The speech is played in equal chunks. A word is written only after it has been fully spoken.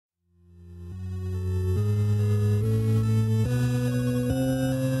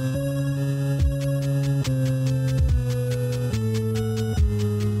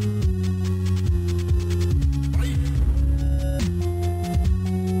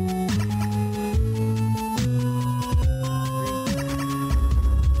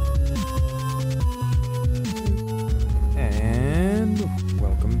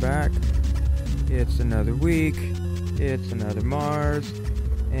another week, it's another Mars,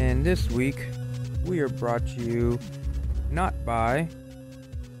 and this week we are brought to you not by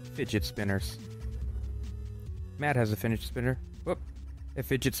fidget spinners. Matt has a fidget spinner. Whoop. A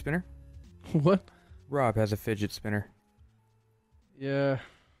fidget spinner. What? Rob has a fidget spinner. Yeah.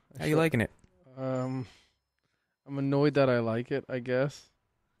 How you liking it? I'm annoyed that I like it, I guess.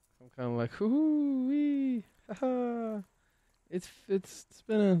 I'm kind of like, hoo-wee, haha. It's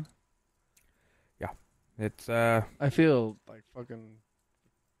spinning. Yeah. It's, I feel like fucking,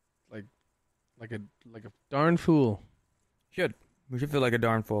 like a darn fool. we should feel like a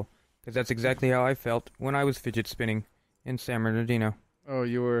darn fool. Because that's exactly how I felt when I was fidget spinning in San Bernardino. Oh,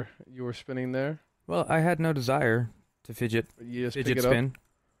 you were spinning there? Well, I had no desire to fidget You just fidget pick it spin. up?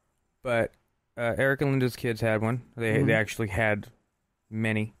 But Eric and Linda's kids had one. They actually had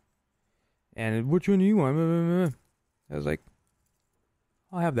many. And which one do you want? I was like,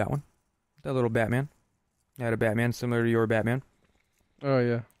 I'll have that one. That little Batman. I had a Batman similar to your Batman. Oh,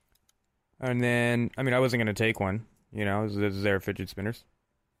 yeah. And then, I mean, I wasn't going to take one. You know, this is their fidget spinners.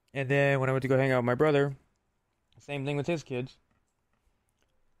 And then when I went to go hang out with my brother, same thing with his kids.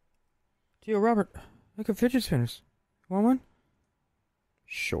 Tio, Robert, look at fidget spinners. Want one?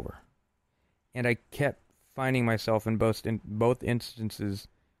 Sure. And I kept finding myself in both instances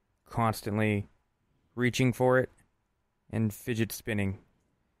constantly reaching for it and fidget spinning.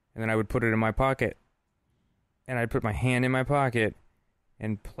 And then I would put it in my pocket. And I'd put my hand in my pocket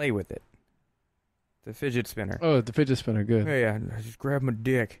and play with it. The fidget spinner. Oh, the fidget spinner, good. Yeah, I just grab my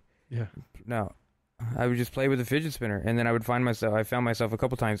dick. Yeah. No. I would just play with the fidget spinner. And then I found myself a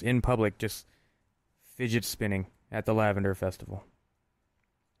couple times in public just fidget spinning at the Lavender Festival.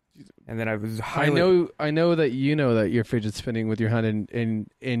 And then I was highly... I know that you know that you're fidget spinning with your hand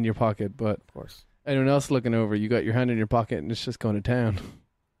in your pocket, but Of course. anyone else looking over, you got your hand in your pocket and it's just going to town.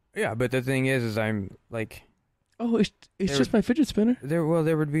 Yeah, but the thing is I'm like... Oh, it's just my fidget spinner? There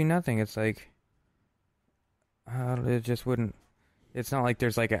would be nothing. It's like... it just wouldn't... It's not like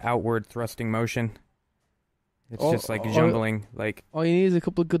there's like an outward thrusting motion. It's just like jumbling, like... All you need is a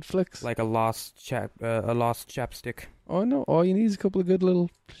couple of good flicks. Like a lost chapstick. Oh, no, all you need is a couple of good little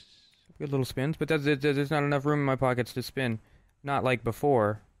spins, but there's not enough room in my pockets to spin. Not like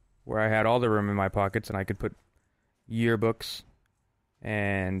before, where I had all the room in my pockets and I could put yearbooks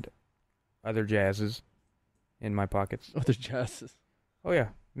and other jazzes in my pockets. Other jazzes. Oh yeah,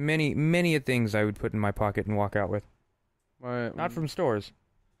 many things I would put in my pocket and walk out with. Not from stores,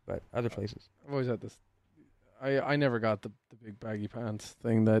 but other places. I've always had this. I never got the big baggy pants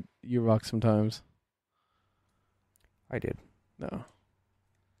thing that you rock sometimes. I did. No.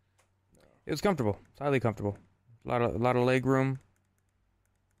 It was comfortable. It's highly comfortable. A lot of leg room.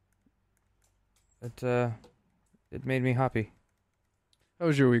 It made me happy. How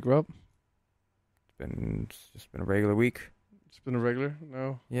was your week, Rob? It's just been a regular week. It's been a regular?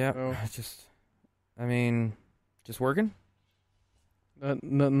 No. Yeah. No. Just working.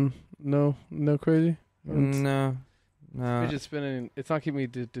 Nothing. No crazy. No. Fidget spinning. It's not keeping me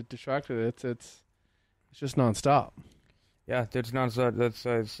distracted. It's just nonstop. Yeah, it's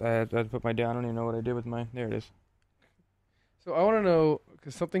nonstop. I had to put my down. I don't even know what I did with mine. There it is. So I want to know,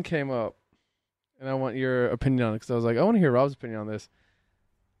 because something came up, and I want your opinion on it, because I was like, I want to hear Rob's opinion on this.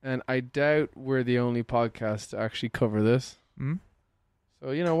 And I doubt we're the only podcast to actually cover this. Mm-hmm.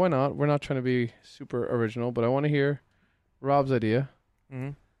 So, why not? We're not trying to be super original, but I want to hear Rob's idea.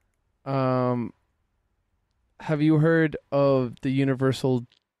 Mm-hmm. Have you heard of the Universal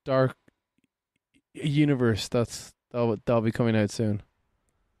Dark Universe that'll be coming out soon?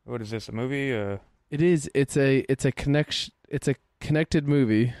 What is this, a movie? It is. It's a connected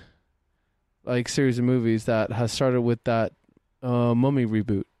movie, like series of movies that has started with that Mummy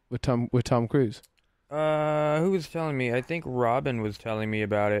reboot with Tom Cruise. Who was telling me? I think Robin was telling me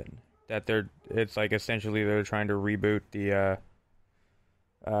about it. That it's like essentially they're trying to reboot the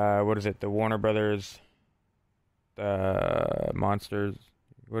what is it? The Warner Brothers monsters.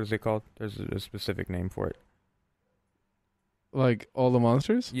 What is it called? There's a specific name for it. Like all the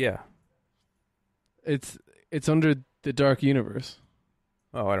monsters? Yeah. It's under the Dark Universe.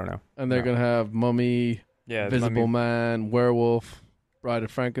 Oh, I don't know. And they're gonna have Mummy, Invisible Man, Werewolf, Bride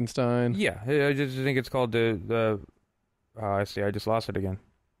of Frankenstein. Yeah, I just think it's called the. I see. I just lost it again.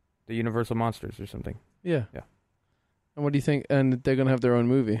 The Universal Monsters or something. Yeah. Yeah. And what do you think? And they're gonna have their own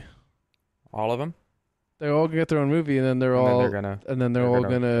movie. All of them. They're all gonna get their own movie, and then they're all gonna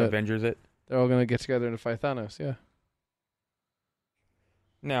Avengers it. They're all gonna get together and fight Thanos. Yeah.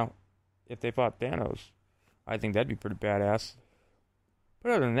 Now, if they fought Thanos, I think that'd be pretty badass.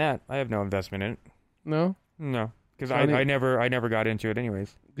 But other than that, I have no investment in it. No? No. Because I never got into it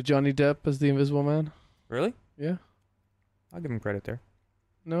anyways. Johnny Depp as the Invisible Man. Really? Yeah. I'll give him credit there.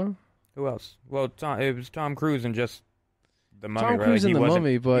 No. Who else? Well, it was Tom Cruise and just the Mummy. Tom right? Cruise Like, in the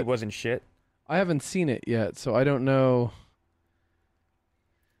Mummy, but he wasn't shit. I haven't seen it yet, so I don't know.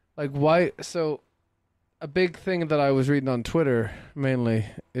 Like why? So, a big thing that I was reading on Twitter mainly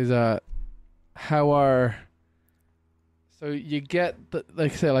is so you get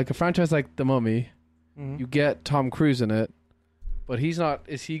like say like a franchise like the Mummy, you get Tom Cruise in it, but he's not.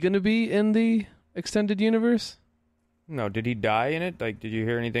 Is he going to be in the extended universe? No, did he die in it? Like, did you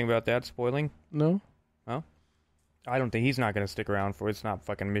hear anything about that spoiling? No. Oh, I don't think he's not going to stick around for it. It's not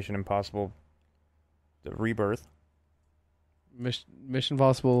fucking Mission Impossible. The Rebirth. Mission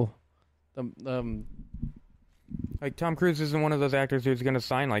Impossible. Like Tom Cruise isn't one of those actors who's going to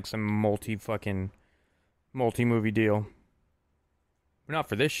sign like some multi-movie deal. But not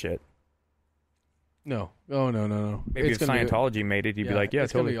for this shit. No. Oh no. Maybe if Scientology made it, he'd be like, yeah,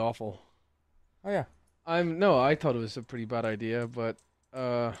 it's totally. gonna be awful. Oh yeah. I thought it was a pretty bad idea, but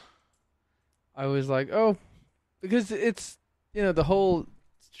I was like, oh, because it's the whole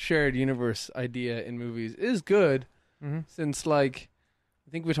shared universe idea in movies is good since like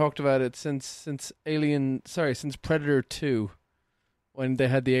I think we talked about it since Predator 2 when they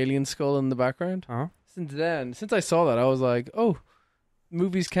had the alien skull in the background. Since then, since I saw that, I was like, oh,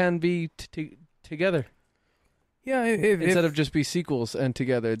 movies can be together. Yeah, instead of just be sequels and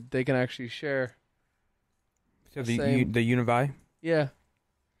together, they can actually share. So the Univy? Yeah.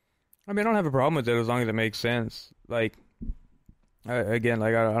 I mean, I don't have a problem with it as long as it makes sense. Like, again,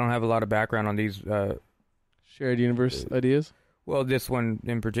 like I don't have a lot of background on these shared universe ideas. Well, this one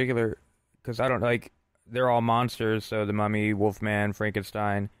in particular, because I don't like. They're all monsters. So the Mummy, Wolfman,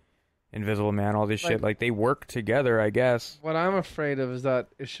 Frankenstein, Invisible Man, all this shit. Like they work together, I guess. What I'm afraid of is that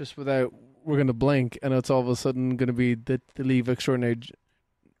it's just without we're gonna blink and it's all of a sudden gonna be the League of Extraordinary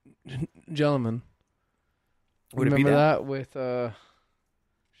Gentlemen. Would Remember it be that with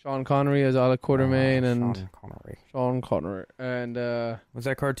Sean Connery as Alec Quartermain and Sean Connery and was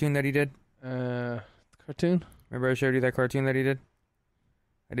that cartoon that he did? Cartoon? Remember I showed you that cartoon that he did?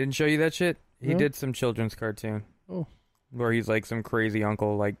 I didn't show you that shit? He did some children's cartoon. Oh. Where he's like some crazy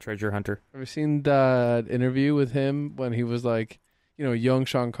uncle, like treasure hunter. Have you seen that interview with him when he was like, young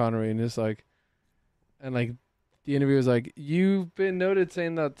Sean Connery and it's like, and like the interview was like, you've been noted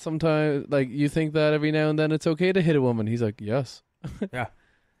saying that sometimes, like, you think that every now and then it's okay to hit a woman. He's like, yes. Yeah,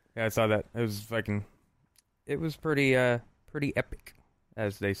 I saw that. It was pretty epic,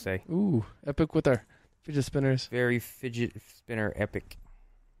 as they say. Ooh, epic with our fidget spinners. Very fidget spinner epic.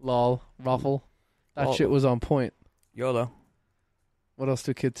 Lol, raffle. That shit was on point. YOLO. What else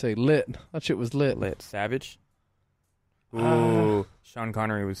do kids say? Lit. That shit was lit. Lit. Savage. Ooh, Sean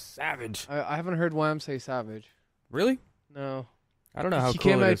Connery was savage. I haven't heard WHAMs say savage. Really? No. I don't know how he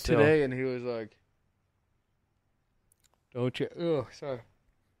cool came it out is today still. and he was like, "Don't you? Oh, sorry.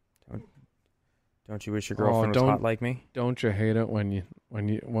 Don't you wish your girlfriend was hot like me? Don't you hate it when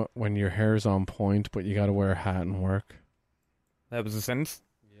your hair's on point but you got to wear a hat and work?" That was a sentence.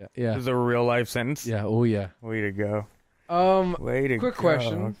 Yeah. This is a real life sentence. Yeah. Oh yeah. Way to go. Way to quick go.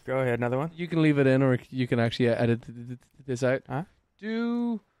 Question. Go ahead. Another one. You can leave it in, or you can actually edit this out. Huh?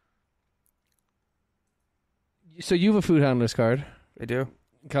 So you have a food handler's card. I do.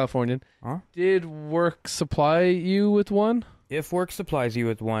 Californian. Huh? Did work supply you with one? If work supplies you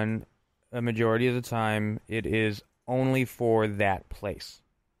with one, a majority of the time, it is only for that place.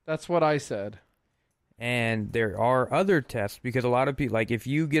 That's what I said. And there are other tests, because a lot of people, like if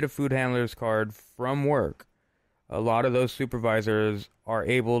you get a food handler's card from work, a lot of those supervisors are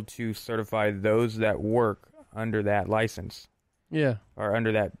able to certify those that work under that license. Yeah. Or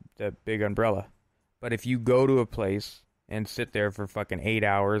under that big umbrella. But if you go to a place and sit there for fucking 8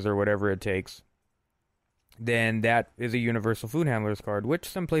 hours or whatever it takes, then that is a universal food handler's card, which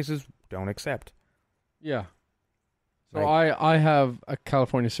some places don't accept. Yeah. So I have a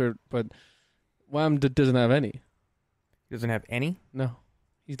California cert, but WHAM doesn't have any. He doesn't have any? No.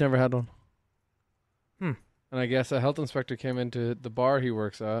 He's never had one. And I guess a health inspector came into the bar he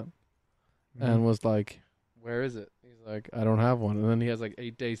works at and was like, "Where is it?" He's like, "I don't have one." And then he has like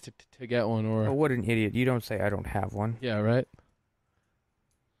 8 days to get one. Or Oh, what an idiot. You don't say I don't have one. Yeah, right?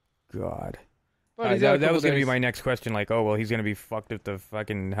 God. But that was going to be my next question. Like, oh, well, he's going to be fucked if the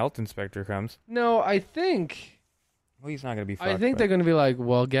fucking health inspector comes. No, I think... Well, he's not going to be fucked. I think they're going to be like,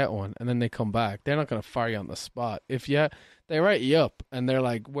 well, get one. And then they come back. They're not going to fire you on the spot. If they write you up and they're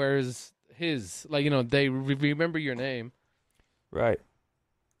like, where's his? Like, they remember your name. Right.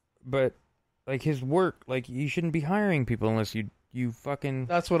 But, like, his work, like, you shouldn't be hiring people unless you fucking...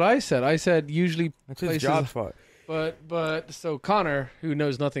 That's what I said. I said usually... That's his job spot. But so Connor, who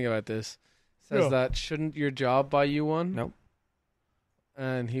knows nothing about this, says that shouldn't your job buy you one? Nope.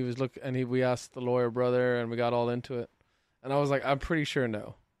 And he was we asked the lawyer brother, and we got all into it. And I was like, I'm pretty sure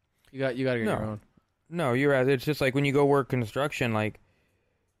no. You got to get your own. No, you're right. It's just like when you go work construction, like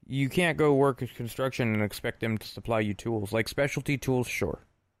you can't go work construction and expect them to supply you tools. Like specialty tools, sure.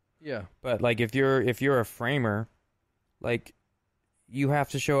 Yeah. But like if you're a framer, like you have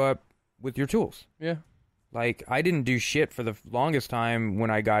to show up with your tools. Yeah. Like I didn't do shit for the longest time when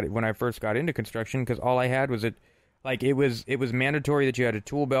I first got into construction because all I had was it was mandatory that you had a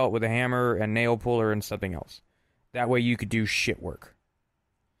tool belt with a hammer and nail puller and something else. That way you could do shit work.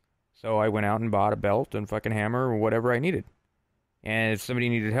 So I went out and bought a belt and fucking hammer or whatever I needed. And if somebody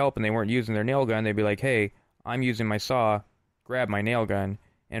needed help and they weren't using their nail gun, they'd be like, "Hey, I'm using my saw. Grab my nail gun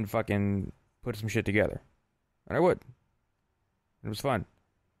and fucking put some shit together." And I would. It was fun.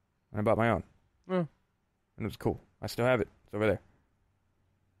 And I bought my own. Yeah. And it was cool. I still have it. It's over there.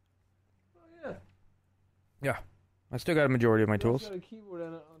 Oh, yeah. Yeah. I still got a majority of my tools. Got a keyboard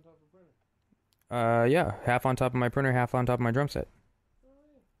on top of printer. Yeah. Half on top of my printer, half on top of my drum set.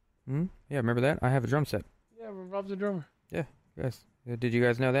 Yeah, remember that? I have a drum set. Yeah, Rob's a drummer. Yeah, guys. Did you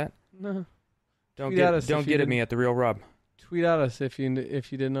guys know that? No. Don't get at me at the real Rob. Tweet at us if you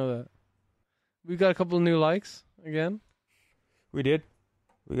didn't know that. We got a couple of new likes again. We did.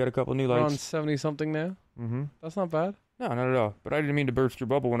 We got a couple new We're likes. on 70 something now. Mm-hmm. That's not bad. No, not at all. But I didn't mean to burst your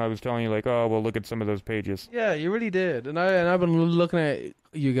bubble when I was telling you, like, oh, well, look at some of those pages. Yeah, you really did. And I've been looking at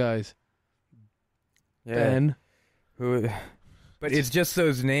you guys. Yeah. Ben. But it's just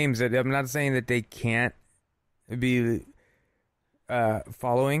those names that I'm not saying that they can't be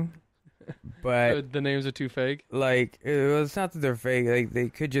following, but the names are too fake. like it's not that they're fake. Like they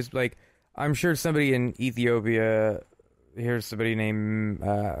could just like I'm sure somebody in Ethiopia hears somebody named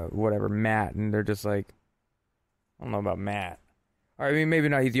whatever Matt, and they're just like, I don't know about Matt. Or I mean maybe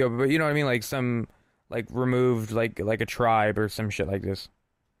not Ethiopia, but you know what I mean, like some like removed like a tribe or some shit like this.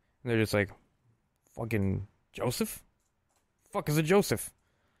 And they're just like, fucking Joseph. Fuck is a Joseph?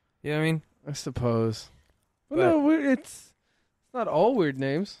 You know what I mean? I suppose. But no, it's not all weird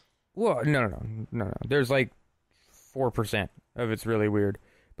names. Well, no. There's like 4% of it's really weird.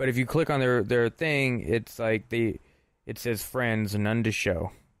 But if you click on their thing, it's like it says friends, none to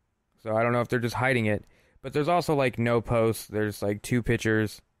show. So I don't know if they're just hiding it. But there's also like no posts. There's like 2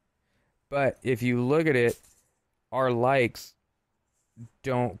 pictures. But if you look at it, our likes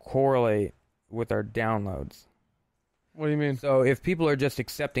don't correlate with our downloads. What do you mean? So if people are just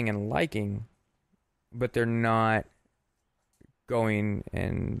accepting and liking, but they're not going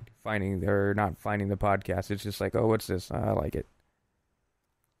and finding the podcast, it's just like, oh, what's this? I like it.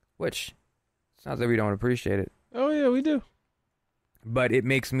 Which, it's not that we don't appreciate it. Oh, yeah, we do. But it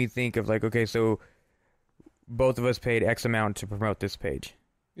makes me think of like, okay, so both of us paid X amount to promote this page.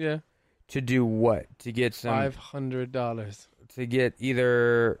 Yeah. To do what? To get some... $500. To get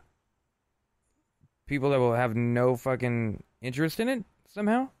either people that will have no fucking interest in it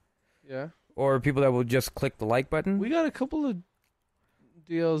somehow, yeah, or people that will just click the like button. We got a couple of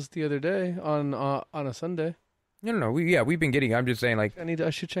deals the other day on a Sunday. No. We've been getting. I'm just saying, like, I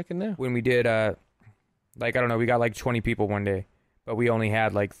should check it now. When we did, like, I don't know, we got like 20 people one day, but we only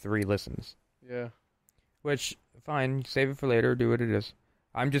had like 3 listens. Yeah. Which, fine, save it for later. Do what it is.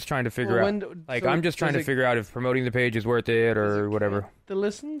 I'm just trying to figure out. I'm just trying to figure out if promoting the page is worth it or whatever. The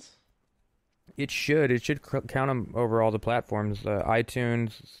listens. It should count them over all the platforms: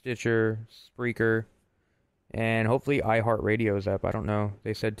 iTunes, Stitcher, Spreaker, and hopefully iHeartRadio's up. I don't know.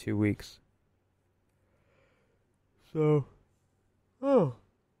 They said 2 weeks. So,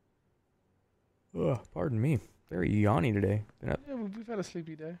 pardon me. Very yawny today. Yeah, we've had a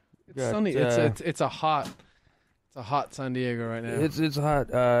sleepy day. It's got, sunny. It's a hot San Diego right now. It's hot.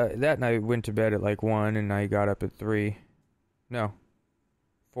 That night I went to bed at like 1, and I got up at 3. No.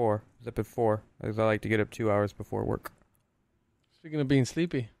 4. I was up at 4 because I like to get up 2 hours before work. Speaking of being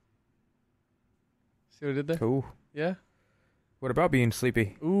sleepy, see what I did there? Cool. Yeah. What about being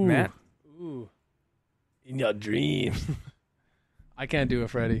sleepy, Ooh. Matt? Ooh. In your dreams. I can't do it,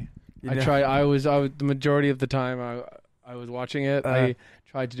 Freddie. You I know? tried. I was the majority of the time I was watching it. I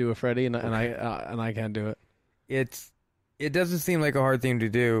tried to do a Freddy, and I can't do it. It doesn't seem like a hard thing to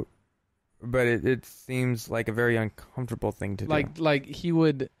do. But it seems like a very uncomfortable thing to do. Like he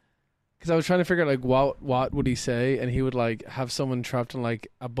would, because I was trying to figure out like what would he say, and he would like have someone trapped in like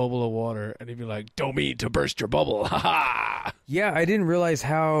a bubble of water, and he'd be like, "Don't mean to burst your bubble." Ha ha. Yeah, I didn't realize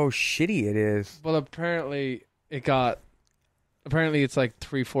how shitty it is. Well, apparently it's like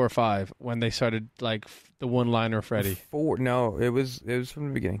 3, 4, 5 when they started like the one-liner Freddy. 4? No, it was from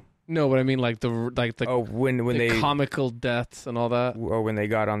the beginning. No, but I mean like the when the they comical deaths and all that. when they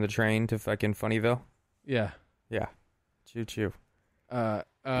got on the train to fucking Funnyville. Yeah. Yeah. Choo choo. But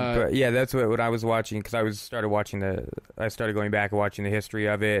yeah, that's what I was watching because I started going back and watching the history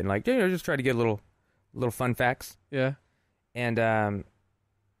of it and like just try to get little fun facts. Yeah. And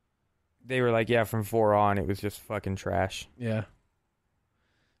they were like, yeah, from 4 on it was just fucking trash. Yeah.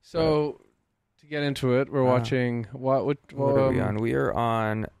 So to get into it, we're watching what are we on? We are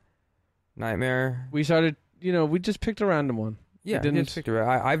on Nightmare. We started, we just picked a random one. Yeah, just picked it.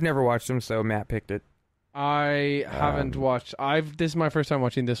 I've never watched them, so Matt picked it. I haven't watched. This is my first time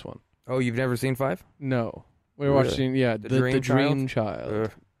watching this one. Oh, you've never seen 5? No, we're watching. Yeah, the Dream Child.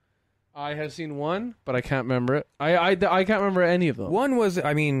 Ugh. I have seen 1, but I can't remember it. I can't remember any of them. 1 was,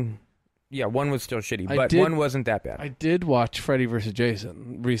 yeah, 1 was still shitty, but 1 wasn't that bad. I did watch Freddy vs.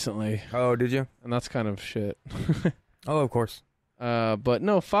 Jason recently. Oh, did you? And that's kind of shit. Oh, of course. But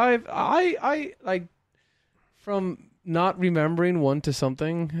no, 5. I like from not remembering 1 to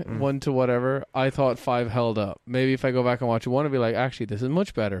something, 1 to whatever. I thought 5 held up. Maybe if I go back and watch 1, I'd be like, actually, this is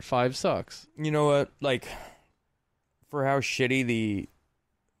much better. 5 sucks. You know what? Like, for how shitty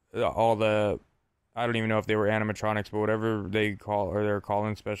all the, I don't even know if they were animatronics, but whatever they're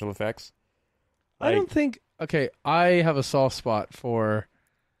calling special effects. I don't think. Okay, I have a soft spot for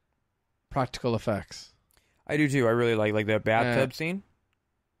practical effects. I do too. I really like that bathtub scene.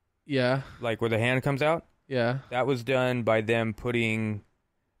 Yeah. Like where the hand comes out. Yeah. That was done by them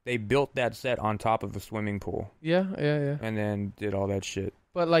they built that set on top of a swimming pool. Yeah. And then did all that shit.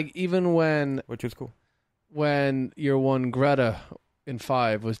 But like even which was cool. When your one Greta in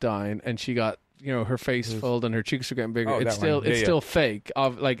 5 was dying and she got, her face filled and her cheeks were getting bigger. It's still fake.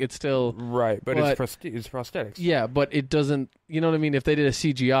 It's still right, but it's prosthetics. Yeah, but it doesn't. You know what I mean? If they did a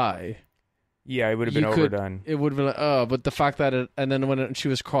CGI, yeah, it would have been overdone. It would have been like, oh, but the fact that and then when she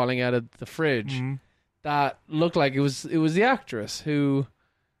was crawling out of the fridge, that looked like it was the actress who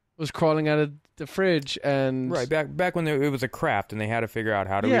was crawling out of the fridge and right back when it was a craft and they had to figure out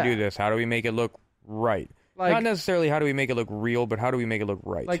how do we do this? How do we make it look right? Like, not necessarily how do we make it look real, but how do we make it look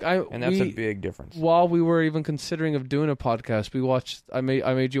right? And that's a big difference. While we were even considering of doing a podcast, we watched. I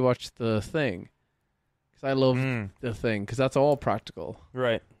made you watch The Thing because I love The Thing because that's all practical,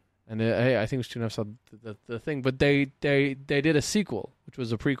 right? And hey, I think it was 2 episodes the Thing, but they did a sequel, which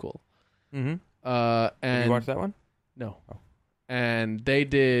was a prequel. Mm-hmm. And did you watch that one? No. Oh. And they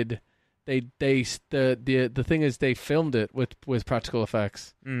did. The thing is they filmed it with practical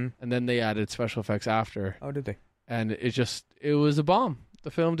effects, and then they added special effects after. Oh, did they? And it was a bomb.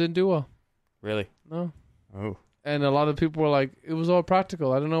 The film didn't do well. Really? No. Oh. And a lot of people were like, it was all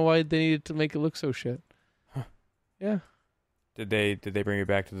practical. I don't know why they needed to make it look so shit. Huh. Yeah. Did they bring it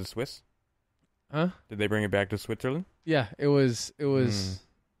back to the Swiss? Huh? Did they bring it back to Switzerland? Yeah, it was. Do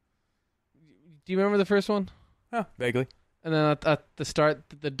you remember the first one? Huh, vaguely. And then at the start,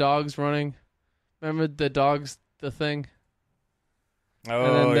 the dogs running. Remember the dogs, the thing?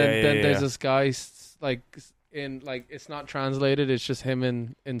 Oh, and then there's this guy, it's not translated. It's just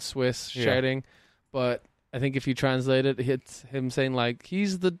him in Swiss shouting. But I think if you translate it, it's him saying like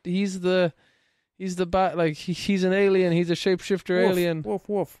he's the bat, like he's an alien. He's a shapeshifter alien. Woof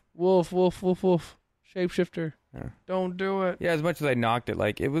woof woof woof woof woof. Shapeshifter. Yeah. Don't do it. Yeah, as much as I knocked it,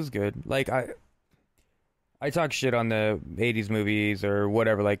 like it was good. Like I talk shit on the 80s movies or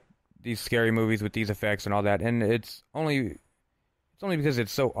whatever, like these scary movies with these effects and all that, and it's only because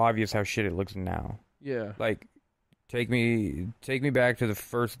it's so obvious how shit it looks now. Yeah. Like take me back to the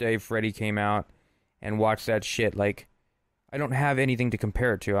first day Freddy came out and watch that shit. Like I don't have anything to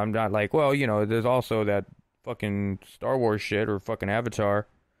compare it to. I'm not like, well, there's also that fucking Star Wars shit or fucking Avatar.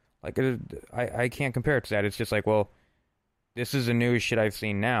 Like I can't compare it to that. It's just like, well, this is the newest shit I've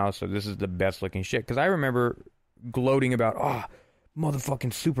seen now, so this is the best looking shit. Because I remember gloating about,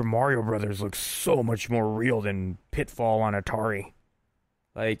 motherfucking Super Mario Brothers looks so much more real than Pitfall on Atari.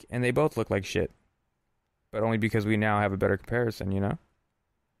 Like, and they both look like shit. But only because we now have a better comparison,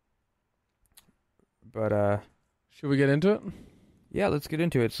 But, should we get into it? Yeah, let's get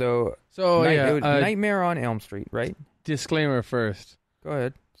into it. So it was Nightmare on Elm Street, right? Disclaimer first. Go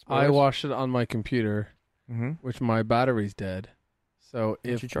ahead. Spoilers. I watched it on my computer. Which my battery's dead. So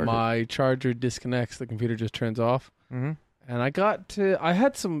if my charger disconnects, the computer just turns off. And I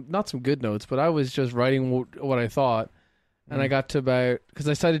had not some good notes, but I was just writing what I thought. And I got to because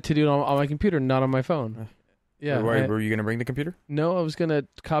I decided to do it on my computer, not on my phone. Yeah. Were you going to bring the computer? No, I was going to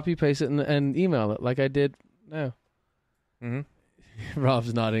copy paste it and email it like I did now.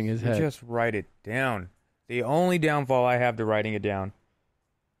 Rob's nodding his head. Just write it down. The only downfall I have to writing it down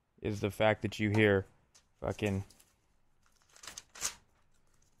is the fact that you hear fucking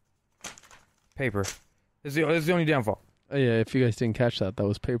Paper. It's the only downfall. Oh, yeah, if you guys didn't catch that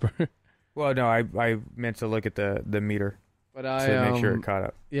was paper. Well, no, I meant to look at the meter But to make sure it caught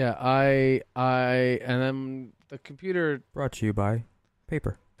up. Yeah, and then the computer. Brought to you by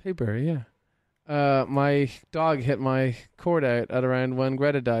Paper. Paper, yeah. My dog hit my cord out at around when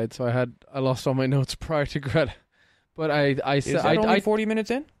Greta died, so I lost all my notes prior to Greta. But Is that only 40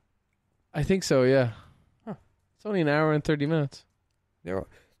 minutes in? I think so, yeah. Huh. It's only an hour and 30 minutes.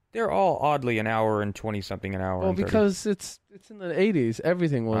 They're all oddly an hour and 20-something an hour. Well, because it's in the 80s.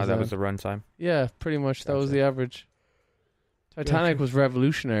 Everything was. That was the runtime. Yeah, pretty much. That was Gotcha. the average. Titanic was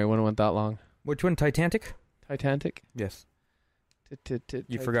revolutionary when it went that long. Which one? Titanic? Titanic? Yes. You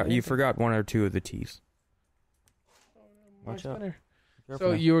Titanic. forgot one or two of the T's. Watch out.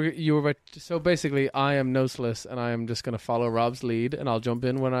 So you were right. So basically, I am noseless, and I am just going to follow Rob's lead, and I'll jump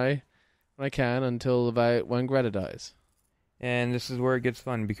in when I can until about when Greta dies. And this is where it gets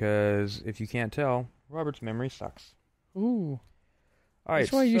fun because if you can't tell, Robert's memory sucks. Ooh. All right.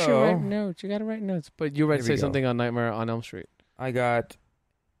 That's why you should write notes. You got to write notes. But you were to say something on Nightmare on Elm Street. I got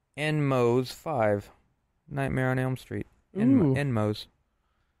Enmo's 5, Nightmare on Elm Street. Ooh. Enmo's.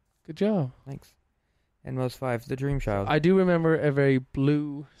 Good job. Thanks. Enmo's 5, The Dream Child. I do remember a very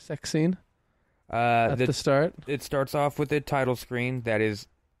blue sex scene at the start. It starts off with a title screen that is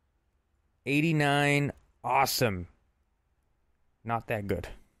 89 awesome. Not that good.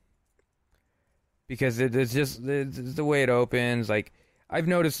 Because it's just the way it opens. Like, I've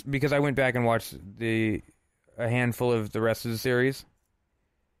noticed, because I went back and watched a handful of the rest of the series,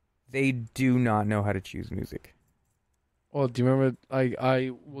 they do not know how to choose music. Well, do you remember? I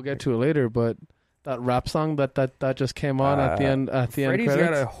will get to it later, but that rap song that just came on at the end. Freddie's end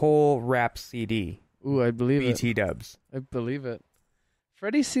got a whole rap CD. Ooh, I believe it. BT Dubs. I believe it.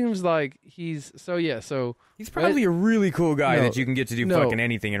 Freddie seems like he's he's probably a really cool guy that you can get to do fucking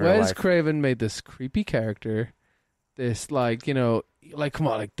anything in real life. Wes Craven made this creepy character. This come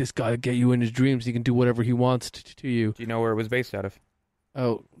on, this guy will get you in his dreams. He can do whatever he wants to you. Do you know where it was based out of?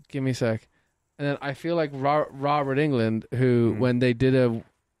 Oh, give me a sec. And then I feel like Robert Englund, who when they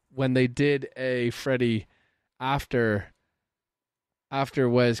did a Freddy after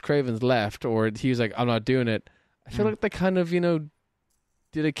Wes Craven's left, or he was like, I'm not doing it. I feel like they kind of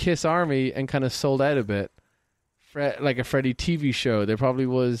did a Kiss Army and kind of sold out a bit, like a Freddy TV show. There probably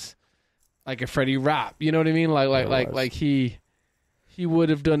was like a Freddy rap. You know what I mean? Like he would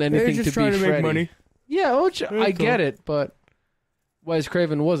have done anything to be Freddy. Make money. Yeah, I get it, but Wes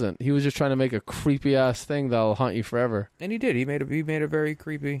Craven wasn't. He was just trying to make a creepy ass thing that'll haunt you forever. And he did. He made a very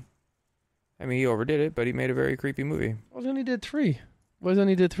creepy. I mean, he overdid it, but he made a very creepy movie. Well, then he did 3. Wes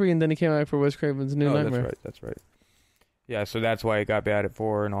only did 3, and then he came out for Wes Craven's New Nightmare. That's right. Yeah, so that's why it got bad at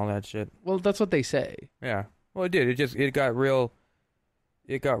 4 and all that shit. Well, that's what they say. Yeah. Well, it did. It got real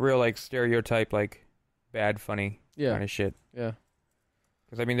like stereotype, like bad, funny kind of shit. Yeah.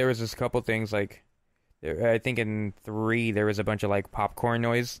 Because I mean, there was this couple things like, I think in 3 there was a bunch of like popcorn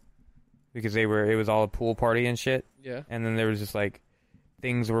noise because it was all a pool party and shit. Yeah. And then there was just like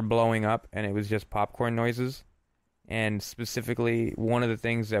things were blowing up and it was just popcorn noises. And specifically, one of the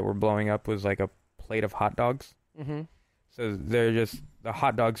things that were blowing up was like a plate of hot dogs. Mm-hmm. So the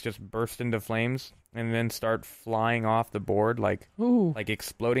hot dogs just burst into flames and then start flying off the board, like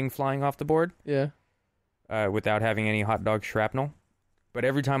exploding, flying off the board. Yeah. Without having any hot dog shrapnel. But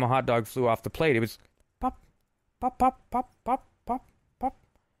every time a hot dog flew off the plate, it was pop, pop, pop, pop, pop, pop, pop.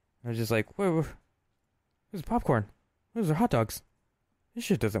 I was just like, whoa, this is popcorn. Those are hot dogs. This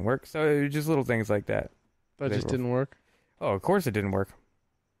shit doesn't work. So it was just little things like that. That just didn't work. Oh, of course it didn't work.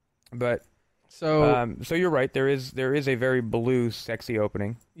 But so you're right. There is a very blue, sexy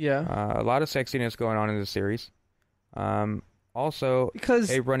opening. Yeah. A lot of sexiness going on in the series. Also, because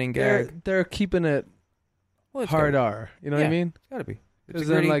a running gag. They're keeping it hard R. You know what I mean? It's gotta be. Because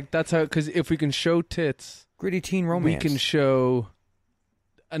then, that's how. Because if we can show tits, gritty teen romance, we can show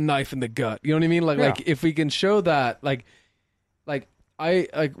a knife in the gut. You know what I mean? Like if we can show that,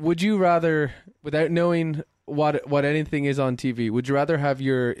 would you rather, without knowing what anything is on TV, would you rather have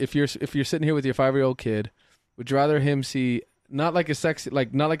if you're sitting here with your 5-year-old kid, would you rather him see not like a sex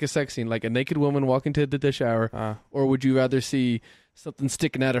scene, like a naked woman walking to the shower, or would you rather see something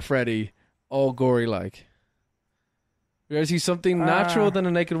sticking out of Freddy, all gory like? Do you want to see something natural than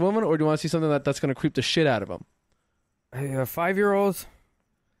a naked woman, or do you want to see something that's going to creep the shit out of him? 5-year-olds?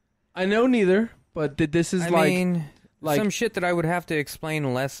 I know neither, but this is like some shit that I would have to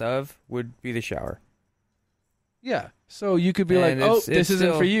explain less of would be the shower. Yeah, so you could be this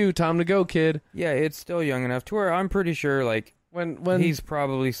isn't for you, time to go, kid. Yeah, it's still young enough to where I'm pretty sure, like, when he's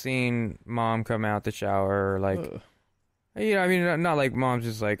probably seen mom come out the shower, or like, You know, I mean, not like mom's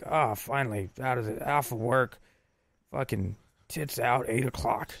just like, oh, finally, out of work, fucking tits out, 8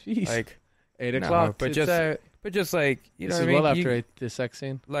 o'clock. Jeez. Like 8 o'clock, but tits out. just like, you This know is what I mean? well after the sex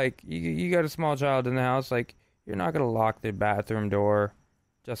scene. Like, you got a small child in the house, like, you're not gonna lock the bathroom door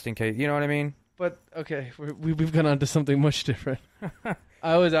just in case. You know what I mean? But okay, we've gone on to something much different.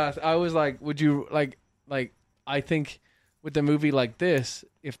 I was like, would you like? I think with a movie like this,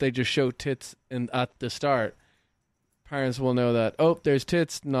 if they just show tits at the start, parents will know that there's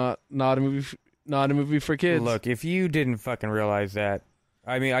tits, not a movie for kids. Look, if you didn't fucking realize that,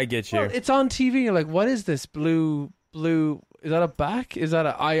 I mean, I get you. Well, it's on TV. You're like, what is this blue? Is that a back? Is that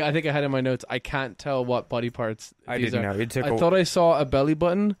I think I had in my notes. I can't tell what body parts. I didn't know. I thought I saw a belly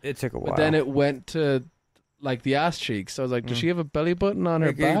button. It took a while. But then it went to like the ass cheeks. So I was like, does she have a belly button on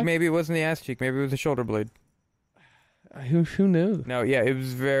her back? Maybe it wasn't the ass cheek. Maybe it was the shoulder blade. Who knew? No, yeah, it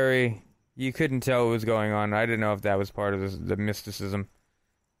was very. You couldn't tell what was going on. I didn't know if that was part of the mysticism.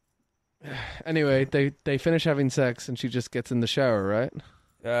 Anyway, they finish having sex and she just gets in the shower, right?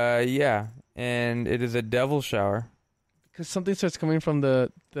 Yeah, and it is a devil shower. Because something starts coming from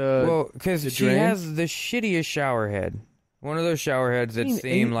because she drain? has the shittiest shower head. One of those shower heads that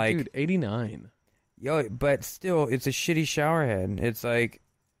seem like... Dude, 89. Yo, but still, it's a shitty shower head. It's like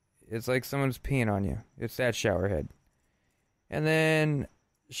someone's peeing on you. It's that shower head. And then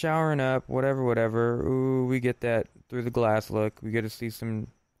showering up, whatever. Ooh, we get that through the glass look. We get to see some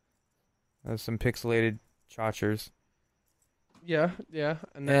pixelated chotchers. Yeah.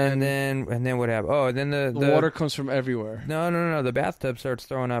 And then what happened? Oh, and then the water comes from everywhere. No. The bathtub starts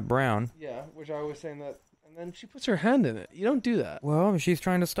throwing up brown. Yeah, which I was saying that. And then she puts her hand in it. You don't do that. Well, she's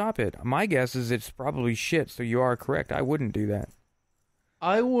trying to stop it. My guess is it's probably shit, so you are correct. I wouldn't do that.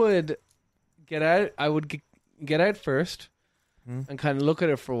 I would get out first and kind of look at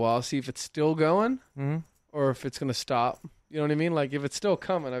it for a while, see if it's still going or if it's going to stop. You know what I mean? Like, if it's still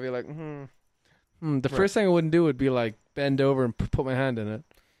coming, I'd be like, The first thing I wouldn't do would be, like, bend over and put my hand in it.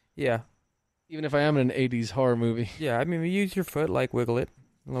 Yeah. Even if I am in an 80s horror movie. Yeah, I mean, use your foot, like, wiggle it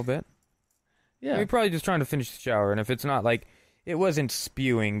a little bit. Yeah. You're probably just trying to finish the shower, and if it's not, like, it wasn't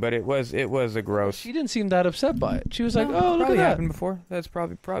spewing, but it was a gross. She didn't seem that upset by it. She was like, "Oh, look at that." Happened before. That's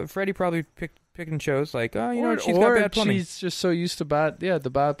probably Freddie probably picked and chose, like, oh, you know, she's got bad plumbing. She's just so used to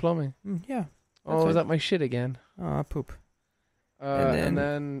the bad plumbing. Yeah. Oh, is that my shit again? Oh, poop. And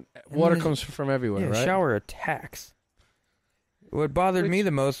then water comes from everywhere, right? Shower attacks. What bothered me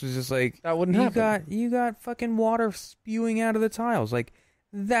the most was just like, that wouldn't happen. You got fucking water spewing out of the tiles. Like,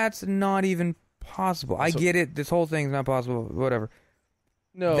 that's not even possible. I get it. This whole thing's not possible. Whatever.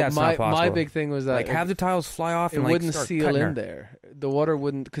 No, that's not possible. My big thing was that like have the tiles fly off. And wouldn't start seal in her. there. The water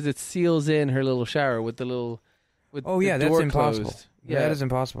wouldn't, because it seals in her little shower with the little. With oh yeah, the that's door impossible. Closed. Yeah, that is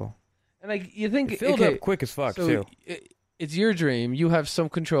impossible. And like you think it filled up quick as fuck too. It's your dream. You have some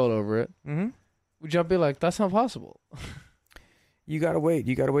control over it. Mm-hmm. Would you be like, that's not possible? You gotta wait.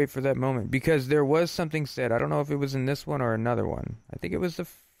 You gotta wait for that moment because there was something said. I don't know if it was in this one or another one. I think it was the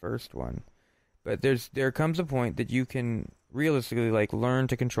first one. But there comes a point that you can realistically like learn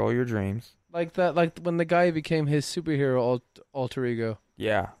to control your dreams. Like that, like when the guy became his superhero alter ego.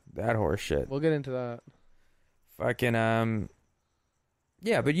 Yeah, that horse shit. We'll get into that. Fucking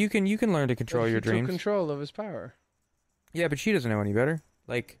yeah, but you can learn to control your dreams. Took control of his power. Yeah, but she doesn't know any better.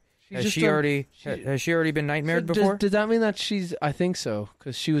 Like, has she already been nightmared before? Does that mean that she's? I think so,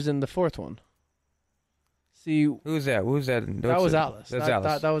 because she was in the fourth one. See, who's that? Who's that? That was Alice. That's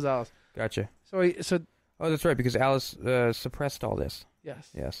Alice. That was Alice. Gotcha. So. Oh, that's right, because Alice suppressed all this.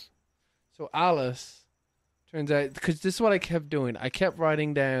 Yes. So Alice turns out, because this is what I kept doing. I kept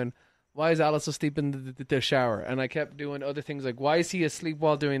writing down, why is Alice asleep in the shower? And I kept doing other things like, why is he asleep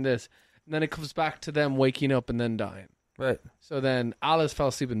while doing this? And then it comes back to them waking up and then dying. Right. So then Alice fell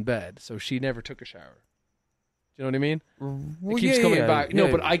asleep in bed, so she never took a shower. Do you know what I mean? Well, it keeps coming back. Yeah.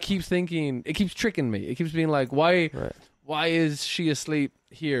 No, but I keep thinking, it keeps tricking me. It keeps being like, why is she asleep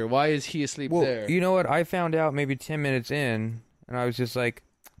here? Why is he asleep there? You know what? I found out maybe 10 minutes in, and I was just like,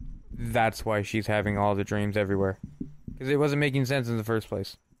 that's why she's having all the dreams everywhere. Because it wasn't making sense in the first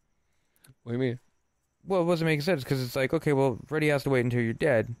place. What do you mean? Well, it wasn't making sense because it's like, okay, well, Freddy has to wait until you're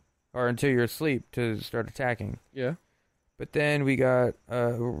dead or until you're asleep to start attacking. Yeah. But then we got,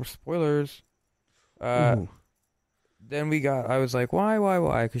 spoilers. Then we got, I was like,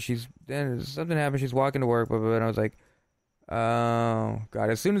 why? Because then something happened, she's walking to work, blah, blah, blah, and I was like, oh, God.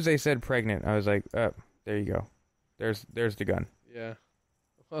 As soon as they said pregnant, I was like, oh, there you go. There's the gun. Yeah.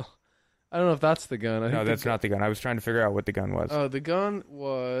 Well, I don't know if that's the gun. No, that's not the gun. I was trying to figure out what the gun was. Oh, the gun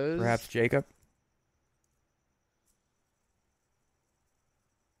was... Perhaps Jacob?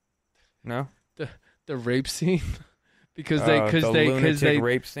 No? The rape scene? because the lunatic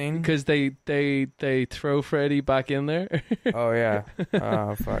rape scene. because they throw Freddy back in there. Oh yeah.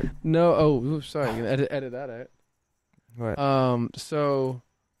 Oh fuck. No. Oh, sorry. You can edit that out. What? So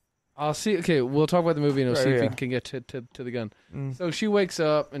I'll see. Okay, we'll talk about the movie and we'll see if we can get to the gun. Mm. So she wakes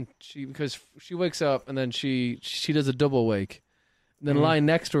up and she wakes up and then she does a double wake. And then lying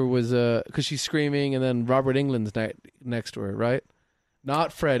next to her was because she's screaming, and then Robert Englund's next to her, right?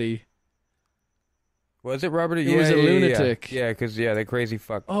 Not Freddy. Was it Robert? It was a lunatic. Yeah, because the crazy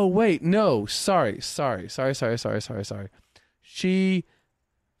fuck. Oh wait, no, sorry. She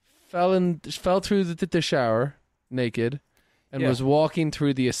fell through the shower naked, and was walking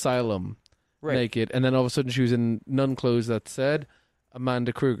through the asylum naked, and then all of a sudden she was in nun clothes that said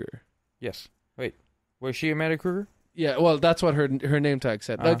Amanda Kruger. Yes. Wait, was she Amanda Kruger? Yeah, well, that's what her name tag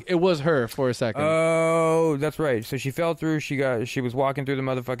said. Like it was her for a second. Oh, that's right. So she fell through. She was walking through the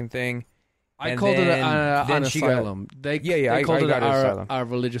motherfucking thing. I called it an asylum. They called it our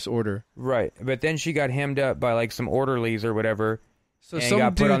religious order. Right, but then she got hemmed up by like some orderlies or whatever, and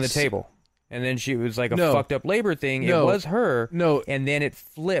got put on the table. And then she was like a fucked up labor thing. It was her. No, and then it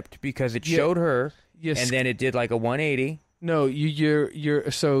flipped because it showed her. Yes, and then it did like a 180. No, you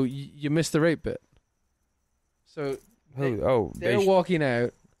missed the rape bit. So they're walking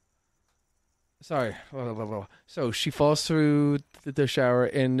out. Sorry. So she falls through the shower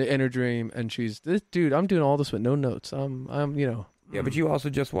in her dream, and she's this dude. I'm doing all this with no notes. I'm Yeah, but you also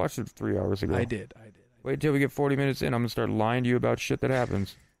just watched it 3 hours ago. I did. Wait till we get 40 minutes in. I'm gonna start lying to you about shit that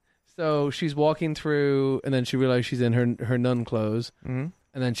happens. So she's walking through, and then she realizes she's in her nun clothes, and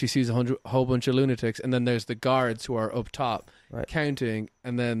then she sees a whole bunch of lunatics, and then there's the guards who are up top counting,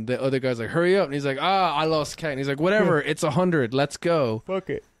 and then the other guy's like, "Hurry up!" And he's like, I lost count. And he's like, "Whatever, it's 100. Let's go." Fuck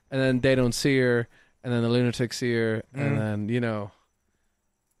it. And then they don't see her, and then the lunatics see her, and then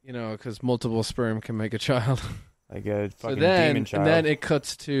because multiple sperm can make a child. Like a fucking demon child. And then it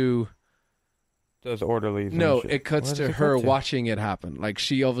cuts to those orderlies. No, it cuts to her watching it happen. Like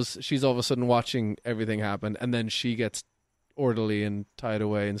she's all of a sudden watching everything happen, and then she gets orderly and tied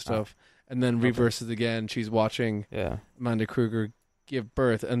away and stuff, and then reverses again. She's watching Amanda Kruger give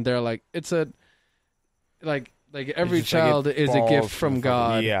birth, and they're like, it's a like every child is a gift from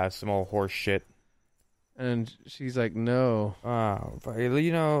God. Yeah, some old horse shit. And she's like, no. Oh,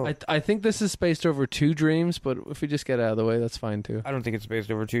 I think this is spaced over 2 dreams, but if we just get out of the way, that's fine too. I don't think it's spaced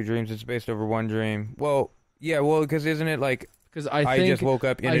over 2 dreams. It's spaced over 1 dream. Well, yeah, because isn't it like? Because I just woke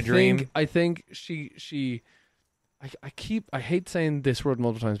up in a dream. I think she. I hate saying this word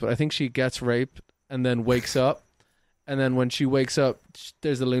multiple times, but I think she gets raped and then wakes up, and then when she wakes up,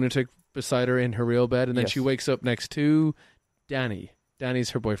 there's a lunatic beside her in her real bed, and then she wakes up next to Danny.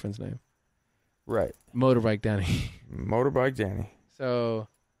 Danny's her boyfriend's name. Right. Motorbike Danny. Motorbike Danny. So,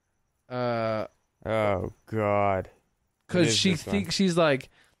 oh God. Because she thinks she's like,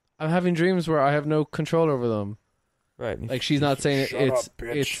 I'm having dreams where I have no control over them. Right. Like she's not saying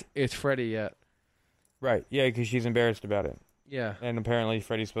it's Freddy yet. Right. Yeah, because she's embarrassed about it. Yeah. And apparently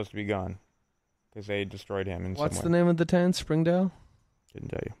Freddy's supposed to be gone because they destroyed him in some way. What's the name of the town? Springdale? Didn't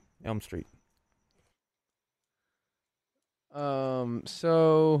tell you. Elm Street.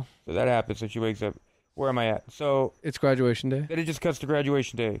 So that happens. So she wakes up. Where am I at? So it's graduation day. Then it just cuts to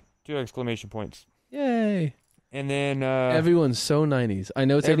graduation day. 2 exclamation points. Yay! And then everyone's so 90s. I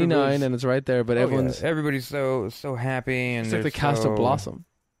know it's 89 and it's right there, but everybody's so happy, and it's like the cast of Blossom.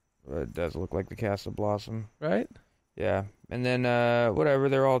 It does look like the cast of Blossom, right? Yeah. And then whatever,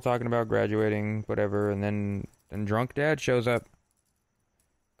 they're all talking about graduating, whatever, and then drunk dad shows up.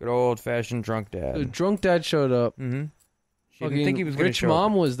 Good old fashioned drunk dad. The drunk dad showed up. Mm-hmm. She didn't think he was going to show up. Rich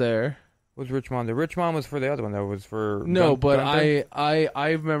mom was was there. Was Rich mom there? Rich mom was for the other one though. Was for but I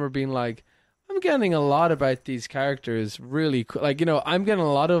remember being like, I'm getting a lot about these characters really like I'm getting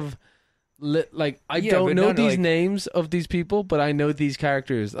a lot of I don't know these names of these people, but I know these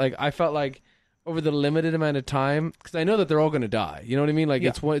characters. Like I felt like over the limited amount of time, because I know that they're all going to die. You know what I mean? Like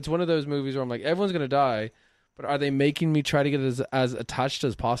it's one of those movies where I'm like, everyone's going to die, but are they making me try to get as attached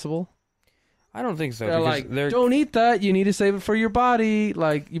as possible? I don't think so. They're like, don't eat that. You need to save it for your body.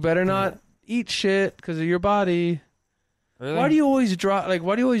 Like, you better not eat shit because of your body. Really? Why do you always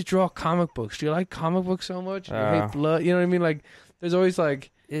draw comic books? Do you like comic books so much? You hate blood? You know what I mean? Like, there's always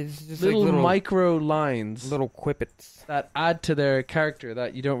it's just little micro lines, little quippets that add to their character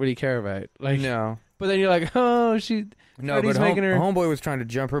that you don't really care about. Like, no. But then you're like, oh, Freddie's making her. Homeboy was trying to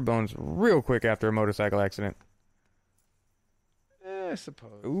jump her bones real quick after a motorcycle accident. I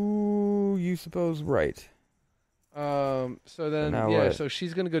suppose. Ooh, you suppose right. So then, so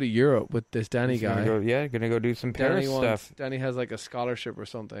she's gonna go to Europe with this Danny guy. Gonna go do some Paris stuff. Danny has like a scholarship or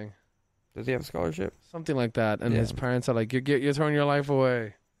something. Does he have a scholarship? Something like that. And Yeah. his parents are like, you're throwing your life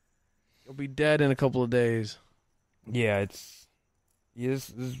away. You'll be dead in a couple of days. Yeah,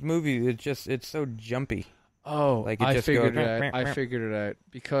 this movie. It's so jumpy. Oh, Like, it I just figured goes, it out. I figured it out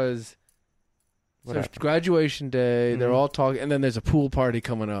because What so happened? graduation day, they're Mhm. all talking, and then there's a pool party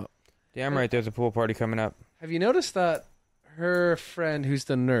coming up. Damn right, there's a pool party coming up. Have you noticed that her friend, who's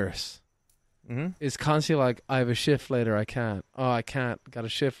the nurse, Mm-hmm. is constantly like, "I have a shift later. I can't. Oh, I can't. Got a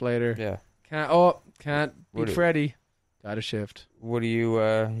shift later. Yeah. Can't. Oh, can't What beat it- Freddy. Got a shift." What do you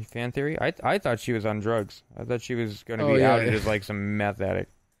fan theory? I thought she was on drugs. I thought she was going to Oh, be yeah. outed as like some meth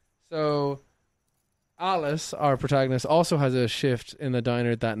addict. So, Alice, our protagonist, also has a shift in the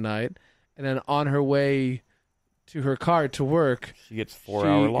diner that night, and then on her way to her car to work, She gets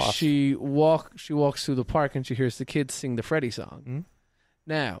 4-hour loss. She walks through the park and she hears the kids sing the Freddy song. Mhm.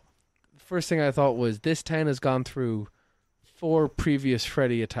 Now, the first thing I thought was this town has gone through 4 previous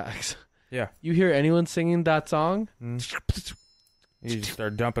Freddy attacks. Yeah. You hear anyone singing that song? Mhm. You just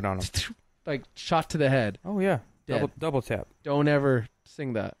start dumping on them. Like shot to the head. Oh yeah, Dead. double tap. Don't ever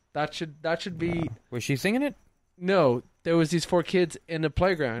sing that. That should be Was she singing it? No, there was these 4 kids in the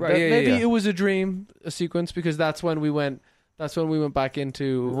playground. Right, yeah, Maybe yeah. it was a dream, a sequence, because that's when we went back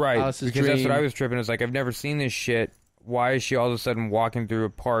into Right, Alice's because dream. that's what I was tripping. It's like I've never seen this shit. Why is she all of a sudden walking through a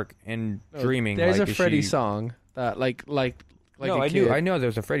park and No, dreaming? There's like, a is Freddy she... song that like No, a I kid. know there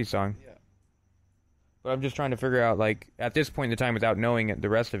was a Freddy song. Yeah. But I'm just trying to figure out, like, at this point in the time, without knowing it, the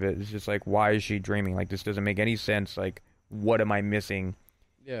rest of it, it's just like, why is she dreaming? Like, this doesn't make any sense. Like, what am I missing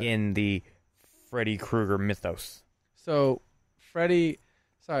Yeah. in the Freddy Krueger mythos? So she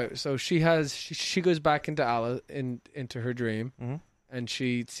goes back into Alice into her dream, Mm-hmm. and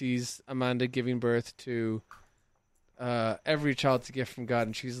she sees Amanda giving birth to every child's a gift from God,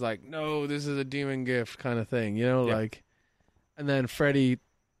 and she's like, "No, this is a demon gift," kind of thing, you know, Yeah. like. And then Freddy,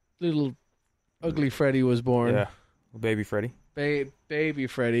 little ugly Freddy, was born. Yeah, baby Freddy. Baby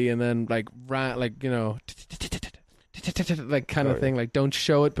Freddy, and then like ran, like, you know, like kind of Oh, yeah. thing, like don't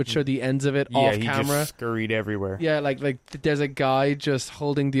show it, but show the ends of it Yeah, off he camera. just scurried everywhere. Yeah, like there's a guy just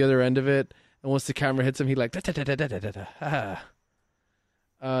holding the other end of it, and once the camera hits him, he like. They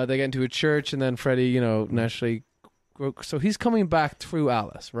get into a church, and then Freddy, you know, naturally. So he's coming back through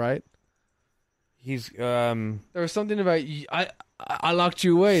Alice, right? He's There was something about I locked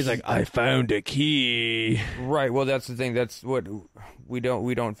you away. He's like, I found a key. right. Well, that's the thing. That's what we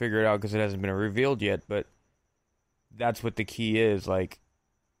don't figure it out because it hasn't been revealed yet. But that's what the key is. Like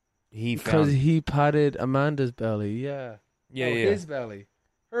he Because found. he patted Amanda's belly. Yeah. Yeah, No, yeah. His belly.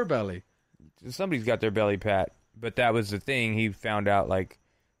 Her belly. Somebody's got their belly pat. But that was the thing. He found out like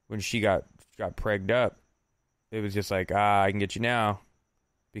when she got pregged up. It was just like, I can get you now.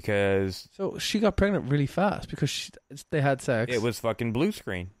 Because So she got pregnant really fast because they had sex. it was fucking blue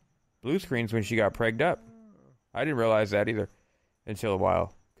screen. Blue screen's when she got pregged up. I didn't realize that either until a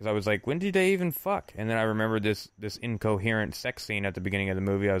while. Because I was like, when did they even fuck? And then I remembered this incoherent sex scene at the beginning of the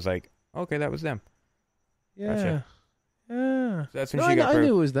movie. I was like, okay, that was them. Yeah. Gotcha. Yeah. So that's when No, she got I pregnant.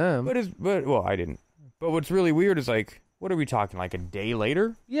 knew it was them. But well, I didn't. But what's really weird is like, what are we talking? Like a day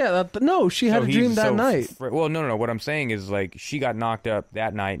later? Yeah, no, she had So a dream he's that so night. well, no. What I'm saying is like she got knocked up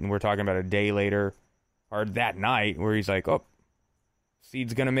that night, and we're talking about a day later, or that night where he's like, "Oh,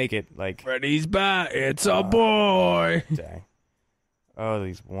 Seed's gonna make it." Like, Freddy's back. It's a boy. dang. Oh,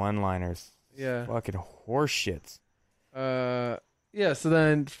 these one-liners. Yeah. Fucking horseshits. Yeah. So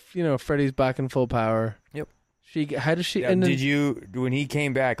then, you know, Freddy's back in full power. Yep. How does she? Yeah, and then, did you when he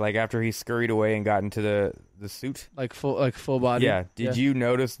came back? Like after he scurried away and got into the suit? full body? Yeah. Did you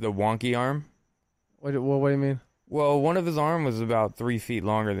notice the wonky arm? What do you mean? Well, one of his arm was about 3 feet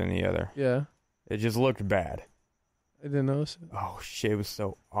longer than the other. Yeah. It just looked bad. I didn't notice it. Oh shit! It was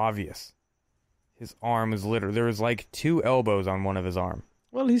so obvious. His arm was literally there was like 2 elbows on one of his arm.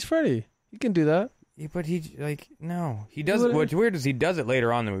 Well, he's Freddy. He can do that. Yeah, but he like no, he does it. What's weird is he does it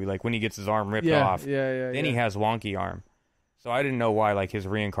later on in the movie, like when he gets his arm ripped off. Yeah. Then he has wonky arm. So I didn't know why like his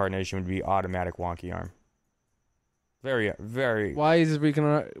reincarnation would be automatic wonky arm. Very, very. Why is his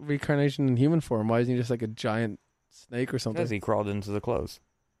reincarnation in human form? Why isn't he just like a giant snake or something? Because he crawled into the clothes,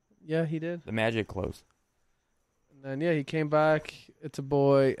 Yeah, he did. the magic clothes. And then he came back. It's a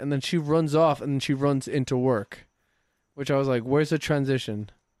boy, and then she runs off, and then she runs into work, which I was like, "Where's the transition?"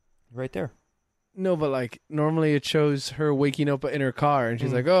 Right there. No, but like normally it shows her waking up in her car, and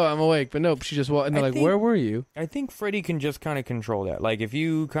she's like, "Oh, I'm awake," but nope, she just walked. And they're I like, think- "Where were you?" I think Freddy can just kind of control that. Like if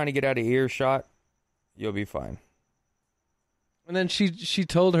you kind of get out of earshot, you'll be fine. And then she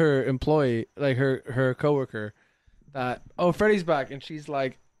told her employee, like her coworker, that Freddy's back, and she's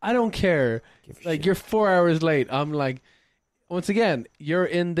like, "I don't care. Give a Like shit. you're 4 hours late." I'm like, once again, you're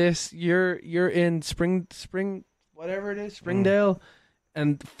in this. You're in spring, whatever it is, Springdale,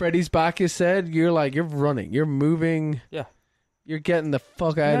 and Freddy's back is said. You're running. You're moving. Yeah. You're getting the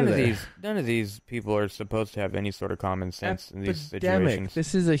fuck out of there. None of these people are supposed to have any sort of common sense in these situations.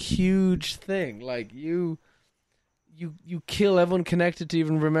 This is a huge thing. Like you kill everyone connected to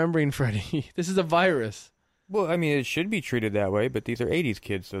even remembering Freddy. This is a virus. Well, I mean, it should be treated that way, but these are 80s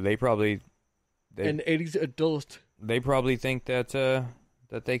kids, so they probably... and 80s adult. They probably think that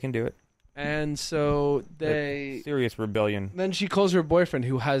they can do it. And so they... Serious rebellion. Then she calls her boyfriend,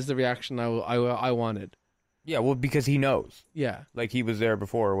 who has the reaction I wanted. Yeah, well, because he knows. Yeah. Like he was there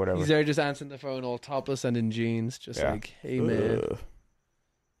before or whatever. He's there just answering the phone all topless and in jeans. Just like, hey, man.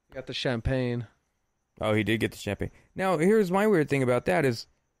 Got the champagne. Oh, he did get the champagne. Now, here's my weird thing about that is...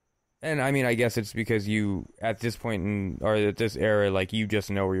 And I mean, I guess it's because you, at this point or at this era, like you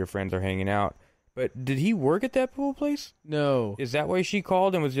just know where your friends are hanging out. But did he work at that pool place? No. Is that why she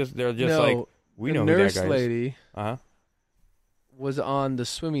called and was just, they're just no, like, we know who that guy is. The nurse lady was on the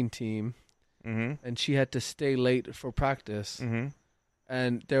swimming team, and she had to stay late for practice.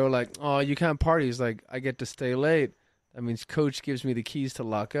 And they were like, oh, you can't party. He's like, I get to stay late. That means coach gives me the keys to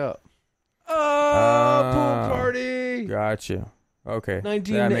lock up. Oh, pool party. Gotcha. Okay.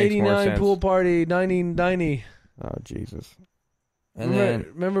 1989 pool party, 1990. Oh, Jesus. And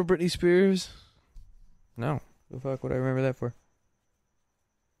remember Britney Spears? No. The fuck would I remember that for?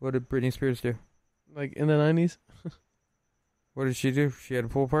 What did Britney Spears do? Like in the 90s? What did she do? She had a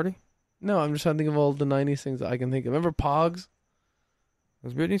pool party? No, I'm just trying to think of all the 90s things that I can think of. Remember Pogs?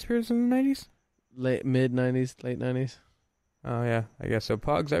 Was Britney Spears in the 90s? Mid-90s, late 90s. Oh, yeah. I guess so.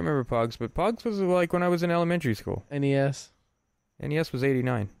 Pogs, I remember Pogs. But Pogs was like when I was in elementary school. NES. NES was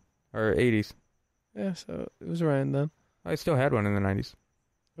 89. Or 80s. Yeah, so it was around then. I still had one in the 90s.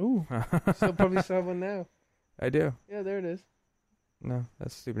 Ooh. Still probably still have one now. I do. Yeah, there it is. No,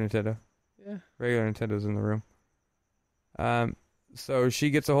 that's Super Nintendo. Yeah. Regular Nintendo's in the room. So she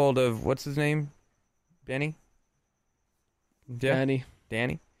gets a hold of, what's his name? Danny? Yeah.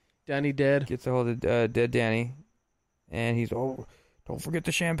 Danny dead. Gets a hold of dead Danny. And he's, don't forget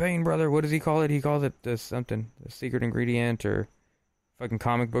the champagne, brother. What does he call it? He calls it something. A secret ingredient or fucking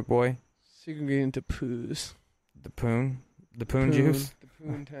comic book boy. Secret ingredient to poos. The poon juice. The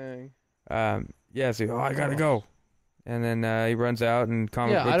poon tang. Yeah, so I gotta go. And then he runs out and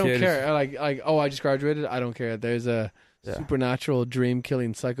comic book I don't kid care. I just graduated. I don't care. There's a supernatural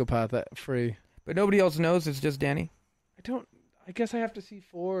dream-killing psychopath free. But nobody else knows. It's just Danny. I guess I have to see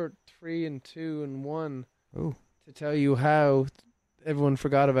 4, 3, and 2, and 1 to tell you how everyone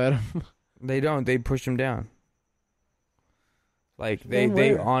forgot about him. They don't. They push him down. Like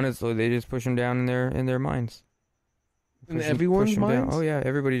they honestly, they just push him down in their minds. In everyone's minds? Down. Oh yeah,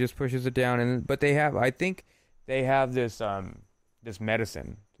 everybody just pushes it down. But I think they have this this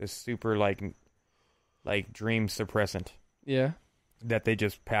medicine, this super like dream suppressant. Yeah. That they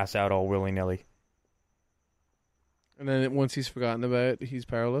just pass out all willy-nilly. And then once he's forgotten about it, he's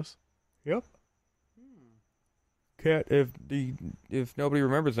powerless. Yep. Can't if nobody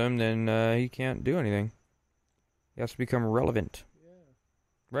remembers him, then he can't do anything. He has to become relevant. Yeah.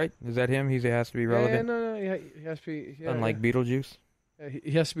 Right? Is that him? He has to be relevant. Yeah, no, he has to be. Yeah, unlike Beetlejuice. Yeah,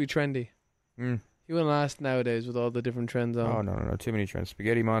 he has to be trendy. He wouldn't last nowadays with all the different trends on. Oh no, too many trends.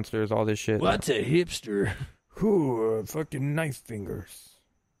 Spaghetti monsters, all this shit. What's a hipster? Ooh, fucking knife fingers.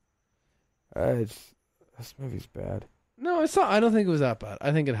 This movie's bad. No, it's not. I don't think it was that bad.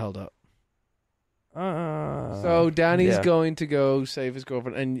 I think it held up. So Danny's going to go save his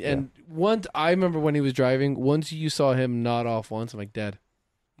girlfriend, and once I remember when he was driving, once you saw him nod off once, I'm like, dead.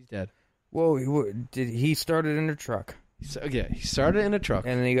 He's dead. Whoa, he started in a truck? He started in a truck,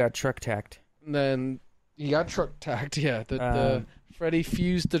 and then he got truck tacked. And then he got truck tacked. Yeah, the Freddy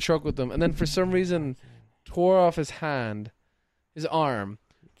fused the truck with them, and then for some reason tore off his arm,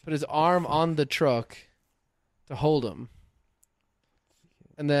 put his arm on the truck to hold him.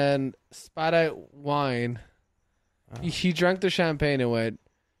 And then spat out wine. He drank the champagne and went,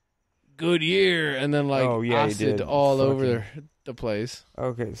 "Good year," and then acid all over the place.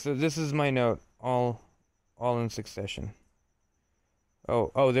 Okay, so this is my note, all in succession.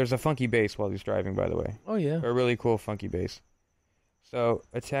 Oh, there's a funky bass while he's driving, by the way. Oh yeah, a really cool funky bass. So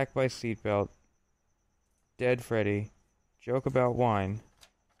attacked by seatbelt, dead Freddy, joke about wine,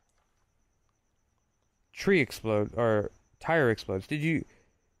 tree explode or tire explodes. Did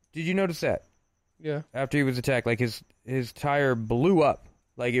you notice that? Yeah. After he was attacked, like his tire blew up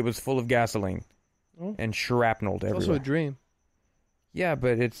like it was full of gasoline and shrapneled everywhere. It's also a dream. Yeah,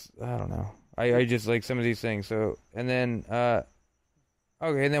 but it's, I don't know. I just like some of these things. So, and then, okay,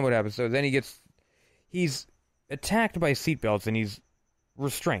 and then what happens? So then he's attacked by seatbelts and he's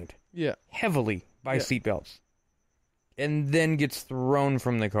restrained heavily by seatbelts, and then gets thrown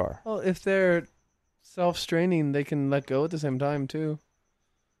from the car. Well, if they're self-straining, they can let go at the same time too.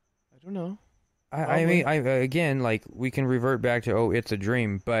 I don't know. I mean, again, like, we can revert back to, it's a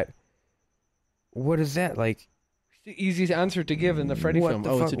dream, but what is that, like? It's the easiest answer to give in the Freddy film.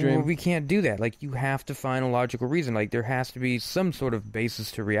 It's a dream. Well, we can't do that. Like, you have to find a logical reason. Like, there has to be some sort of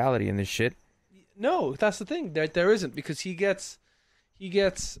basis to reality in this shit. No, that's the thing. There isn't, because he gets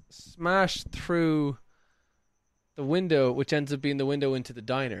smashed through the window, which ends up being the window into the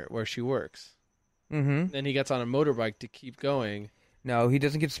diner where she works. Mm-hmm. Then he gets on a motorbike to keep going. No, he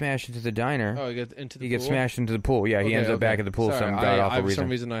doesn't get smashed into the diner. Oh, he gets into the pool? He gets smashed into the pool. Yeah, he ends up back at the pool. Sorry, some god-awful for reason. some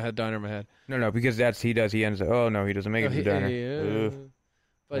reason, I had diner in my head. No, because he ends up... Oh, no, he doesn't make it to the diner.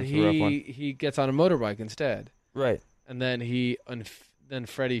 But he gets on a motorbike instead. Right. And then then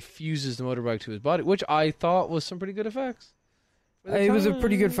Freddy fuses the motorbike to his body, which I thought was some pretty good effects. It was a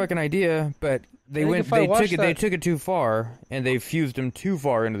pretty good fucking idea, but they took it too far, and they fused him too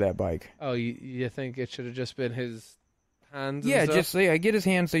far into that bike. Oh, you think it should have just been his hands? Yeah, and stuff? get his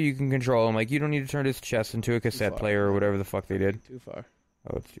hands so you can control him. Like, you don't need to turn his chest into a cassette player or whatever the fuck they did. Too far.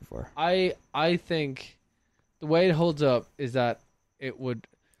 Oh, it's too far. I think the way it holds up is that it would,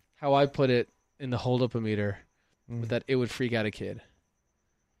 how I put it in the hold-up-o-meter, that it would freak out a kid.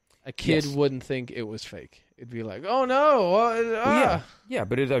 A kid wouldn't think it was fake. It'd be like, oh no, yeah,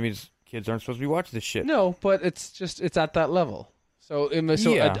 but kids aren't supposed to be watching this shit. No, but it's at that level. So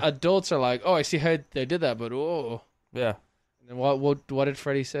adults are like, oh, I see how they did that, but yeah. And then what did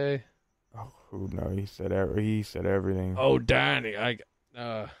Freddy say? Oh no, he said everything. Oh, Danny,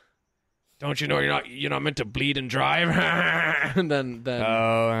 don't you know you're not meant to bleed and drive? and then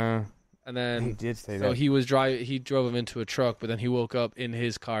he did say that. So he drove him into a truck, but then he woke up in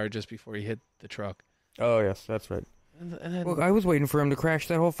his car just before he hit the truck. Oh, yes, that's right. And then, well, I was waiting for him to crash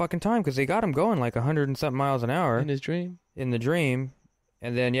that whole fucking time because they got him going like 100 and something miles an hour. In his dream. In the dream.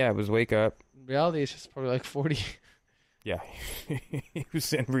 And then, it was wake up. In reality, it's just probably like 40. Yeah. He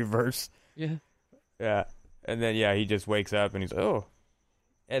was in reverse. Yeah. Yeah. And then, he just wakes up and he's, oh.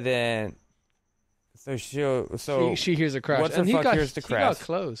 And then, she hears a crash. What's the fuck hears the crash? He got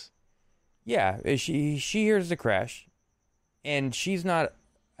close. Yeah, she hears the crash, and she's not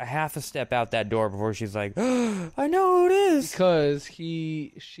a half a step out that door before she's like, oh, I know who it is. Because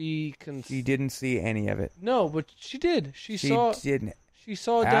she didn't see any of it. No, but she did. She didn't. She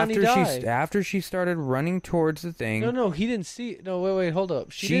saw Danny die. After she started running towards the thing. No, he didn't see. No, wait, hold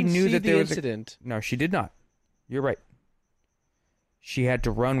up. She didn't knew see that the incident. No, she did not. You're right. She had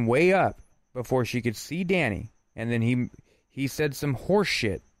to run way up before she could see Danny, and then he said some horse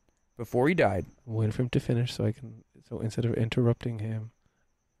shit before he died. I'm waiting for him to finish so instead of interrupting him,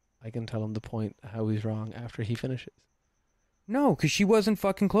 I can tell him the point how he's wrong after he finishes. No, because she wasn't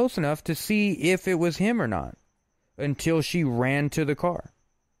fucking close enough to see if it was him or not until she ran to the car.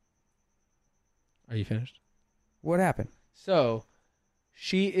 Are you finished? What happened? So,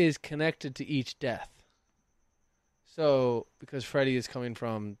 she is connected to each death. So, because Freddy is coming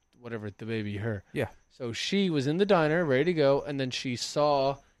from whatever, the baby, her. Yeah. So, she was in the diner, ready to go, and then she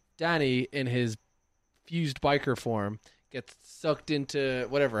saw Danny in his fused biker form gets sucked into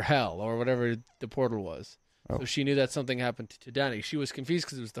whatever hell or whatever the portal was. Oh. So she knew that something happened to Danny. She was confused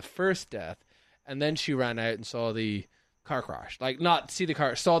because it was the first death, and then she ran out and saw the car crash. Like, not see the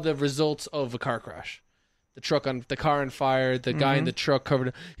car, saw the results of a car crash. The car on fire, the guy in the truck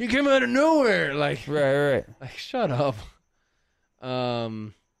covered. He came out of nowhere, like right. Like, shut up.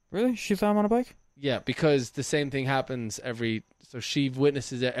 Really? She saw him on a bike? Yeah, because the same thing happens so she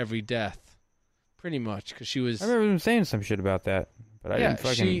witnesses it every death. Pretty much, because she was... I remember them saying some shit about that, but I didn't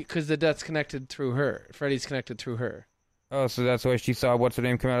fucking... because the death's connected through her. Freddy's connected through her. Oh, so that's why she saw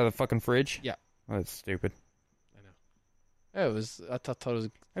what's-her-name come out of the fucking fridge? Yeah. Oh, that's stupid. I know. I thought it was...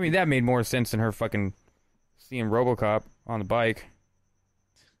 I mean, that made more sense than her fucking seeing RoboCop on the bike.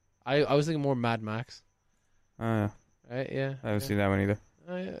 I was thinking more Mad Max. Right, yeah. I haven't seen that one either.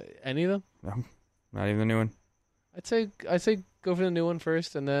 Any of them? No, not even the new one. I'd say go for the new one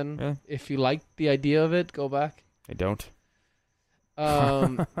first, and then if you like the idea of it, go back. I don't.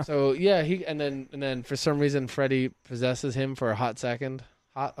 So yeah, and then for some reason Freddy possesses him for a hot second.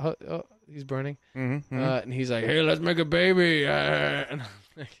 He's burning. And he's like, "Hey, let's make a baby."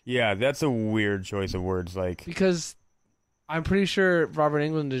 Yeah, that's a weird choice of words. Like, because I'm pretty sure Robert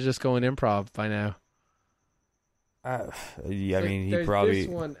Englund is just going improv by now. Yeah, I mean, he probably...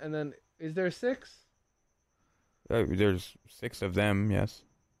 This one, and then, is there 6? There's 6 of them, yes.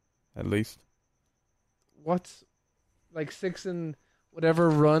 At least. What's, like, 6 in whatever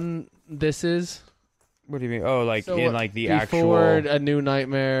run this is? What do you mean? Oh, like So in like the before actual. A New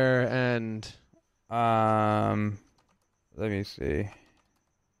Nightmare and Let me see.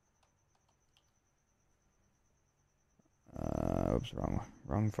 Oops,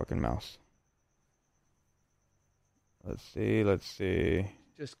 wrong fucking mouse. Let's see.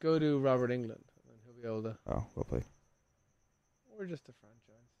 just go to Robert England and he'll be able to. Oh, well played. Or just a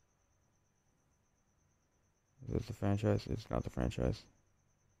franchise. Is this the franchise? It's not the franchise.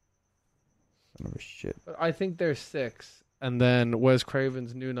 Son of a shit. But I think there's 6, and then Wes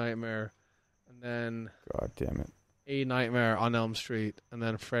Craven's New Nightmare, and then God damn it. A Nightmare on Elm Street, and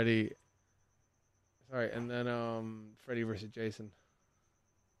then Freddy. Sorry, and then Freddy versus Jason.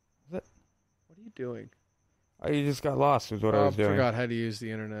 What? What are you doing? Oh, you just got lost with what I was doing. I forgot how to use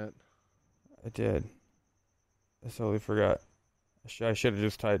the internet. I did. I totally forgot. I should have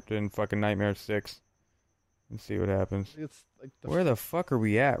just typed in fucking Nightmare 6 and see what happens. It's like Where the fuck are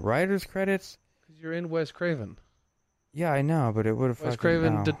we at? Writer's credits? Because you're in Wes Craven. Yeah, I know, but it would have Wes fucking...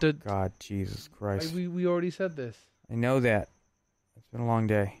 Craven. Oh, God, Jesus Christ. We already said this. I know that. It's been a long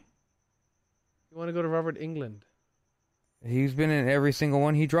day. You want to go to Robert England? He's been in every single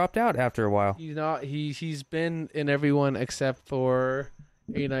one. He dropped out after a while. He's not. He's been in everyone except for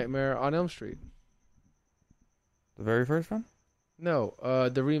A Nightmare on Elm Street. The very first one? No,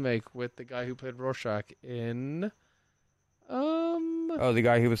 the remake with the guy who played Rorschach in. Oh, the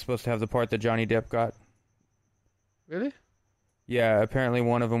guy who was supposed to have the part that Johnny Depp got? Really? Yeah, apparently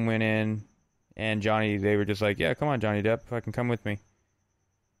one of them went in, and they were just like, yeah, come on, Johnny Depp, fucking come with me.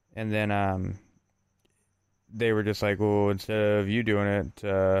 And then, they were just like, well, instead of you doing it,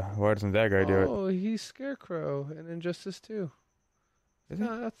 why doesn't that guy do it? Oh, he's Scarecrow in Injustice 2. Is he?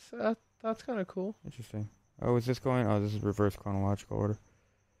 That's kind of cool. Interesting. Oh, is this going? Oh, this is reverse chronological order.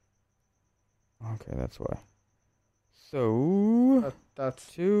 Okay, that's why. So, That's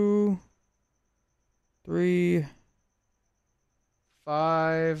 2, 3,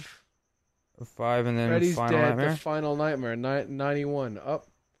 5. 5, and then Freddy's Final Dead, Nightmare? The Final Nightmare, 91. Up.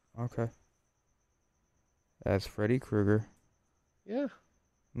 Okay. That's Freddy Krueger. Yeah.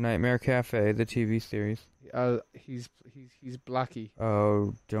 Nightmare Cafe, the TV series. He's Blackie.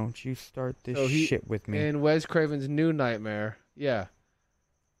 Oh, don't you start this shit with me. In Wes Craven's New Nightmare, yeah.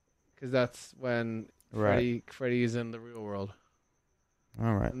 Because that's when Freddy is in the real world.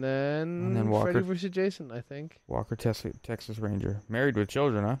 All right. And then Walker. Freddy versus Jason, I think. Walker, Texas Ranger. Married with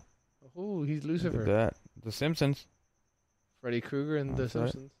children, huh? Oh, he's Look Lucifer. at that. The Simpsons. Freddy Krueger in The That's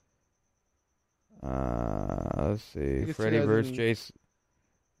right. Simpsons. Let's see. it's Freddy 2000 vs. Jason.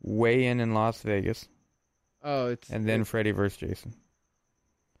 Way in Las Vegas. Oh, And then Freddy vs. Jason.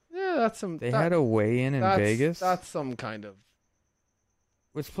 Yeah, that's some. They had a weigh-in in Vegas? That's some kind of.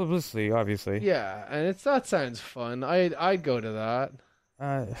 With publicity, obviously. Yeah, and that sounds fun. I'd go to that.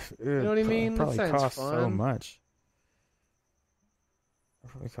 You know what I mean? Probably That sounds costs so fun. much. It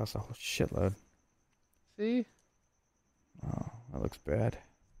probably costs a whole shitload. See? Oh, that looks bad.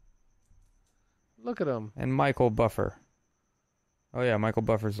 Look at him. And Michael Buffer. Oh yeah, Michael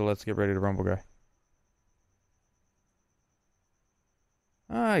Buffer's the Let's Get Ready to Rumble guy.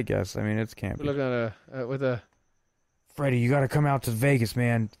 I guess. I mean, it's campy. We're looking at with a. Freddy, you gotta come out to Vegas,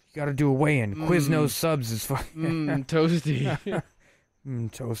 man. You gotta do a weigh-in. Quiznos subs is fucking... Toasty.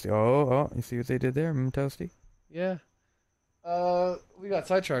 Toasty. Oh, you see what they did there? Toasty? Yeah. We got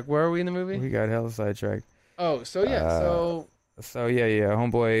sidetracked. Where are we in the movie? We got hella sidetracked. Oh, so yeah, So yeah,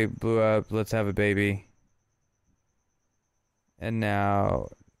 homeboy blew up. Let's have a baby. And now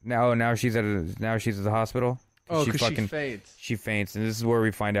she's at the hospital. Oh, because she faints. She faints, and this is where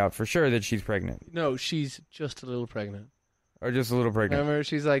we find out for sure that she's pregnant. No, she's just a little pregnant. Or just a little pregnant. Remember,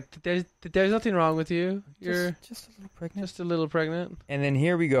 she's like, "There's nothing wrong with you. You're just a little pregnant." just a little pregnant. And then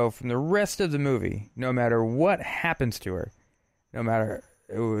here we go from the rest of the movie. No matter what happens to her, no matter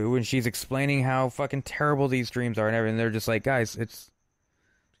when she's explaining how fucking terrible these dreams are and everything, they're just like, guys, cut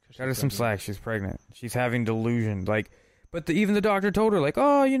her some slack. She's pregnant. She's having delusion. But even the doctor told her, like,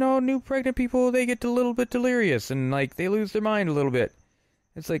 oh, new pregnant people, they get a little bit delirious and, like, they lose their mind a little bit.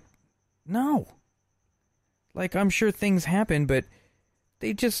 It's like, no. Like, I'm sure things happen, but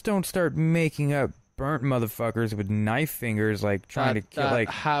they just don't start making up burnt motherfuckers with knife fingers, like, trying to kill, like...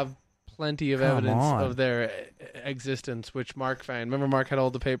 have plenty of evidence of their existence, which Mark found. Remember Mark had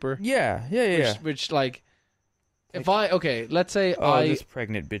all the paper? Yeah. Which like, let's say this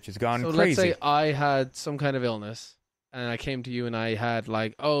pregnant bitch has gone crazy. Let's say I had some kind of illness, and I came to you and I had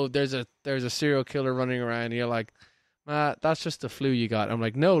like, oh, there's a serial killer running around, and you're like, that's just the flu you got. I'm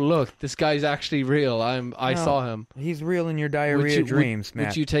like, no, look, this guy's actually real. I saw him. He's real in your diarrhea dreams, Matt.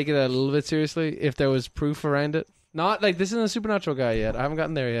 Would you take it a little bit seriously if there was proof around it? Not like this isn't a supernatural guy yet. I haven't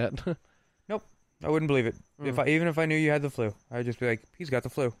gotten there yet. I wouldn't believe it. Even if I knew you had the flu, I'd just be like, he's got the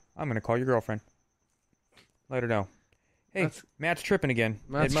flu. I'm going to call your girlfriend. Let her know. Hey, Matt's tripping again.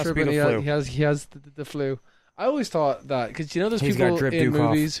 Matt's it must tripping. be the flu. He has the flu. I always thought that, because you know there's He's people got drip, in do, cough.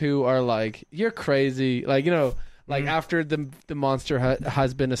 movies who are like, you're crazy. Like, you know, like after the monster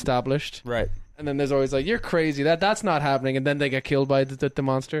has been established. Right. And then there's always like, you're crazy. That's not happening. And then they get killed by the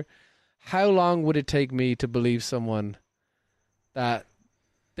monster. How long would it take me to believe someone that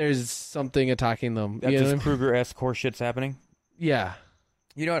there's something attacking them? That this Kruger-esque horse shit's happening? Yeah.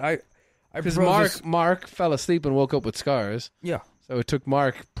 You know what? Because Mark fell asleep and woke up with scars. Yeah. So it took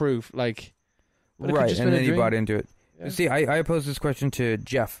Mark proof. Like, right, and then he bought into it. Yeah. See, I posed this question to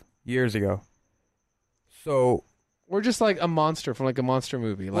Jeff years ago. So... We're just like a monster from like a monster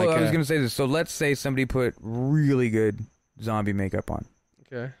movie. Like, well, I was going to say this. So let's say somebody put really good zombie makeup on.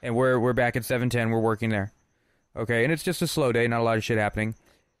 Okay. And we're back at 710. We're working there. Okay, and it's just a slow day, not a lot of shit happening.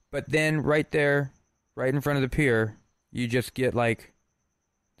 But then right there, right in front of the pier, you just get like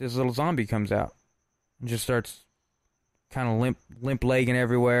this little zombie comes out and just starts kind of limp legging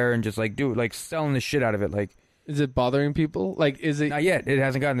everywhere and just like selling the shit out of it. Like, is it bothering people? Like, is it not yet? It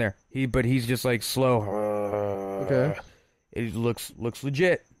hasn't gotten there. He's just like slow. Okay. It looks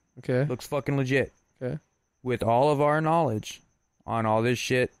legit. Okay. Looks fucking legit. Okay. With all of our knowledge on all this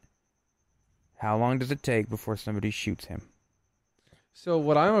shit, how long does it take before somebody shoots him? So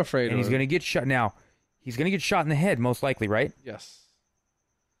what I'm afraid of... And he's going to get shot. Now, he's going to get shot in the head, most likely, right? Yes.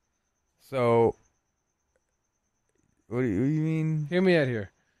 So, what do you mean? Hear me out here.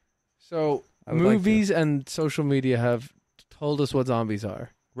 So, movies and social media have told us what zombies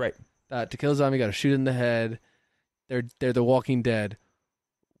are. Right. That to kill a zombie, you got to shoot in the head. They're the Walking Dead.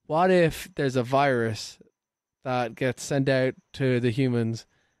 What if there's a virus that gets sent out to the humans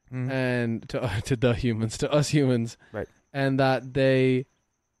and to us humans, right? And that they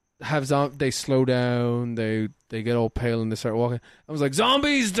have they slow down, they get all pale and they start walking. I was like,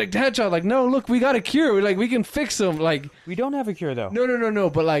 zombies, like headshot. Like, no, look, we got a cure. We can fix them. Like, we don't have a cure though. No.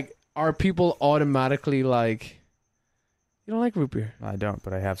 But like, are people automatically like, you don't like root beer? I don't,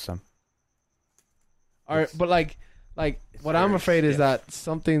 but I have some. But like what I'm afraid is that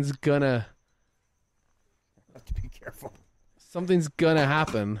something's gonna. Have to be careful. Something's gonna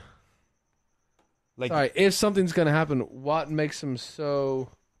happen. Like, sorry, if something's gonna happen, what makes them so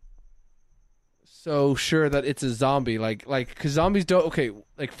sure that it's a zombie? Like, because zombies don't. Okay,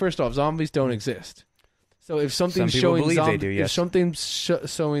 like first off, zombies don't exist. So if something's showing if something's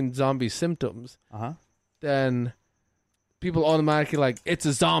showing zombie symptoms, then people automatically like it's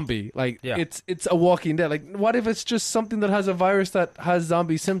a zombie. Like it's a Walking Dead. Like, what if it's just something that has a virus that has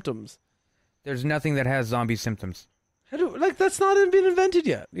zombie symptoms? There's nothing that has zombie symptoms. That's not even been invented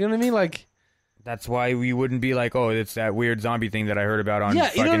yet. You know what I mean? Like, that's why we wouldn't be like, oh, it's that weird zombie thing that I heard about on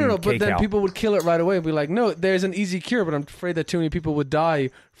no. But then people would kill it right away and be like, no, there's an easy cure. But I'm afraid that too many people would die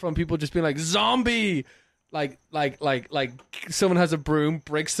from people just being like, zombie. Like someone has a broom,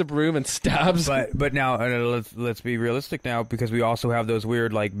 breaks the broom, and stabs. But now let's be realistic now, because we also have those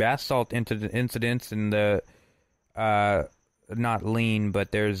weird like bath salt incidents and the not lean,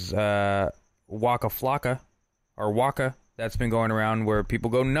 but there's Waka Flocka or Waka that's been going around where people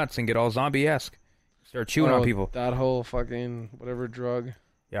go nuts and get all zombie-esque, start chewing on people. That whole fucking whatever drug.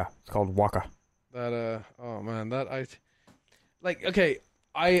 Yeah, it's called Waka. That oh man, that I like. Okay,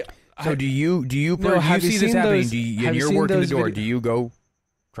 So do you see this happening? And you're working the door. Do you go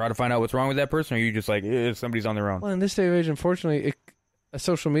try to find out what's wrong with that person, or are you just like, somebody's on their own? Well, in this day and age, unfortunately,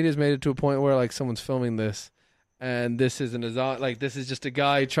 social media's made it to a point where like someone's filming this, and this isn't this is just a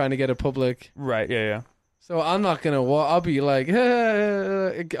guy trying to get a public. Right. Yeah. So I'm not gonna. I'll be like,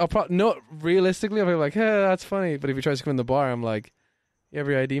 hey, I'll probably no. Realistically, I'll be like, hey, that's funny. But if he tries to come in the bar, I'm like, you have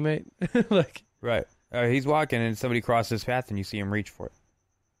your ID, mate? Like, right. He's walking and somebody crosses his path and you see him reach for it.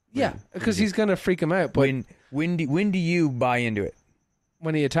 Yeah, because he's gonna freak him out. But when do you buy into it?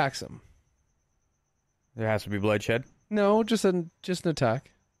 When he attacks him. There has to be bloodshed. No, just an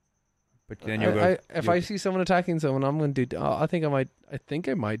attack. But then you'll go. If I see someone attacking someone, I'm gonna do. I think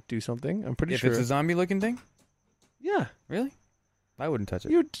I might do something. I'm pretty sure. If it's a zombie-looking thing. Yeah. Really? I wouldn't touch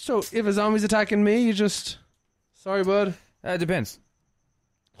it. So if a zombie's attacking me, you just. Sorry, bud. It depends.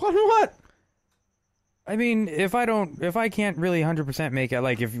 What? I mean, if I can't really 100% make it,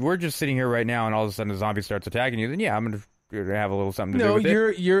 like if we're just sitting here right now and all of a sudden a zombie starts attacking you, then yeah, I'm gonna have a little something to do with it. No,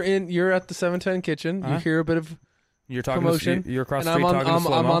 you're at the 710 kitchen. You hear a bit of you're talking commotion. You're across the street talking to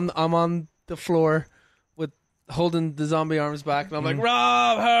Slow-Mo. I'm on the floor with holding the zombie arms back, and I'm like,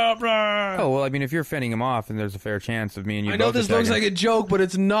 Rob, help! Oh, well, I mean, if you're fending him off, then there's a fair chance of me and you I know both this looks attacking. like a joke, but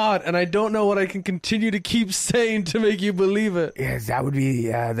it's not, and I don't know what I can continue to keep saying to make you believe it. Yeah, that would be,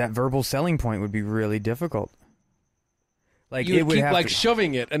 that verbal selling point would be really difficult. Like, You it would would keep, have like, to,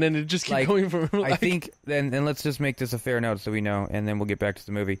 shoving it, and then it just keep like, going from, like... I think, then let's just make this a fair note so we know, and then we'll get back to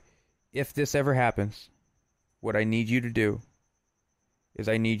the movie. If this ever happens, what I need you to do is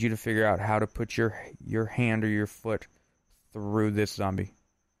I need you to figure out how to put your hand or your foot through this zombie.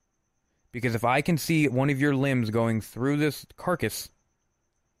 Because if I can see one of your limbs going through this carcass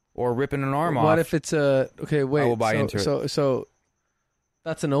or ripping an arm off... What if it's a... Okay, wait. I will buy into it. So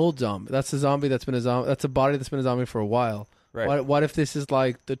that's an old zombie. That's a zombie that's been a zombie. That's a body that's been a zombie for a while. Right. What if this is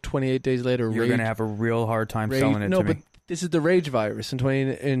like the 28 days later You're rage? going to have a real hard time rage, selling it no, to me. but this is the rage virus in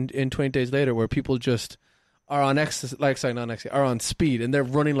 20 days later, where people just are on ecstasy, like sorry, not ecstasy, are on speed, and they're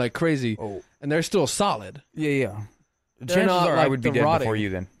running like crazy, and they're still solid. Yeah. They're Chances not are like I would be the dead rotting. before you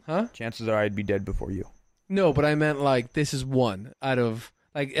then. Huh? Chances are I'd be dead before you. No, but I meant like this is one out of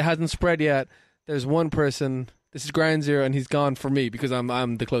like it hasn't spread yet. There's one person. This is Ground Zero, and he's gone for me because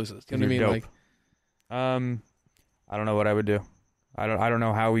I'm the closest. You know what I mean? Dope. Like, I don't know what I would do. I don't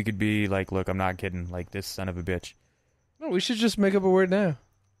know how we could be like, look, I'm not kidding. Like this son of a bitch. no, we should just make up a word now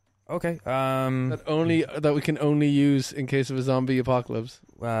Okay. that we can only use in case of a zombie apocalypse.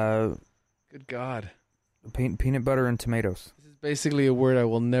 Good God, Peanut butter and tomatoes. this is basically a word I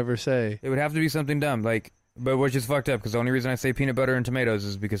will never say. It would have to be something dumb, like, but which is fucked up because the only reason I say peanut butter and tomatoes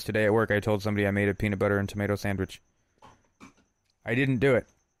is because today at work I told somebody I made a peanut butter and tomato sandwich. I didn't do it,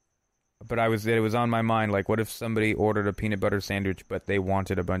 but it was on my mind. Like, what if somebody ordered a peanut butter sandwich, but they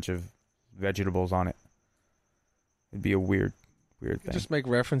wanted a bunch of vegetables on it? It'd be a weird thing. Just make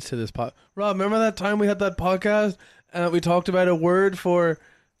reference to this pod. Rob, remember that time we had that podcast and we talked about a word for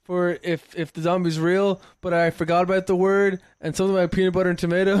if the zombie's real, but I forgot about the word and something about peanut butter and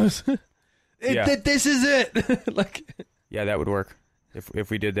tomatoes. This is it. Like, Yeah, that would work. If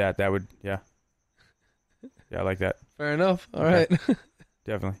we did that, that would, yeah. Yeah, I like that. fair enough. All Okay. right.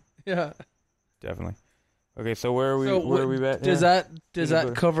 Definitely. Yeah. Definitely. Okay, so where are we? So where are we at? Does here? that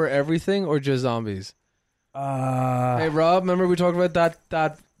butter. cover everything or just zombies? Hey Rob, remember we talked about that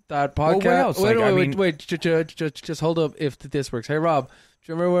podcast? Well, what else? Wait. Just hold up. If this works, hey Rob, do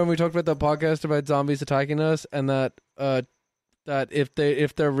you remember when we talked about that podcast about zombies attacking us and that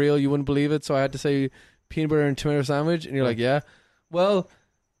if they're real, you wouldn't believe it? So I had to say peanut butter and tomato sandwich, and you're like, yeah. Well,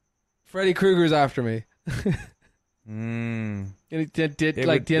 Freddy Krueger's after me. Do you know what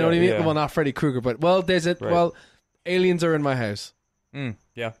I mean? yeah. Well, not Freddy Krueger, but there's it. Right. Well, aliens are in my house.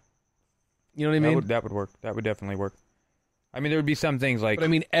 Yeah. You know what I mean? That would work. That would definitely work. I mean, there would be some things like... But I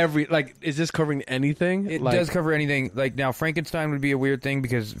mean, is this covering anything? It does cover anything. Like, now, Frankenstein would be a weird thing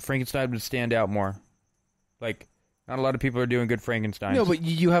because Frankenstein would stand out more. Like, not a lot of people are doing good Frankensteins. No, but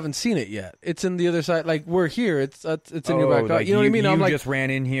you haven't seen it yet. It's in the other side. Like, we're here. It's in your back. Like you know what I mean? You I'm like, just ran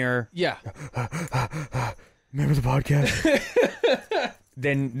in here. yeah. Remember the podcast?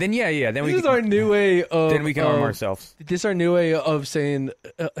 then yeah. Then This is our new way of... Then we can arm ourselves. This is our new way of saying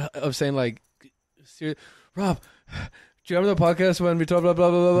like, Rob, do you remember the podcast when we talked blah blah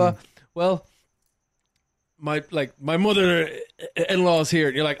blah blah blah? Well, my mother-in-law's here,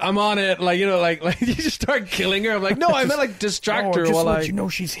 and you're like, I'm on it, like you just start killing her. I'm like, no, I meant like distract her just while let you know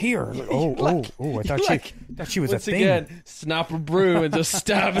she's here. Like, I thought she was a once thing. again, snap a broom and just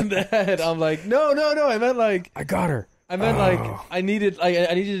stab in the head. I'm like, no, I meant like I got her. I meant like I needed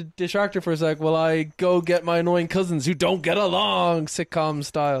to distract her for a sec while I go get my annoying cousins who don't get along, sitcom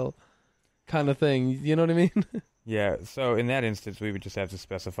style kind of thing. You know what I mean? Yeah, so in that instance, we would just have to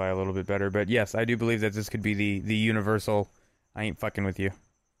specify a little bit better. But yes, I do believe that this could be the universal, I ain't fucking with you.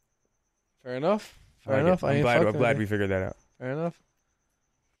 Fair enough. I'm glad we figured that out. Fair enough.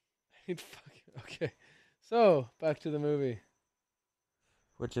 Okay. So, back to the movie.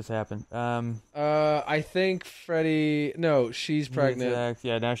 What just happened? I think Freddy... No, she's pregnant.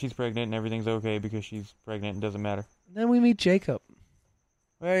 Yeah, now she's pregnant and everything's okay because she's pregnant and doesn't matter. And then we meet Jacob.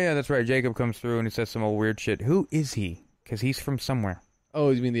 Oh, yeah, that's right. Jacob comes through and he says some old weird shit. Who is he? Because he's from somewhere. Oh,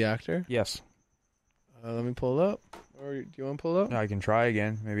 you mean the actor? Yes. Let me pull it up. Or do you want to pull it up? No, I can try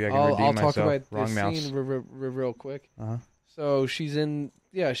again. Maybe I can redeem myself. I'll talk about Wrong this mouse. scene real quick. Uh-huh. So she's in...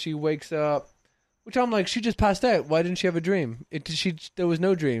 Yeah, she wakes up... Which I'm like, she just passed out. Why didn't she have a dream? There was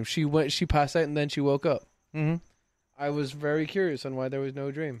no dream. She passed out and then she woke up. Mm-hmm. I was very curious on why there was no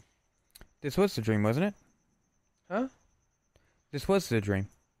dream. This was the dream, wasn't it? Huh? This was the dream.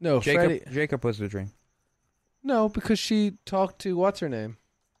 No, Jacob was the dream. No, because she talked to what's her name?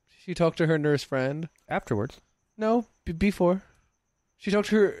 She talked to her nurse friend. Afterwards. No, before. She talked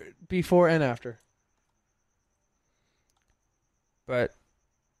to her before and after. But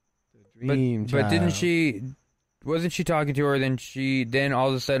Dream but didn't child. she? Wasn't she talking to her? Then all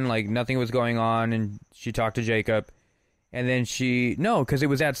of a sudden, like, nothing was going on, and she talked to Jacob, and then no, because it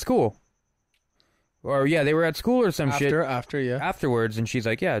was at school, or yeah, they were at school or some shit afterwards, and she's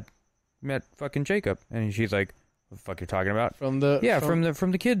like, yeah, met fucking Jacob, and she's like, what the fuck you talking about? From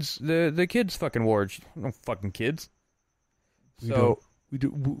the kids, the kids fucking ward. No fucking kids.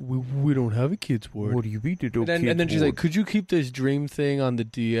 We don't have a kids ward. What do you mean to do? And then she's like, could you keep this dream thing on the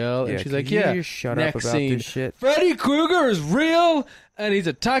DL? And she's like, yeah. You shut Next up about scene, this shit. Freddy Krueger is real, and he's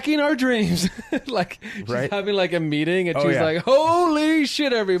attacking our dreams. Like, she's having like a meeting, and she's like, holy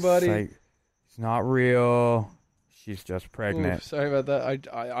shit, everybody. It's like, it's not real. She's just pregnant. Ooh, sorry about that.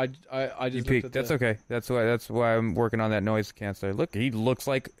 I just you peeked. That's okay. That's why I'm working on that noise canceller. Look, he looks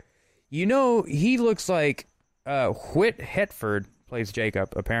like, he looks like Whit Hetford plays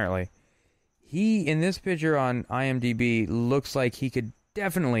Jacob, apparently. He, in this picture on IMDb, looks like he could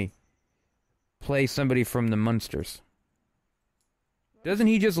definitely play somebody from the Munsters. Doesn't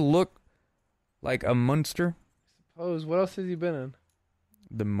he just look like a Munster? Suppose. What else has he been in?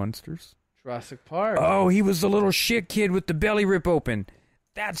 The Munsters? Jurassic Park. Oh, he was the little shit kid with the belly rip open.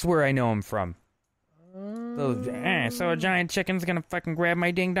 That's where I know him from. So a giant chicken's gonna fucking grab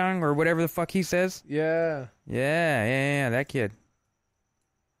my ding dong, or whatever the fuck he says? Yeah. Yeah, that kid.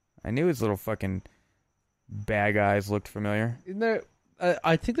 I knew his little fucking bag eyes looked familiar. Isn't there?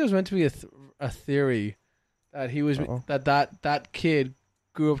 I think there's meant to be a theory that he was that kid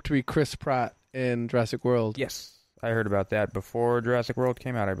grew up to be Chris Pratt in Jurassic World. Yes, I heard about that before Jurassic World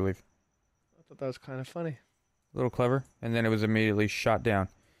came out, I believe. I thought that was kind of funny. A little clever, and then it was immediately shot down.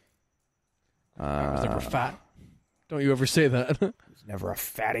 I was never fat. Don't you ever say that. He's never a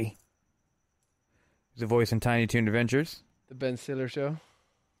fatty. He's a voice in Tiny Toon Adventures. The Ben Stiller show.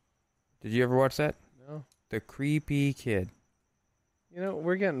 Did you ever watch that? No. The creepy kid. You know,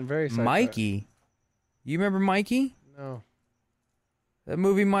 we're getting very sidetracked. Mikey. You remember Mikey? No. That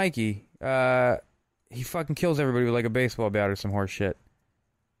movie Mikey. He fucking kills everybody with like a baseball bat or some horse shit.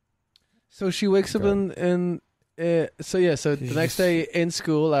 So she wakes up so the next day in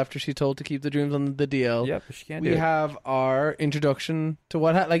school, after she's told to keep the dreams on the DL, yep, she can't do it. We have our introduction to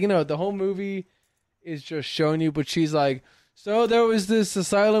what like, you know, the whole movie is just showing you, but she's like, so there was this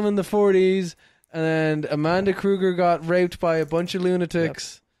asylum in the 40s, and Amanda Kruger got raped by a bunch of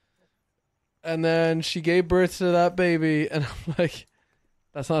lunatics, and then she gave birth to that baby, and I'm like,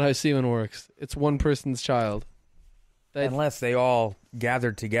 that's not how semen works. It's one person's child. Unless they all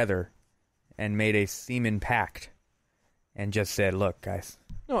gathered together and made a semen pact and just said, look, guys.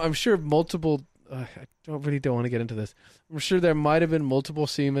 No, I'm sure multiple... I don't want to get into this. I'm sure there might have been multiple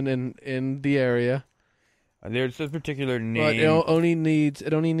semen in the area. There's a particular name. But it only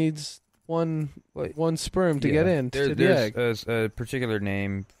needs one sperm to get in to the egg. There's a particular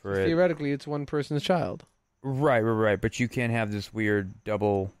name for it. Theoretically, it's one person's child. Right. But you can't have this weird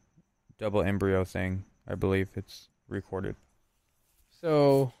double embryo thing. I believe it's recorded.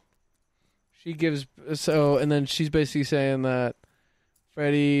 So... and then she's basically saying that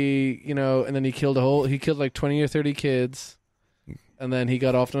Freddy, you know, and then he killed like 20 or 30 kids, and then he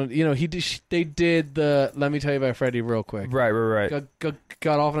got off on, you know, they did the, let me tell you about Freddy real quick. Right.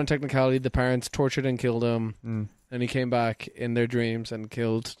 Got off on a technicality. The parents tortured and killed him, and he came back in their dreams and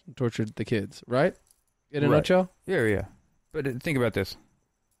tortured the kids, right? In a nutshell? Yeah. But think about this.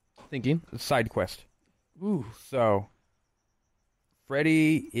 Thinking. Side quest. Ooh. So,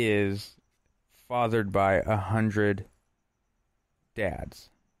 Freddy is fathered by 100 dads.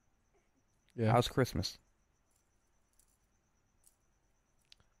 Yeah. How's Christmas?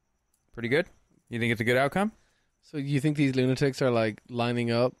 Pretty good? You think it's a good outcome? So you think these lunatics are like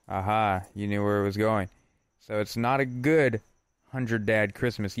lining up? Aha, you knew where it was going. So it's not a good 100 dad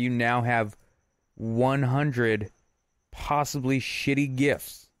Christmas. You now have 100 possibly shitty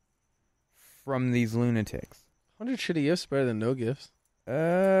gifts from these lunatics. 100 shitty gifts better than no gifts.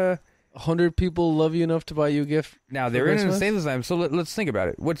 100 people love you enough to buy you a gift. Now they're in an insane asylum, so let's think about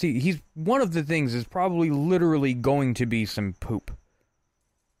it. He's one of the things is probably literally going to be some poop.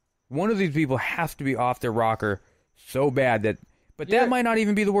 One of these people has to be off their rocker so bad that might not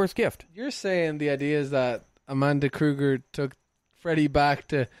even be the worst gift. You're saying the idea is that Amanda Kruger took Freddy back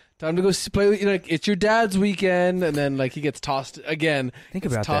to time to go play with, you know, like, it's your dad's weekend, and then like he gets tossed again.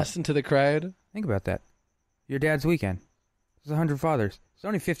 Tossed into the crowd. Think about that. Your dad's weekend. There's 100 fathers. It's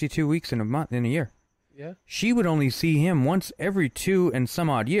only 52 weeks in a year. Yeah. She would only see him once every 2 and some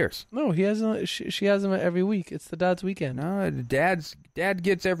odd years. No, he has she has him every week. It's the dad's weekend. No, dad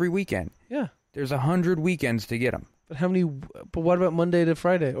gets every weekend. Yeah. There's 100 weekends to get him. But what about Monday to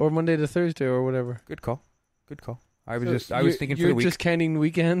Friday or Monday to Thursday or whatever? Good call. I was thinking for you're the week. just counting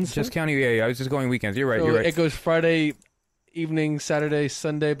weekends. Just counting. Yeah, I was just going weekends. You're right. So you're right. it goes Friday evening, Saturday,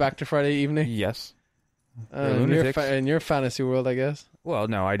 Sunday, back to Friday evening. Yes. In your fantasy world, I guess. Well,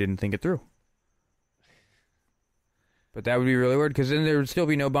 no, I didn't think it through. But that would be really weird because then there would still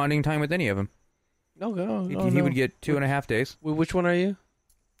be no bonding time with any of them. No. He would get 2.5 days. Which one are you?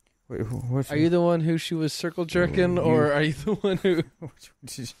 Wait, are you the one who she was circle jerking, or are you the one who?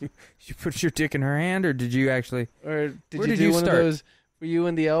 Did you put your dick in her hand, or did you actually? Or did you do one of those? Were you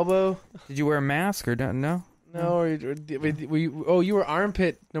in the elbow? Did you wear a mask or no? No, or you were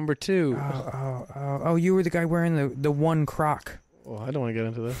armpit number 2. Oh, you were the guy wearing the one croc. Oh, I don't want to get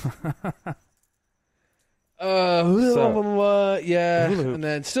into this. Yeah, and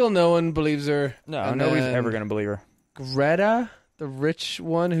then still no one believes her. No, nobody's ever gonna believe her. Greta, the rich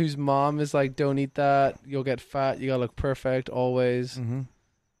one whose mom is like, don't eat that, you'll get fat, you gotta look perfect always. Mm-hmm.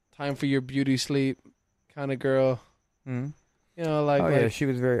 Time for your beauty sleep kind of girl. Mm-hmm. You know, like, yeah, she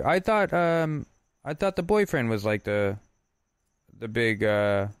was very. I thought the boyfriend was like the big.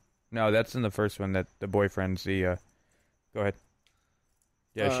 No, that's in the first one. That the boyfriend's the. Go ahead.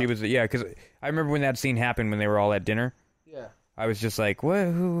 Yeah, she was. Yeah, because I remember when that scene happened when they were all at dinner. Yeah. I was just like, what?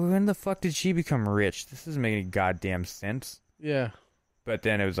 When the fuck did she become rich? This doesn't make any goddamn sense. Yeah. But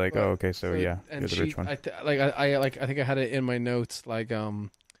then it was like, oh, okay, so yeah, and you're the rich one. I think I had it in my notes, like,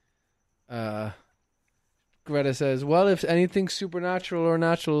 Greta says, well, if anything supernatural or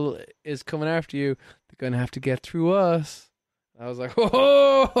natural is coming after you, they're going to have to get through us. I was like,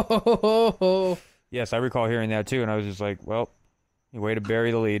 oh. Yes, I recall hearing that too, and I was just like, well, way to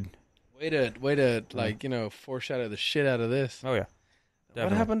bury the lead. Way to like, foreshadow the shit out of this. Oh, yeah. Definitely.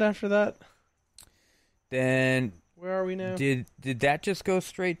 What happened after that? Then... Where are we now? Did that just go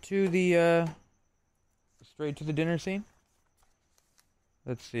straight to the dinner scene?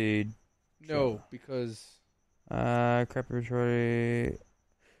 Let's see. No, because... Crappy Retro.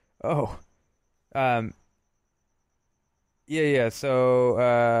 Oh. Yeah.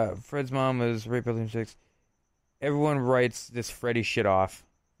 So, Fred's mom was raped by Lunatics. Everyone writes this Freddy shit off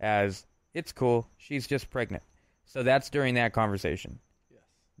as, it's cool, she's just pregnant. So that's during that conversation. Yes.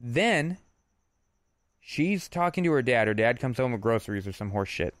 Then, she's talking to her dad. Her dad comes home with groceries or some horse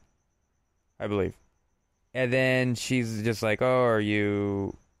shit, I believe. And then she's just like,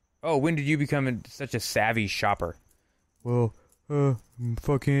 when did you become such a savvy shopper? Well,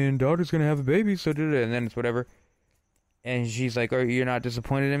 fucking daughter's gonna have a baby, so did it. And then it's whatever. And she's like, you're not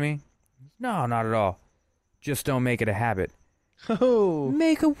disappointed in me? No, not at all. Just don't make it a habit. Oh.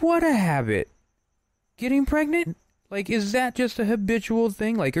 Make what a habit? Getting pregnant? Like, is that just a habitual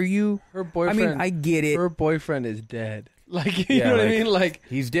thing? Like, are you... Her boyfriend... I mean, I get it. Her boyfriend is dead. Like, you know what I mean? Like...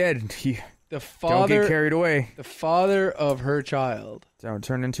 He's dead. The father... Don't get carried away. The father of her child. Don't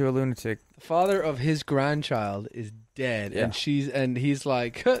turn into a lunatic. The father of his grandchild is dead. Yeah. And he's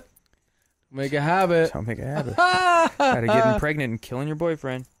like, make a habit. Don't make a habit. Gotta getting pregnant and killing your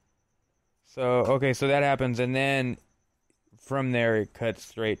boyfriend. So that happens, and then from there it cuts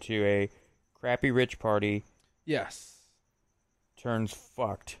straight to a crappy rich party. Yes. Turns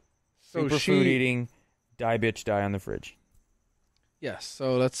fucked. So Super food eating, die bitch die on the fridge. Yes.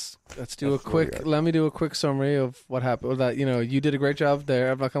 So let's do let me do a quick summary of what happened. That, you did a great job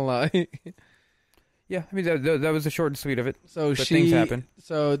there, I'm not gonna lie. Yeah, I mean that was the short and sweet of it. So things happen.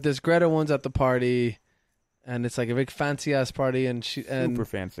 So this Greta one's at the party, and it's like a big fancy ass party, and super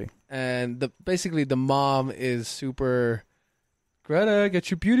fancy. And basically the mom is super, Greta,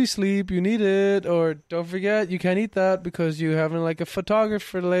 get your beauty sleep, you need it, or don't forget you can't eat that because you having like a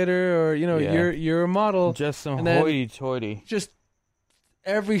photographer later, or you're a model. Just some hoity-toity. Just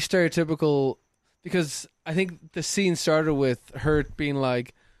every stereotypical, because I think the scene started with her being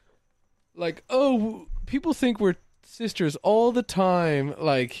like, oh, people think we're sisters all the time,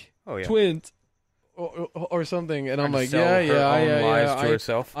 like twins. Or something, and I'm like, I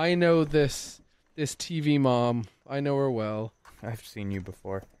know this TV mom. I know her well. I've seen you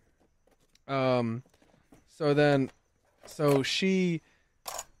before. So she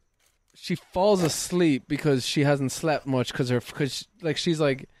falls asleep because she hasn't slept much because she's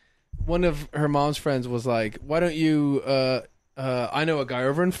like, one of her mom's friends was like, why don't you I know a guy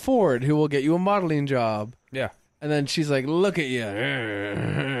over in Ford who will get you a modeling job. Yeah. And then she's like, look at you.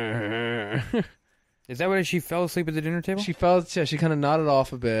 Is that why she fell asleep at the dinner table? She kind of nodded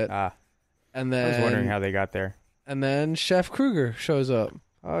off a bit. And then I was wondering how they got there. And then Chef Krueger shows up.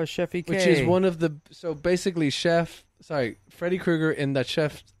 Oh, Chef EK. Which is one of the... So basically Freddy Krueger in that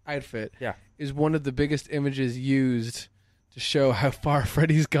chef outfit is one of the biggest images used to show how far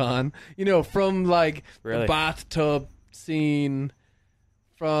Freddy's gone. From like the bathtub scene,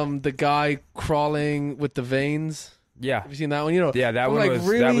 from the guy crawling with the veins. Yeah. Have you seen that one? You know, Yeah, that from one like was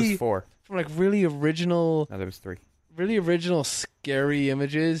really, that was 4. from like really original, No, that was 3. really original scary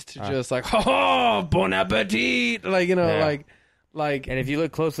images to just like, oh, bon appetit, like you know, Yeah. like And if you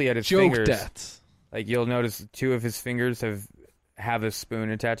look closely at his joke fingers, deaths. like you'll notice 2 of his fingers have a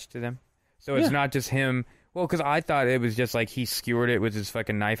spoon attached to them. So it's not just him. Well, because I thought it was just like he skewered it with his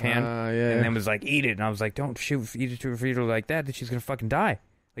fucking knife hand, and then was like, eat it. And I was like, don't eat it to a feeder like that. That she's gonna fucking die.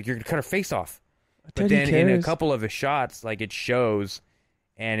 Like you're gonna cut her face off. But then in a couple of the shots, like it shows,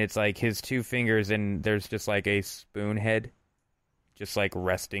 and it's like his 2 fingers, and there's just like a spoon head, just like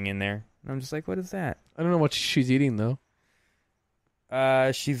resting in there. And I'm just like, what is that? I don't know what she's eating though.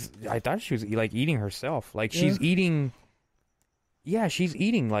 I thought she was like eating herself. Like she's eating. Yeah, she's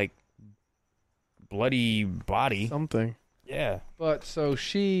eating like bloody body. Something. Yeah. But so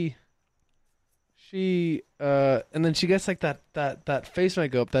she and then she gets like that face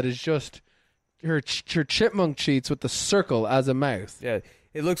makeup that is just her chipmunk cheeks with the circle as a mouth. Yeah.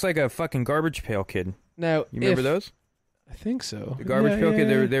 It looks like a fucking Garbage Pail Kid. Now, you remember those? I think so. The Garbage Pail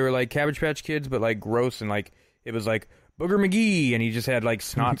Kid, they were like Cabbage Patch Kids, but like gross, and like it was like Booger McGee, and he just had like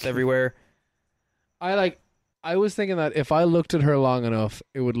snots everywhere. I was thinking that if I looked at her long enough,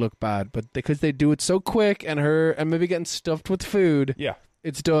 it would look bad, but because they do it so quick, and maybe getting stuffed with food,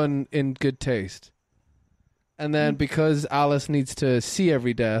 it's done in good taste. And then because Alice needs to see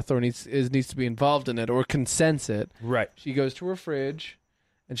every death, or needs to be involved in it, or can sense it, right? She goes to her fridge,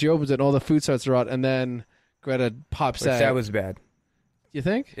 and she opens it, and all the food starts to rot, and then Greta pops out. That was bad. You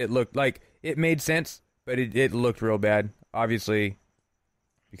think? It looked like it made sense, but it looked real bad. Obviously,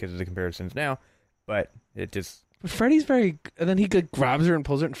 because of the comparisons now, but it just. But Freddy's and then he grabs her and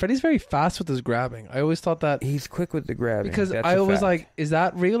pulls her. And Freddy's very fast with his grabbing. I always thought that he's quick with the grabbing. Because I always like, is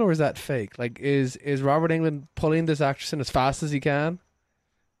that real or is that fake? Like, is Robert Englund pulling this actress in as fast as he can?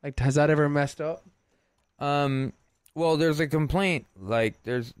 Like, has that ever messed up? Well, there's a complaint. Like,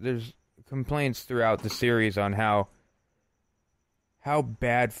 there's complaints throughout the series on how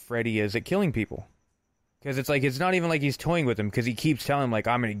bad Freddy is at killing people. Because it's like, it's not even like he's toying with him, because he keeps telling him, like,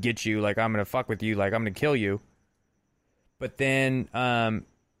 I'm going to get you, like, I'm going to fuck with you, like, I'm going to kill you. But then,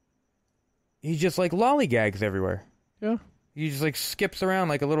 he just, like, lollygags everywhere. Yeah. He just, like, skips around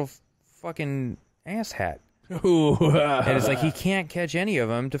like a little fucking asshat. Ooh. And it's like, he can't catch any of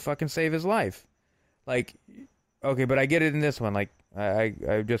them to fucking save his life. Like, okay, but I get it in this one. Like,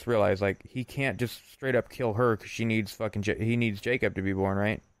 I just realized, like, he can't just straight up kill her, because he needs Jacob to be born,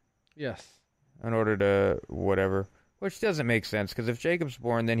 right? Yes. In order to whatever, which doesn't make sense, because if Jacob's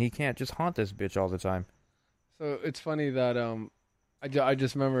born, then he can't just haunt this bitch all the time. So it's funny that I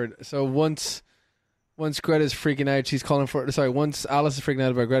just remembered. So once Greta's freaking out, she's calling for. Sorry, once Alice is freaking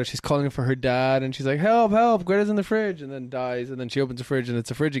out about Greta, she's calling for her dad, and she's like, "Help! Help! Greta's in the fridge!" And then dies. And then she opens the fridge, and it's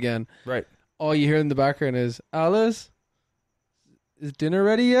a fridge again. Right. All you hear in the background is, "Alice, is dinner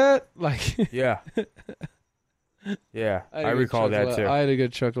ready yet?" Like. Yeah. Yeah, I recall that too. I had a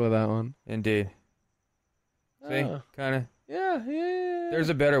good chuckle at that one. Indeed. See, kind of. Yeah. There's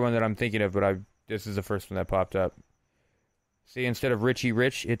a better one that I'm thinking of, but this is the first one that popped up. See, instead of Richie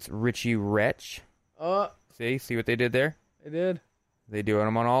Rich, it's Richie Wretch. See what they did there? They did. They do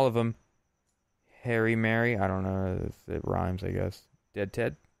them on all of them. Harry Mary, I don't know if it rhymes, I guess. Dead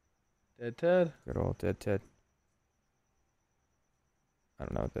Ted. Dead Ted. Good old Dead Ted. I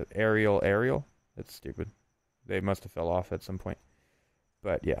don't know. That Ariel. That's stupid. They must have fell off at some point.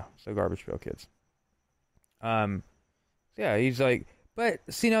 But yeah, so Garbage Pail Kids. Yeah, he's like, but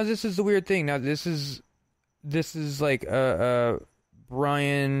see, now this is the weird thing. Now this is like a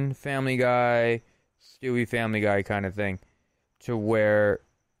Brian Family Guy, Stewie Family Guy kind of thing, to where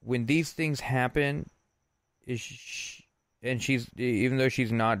when these things happen, and she's, even though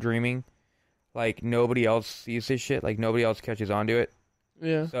she's not dreaming, like nobody else sees this shit, like nobody else catches onto it.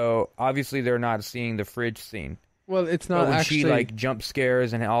 Yeah. So obviously they're not seeing the fridge scene. Well, it's not but when actually. She like jump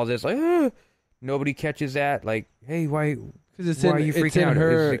scares and all this, like nobody catches that. Like, hey, why are you freaking out?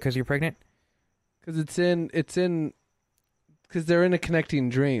 Is it because you're pregnant? Because because they're in a connecting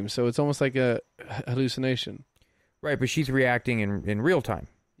dream, so it's almost like a hallucination. Right, but she's reacting in real time.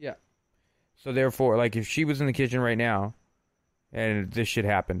 Yeah. So therefore, like if she was in the kitchen right now, and this shit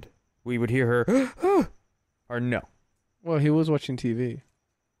happened, we would hear her, or no. Well, he was watching TV,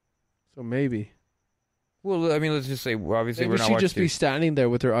 so maybe. Well, I mean, let's just say, obviously, maybe we're not she'd watching just be standing there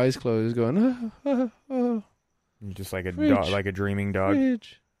with her eyes closed, going, just like a dog, like a dreaming dog.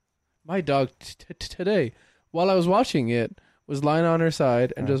 Fridge. My dog today, while I was watching it, was lying on her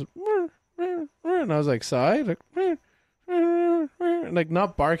side and just, and I was like, side, like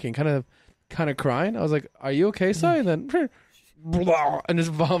not barking, kind of crying. I was like, "Are you okay, side?" And then blah, and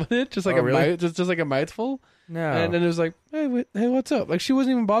just vomited, just like really? just like a mouthful. No. And then it was like, hey, what's up? Like she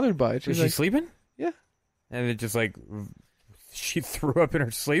wasn't even bothered by it. Was she like, sleeping? Yeah. And it just like she threw up in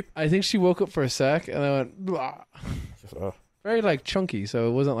her sleep. I think she woke up for a sec, and I went blah. Just, Very like chunky, so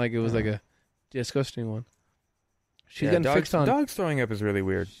it wasn't like it was like a disgusting one. She's getting fixed on. Dogs throwing up is really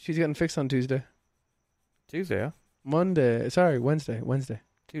weird. She's getting fixed on Tuesday. Tuesday, huh? Wednesday.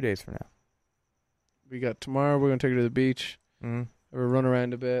 2 days from now. We got tomorrow. We're gonna take her to the beach. Mm. We'll run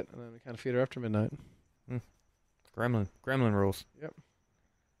around a bit, and then we kind of feed her after midnight. Gremlin rules. Yep.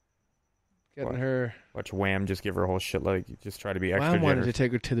 Getting her. Watch Wham just give her a whole shit like just try to be extra Mom wanted generous. to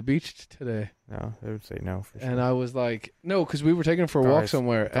take her to the beach today. No, I would say no for sure. And I was like, no, because we were taking her for a walk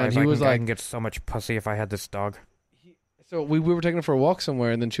somewhere, and he was I like, can get so much pussy if I had this dog. so we were taking her for a walk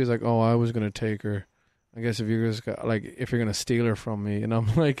somewhere, and then she was like, oh, I was gonna take her. I guess if you're just if you're gonna steal her from me, and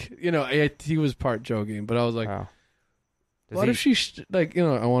I'm like, he was part joking, but I was like, Wow. what if she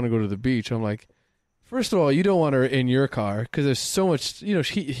I want to go to the beach? I'm like, first of all, you don't want her in your car because there's so much,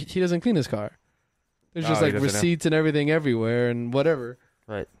 he doesn't clean his car. There's just like receipts and everything everywhere and whatever.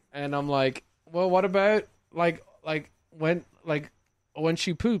 Right. And I'm like, well, what about when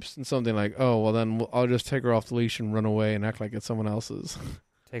she poops and something like, oh, well then I'll just take her off the leash and run away and act like it's someone else's.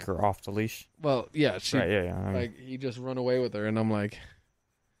 Take her off the leash. Well, yeah, Right, yeah. like he just run away with her, and I'm like,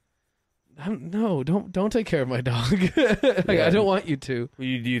 no, don't take care of my dog. I don't want you to. Do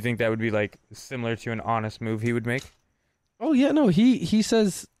you think that would be like similar to an honest move he would make? Oh yeah, no, he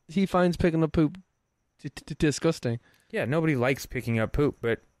says he finds picking up poop disgusting. Yeah, nobody likes picking up poop,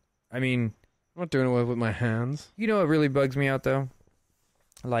 but I mean, I'm not doing it with my hands. You know what really bugs me out though?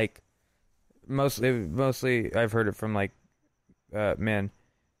 Like mostly I've heard it from like men.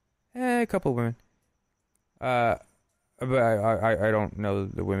 A couple women. But I don't know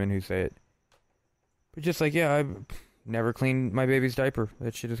the women who say it. But just like, yeah, I've never cleaned my baby's diaper.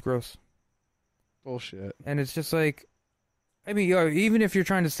 That shit is gross. Bullshit. And it's just like, I mean, even if you're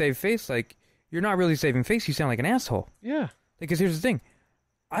trying to save face, like, you're not really saving face. You sound like an asshole. Yeah. Because here's the thing.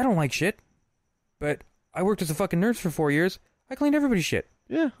 I don't like shit. But I worked as a fucking nurse for 4 years. I cleaned everybody's shit.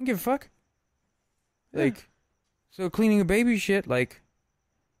 Yeah. I don't give a fuck. Yeah. Like, so cleaning a baby's shit, like,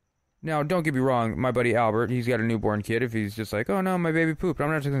 now, don't get me wrong, my buddy Albert, he's got a newborn kid. If he's just like, oh no, my baby pooped,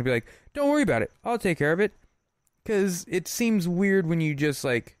 I'm not just going to be like, don't worry about it. I'll take care of it. Because it seems weird when you just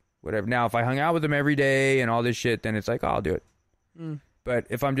like, whatever. Now, if I hung out with him every day and all this shit, then it's like, oh, I'll do it. But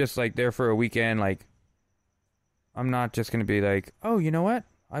if I'm just like there for a weekend, like, I'm not just going to be like, oh, you know what?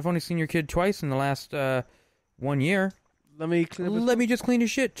 I've only seen your kid twice in the last 1 year. Let me just clean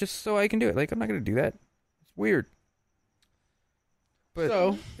his shit just so I can do it. Like, I'm not going to do that. It's weird. But,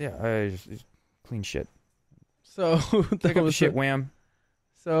 so yeah, I just clean shit. So Pick up the shit, Wham.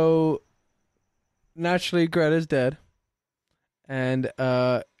 So naturally, Greta's dead, and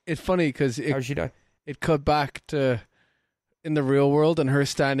it's funny because how did she die? It cut back to in the real world and her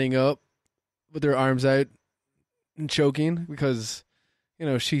standing up with her arms out and choking because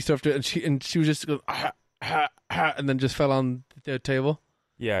she stuffed it and she was just going and then just fell on the table.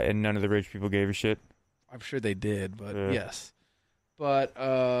 Yeah, and none of the rich people gave a shit. I'm sure they did, but yes. But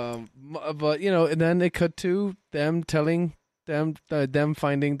and then it cut to them telling them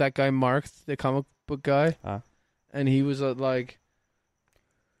finding that guy Mark, the comic book guy, and he was like,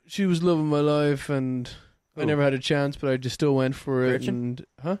 she was living my life, and I never had a chance, but I just still went for it. Gretchen?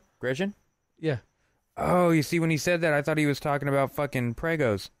 And Gretchen? Yeah. Oh, you see, when he said that, I thought he was talking about fucking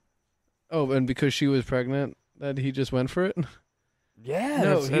pregos. Oh, and because she was pregnant, that he just went for it. Yeah,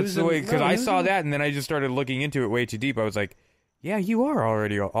 no, that's the way. Because I saw that, and then I just started looking into it way too deep. I was like, yeah, you are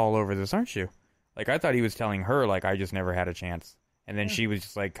already all over this, aren't you? Like, I thought he was telling her, like, I just never had a chance. And then she was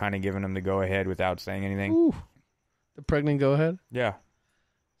just, like, kind of giving him the go-ahead without saying anything. Ooh. The pregnant go-ahead? Yeah.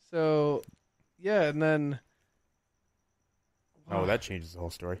 So, yeah, and then... Oh, that changes the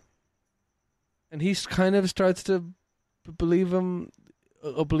whole story. And he kind of starts to believe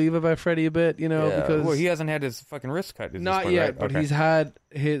about Freddy a bit, because... Well, he hasn't had his fucking wrist cut. Not yet, right? But okay.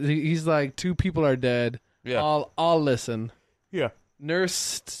 He's like, 2 people are dead. Yeah. I'll listen. Yeah.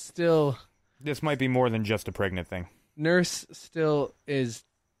 Nurse still... This might be more than just a pregnant thing. Nurse still is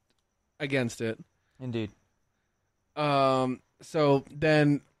against it. Indeed. So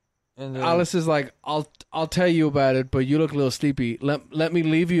then Alice is like, I'll tell you about it, but you look a little sleepy. Let me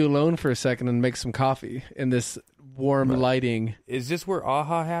leave you alone for a second and make some coffee in this warm lighting. Is this where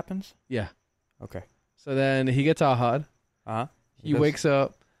aha happens? Yeah. Okay. So then he gets aha'd. Uh-huh. He wakes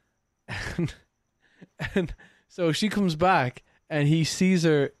up, and so she comes back, and he sees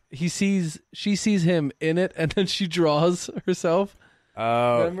her. She sees him in it, and then she draws herself.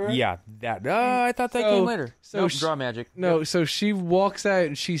 Remember? Yeah, that. I thought that came later. So Nope, draw magic. No, Yep. so she walks out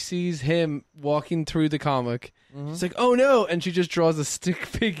and she sees him walking through the comic. Mhm. She's like, "Oh no!" And she just draws a stick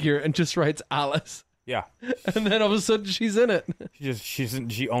figure and just writes Alice. Yeah. And then all of a sudden she's in it.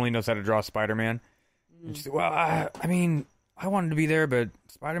 She only knows how to draw Spider-Man. And she's like, well, I mean, I wanted to be there, but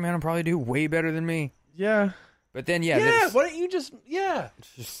Spider-Man will probably do way better than me. Yeah. But then, Yeah. Why don't you just why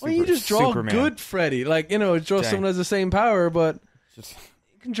don't you just draw Superman. good Freddy? Like, draw Dang. someone who has the same power, but Just,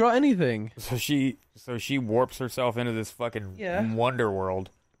 you can draw anything. so she warps herself into this fucking wonder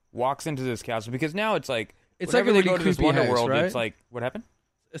world, walks into this castle because now it's like It's like a whenever really they go to this creepy wonder house, world, right? it's like what happened?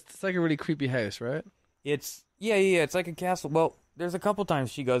 It's like a really creepy house, right? It's yeah. It's like a castle. Well, there's a couple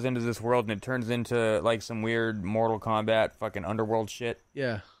times she goes into this world and it turns into like some weird Mortal Kombat fucking underworld shit.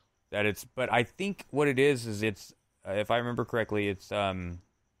 Yeah. But I think what it is it's if I remember correctly, it's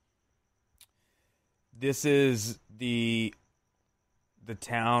this is the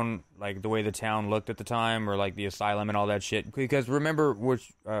town, like the way the town looked at the time, or like the asylum and all that shit. Because remember,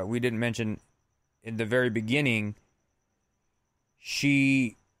 which we didn't mention in the very beginning,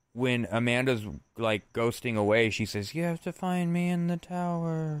 when Amanda's like ghosting away, she says, "You have to find me in the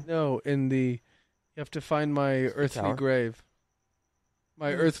tower." No, you have to find my earthly tower? grave.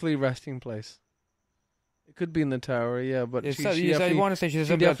 My earthly resting place. It could be in the tower, yeah, but It's she so- you definitely, want to say she says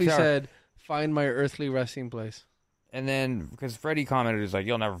she something about the definitely tower. said, "Find my earthly resting place." And then because Freddy commented, "Is like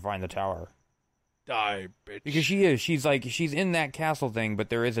you'll never find the tower." Die, bitch. Because she's in that castle thing, but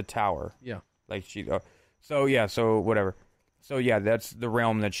there is a tower. Yeah. Like so whatever. So yeah, that's the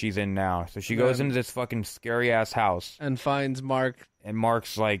realm that she's in now. So she goes into this fucking scary ass house, and finds Mark and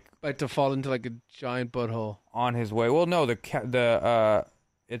Mark's like about to fall into like a giant butthole. on his way. Well, no,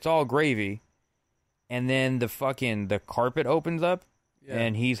 it's all gravy, and then the carpet opens up, Yeah.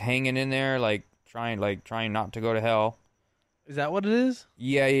 and he's hanging in there like trying not to go to hell. Is that what it is?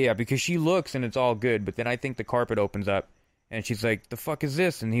 Yeah, because she looks and it's all good, but then I think the carpet opens up, and she's like, "The fuck is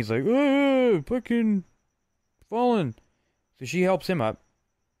this?" And he's like, "Oh, fucking fallen." So she helps him up.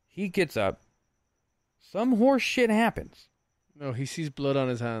 He gets up. Some horse shit happens. No, he sees blood on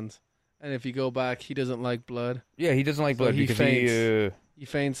his hands. And if you go back, he doesn't like blood. Yeah, he doesn't like So blood he because faints. He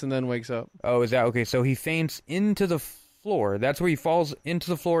faints and then wakes up. Oh, is that okay? So he faints into the floor. That's where he falls into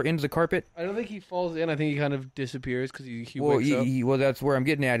the floor, into the carpet. I don't think he falls in. I think he kind of disappears because he Well, wakes up. well, that's where I'm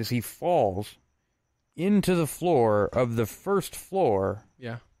getting at. Is he falls into the floor of the first floor,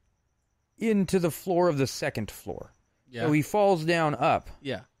 Yeah. into the floor of the second floor. Yeah. So he falls down up.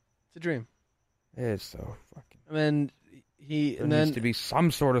 Yeah. It's a dream. It's so fucking. And then There needs to be some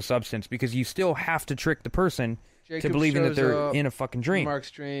sort of substance because you still have to trick the person Jacob to believing that shows they're up, in a fucking dream.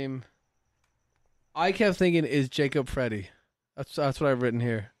 Mark's dream. I kept thinking, is Jacob Freddy? That's what I've written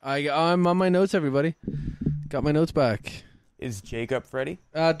here. I'm on my notes, everybody. Got my notes back. Is Jacob Freddy?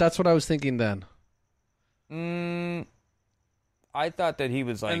 That's what I was thinking then. I thought that he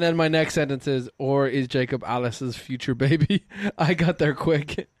was like. And then my next sentence is, or is Jacob Alice's future baby? I got there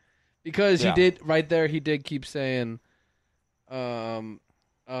quick. Because Yeah. he did, right there, he did keep saying,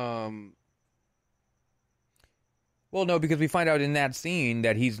 Well, no, because we find out in that scene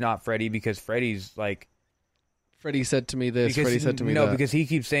that he's not Freddy because Freddy's like. Freddy said to me this, Because Freddy said to me no, that. because he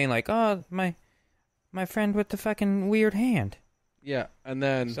keeps saying like, "Oh, my friend with the fucking weird hand." Yeah, and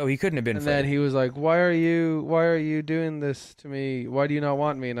then So he couldn't have been. and Freddy. then he was like, why are you doing this to me? Why do you not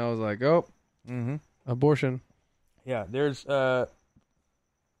want me? And I was like, oh, Mm-hmm. abortion. Yeah, there's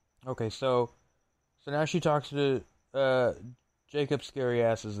Okay, so now she talks to Jacob. Scary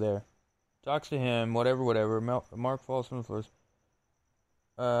ass is there. Talks to him. Whatever. Mark falls from the floors.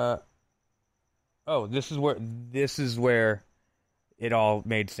 Oh, this is where it all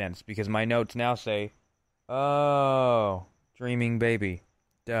made sense because my notes now say, "Oh, dreaming baby."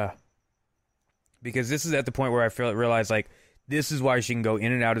 Duh. Because this is at the point where I realize like this is why she can go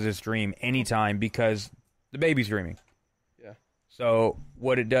in and out of this dream anytime because the baby's dreaming. Yeah. So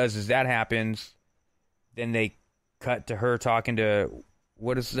what it does is that happens, then they cut to her talking to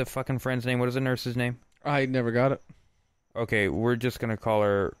what is the fucking friend's name? What is the nurse's name? I never got it. Okay, we're just gonna call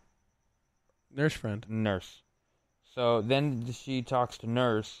her Nurse friend. Nurse. So then she talks to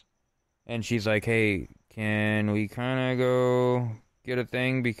Nurse, and she's like, "Hey, can we kind of go get a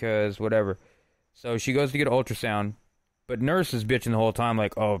thing because whatever." So she goes to get an ultrasound, but Nurse is bitching the whole time,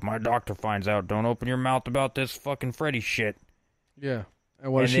 like, "Oh, if my doctor finds out, don't open your mouth about this fucking Freddy shit." Yeah.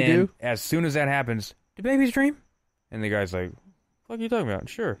 And what does And she then, do? as soon as that happens, the baby's dream, and the guy's like, "What are you talking about?"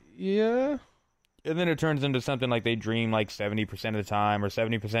 Sure. Yeah. And then it turns into something like they dream like 70% of the time, or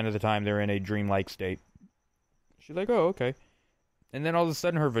 70% of the time they're in a dreamlike state. She's like, "Oh, okay." And then all of a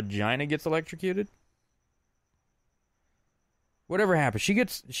sudden her vagina gets electrocuted. whatever happens,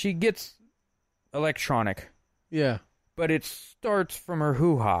 she gets electronic, Yeah. but it starts from her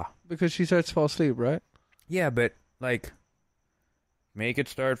hoo-ha. Because she starts to fall asleep, right? Yeah, but, like, make it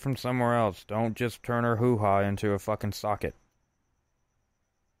start from somewhere else. Don't just turn her hoo-ha into a fucking socket.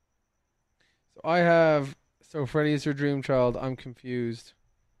 So Freddy is her dream child. I'm confused.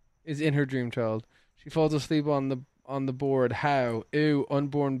 Is in her dream child. She falls asleep on the board. How? Ew,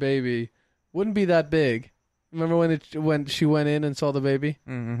 unborn baby. Wouldn't be that big. Remember when she went in and saw the baby?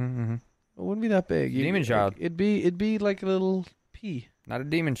 Mm-hmm. It wouldn't be that big. Demon child. It'd be like a little pea. Not a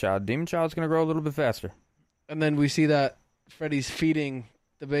demon child. Demon child's gonna grow a little bit faster. And then we see that Freddy's feeding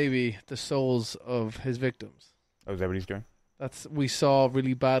the baby the souls of his victims. Oh, is that what he's doing? We saw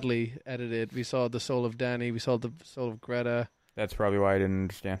really badly edited. We saw the soul of Danny. We saw the soul of Greta. That's probably why I didn't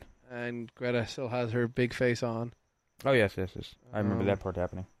understand. And Greta still has her big face on. Oh, yes. I remember that part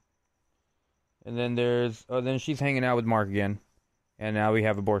happening. And then then she's hanging out with Mark again. And now we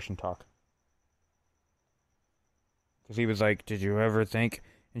have abortion talk. Because he was like, did you ever think?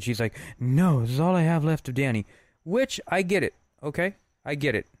 And she's like, no, this is all I have left of Danny. Which, I get it. Okay? I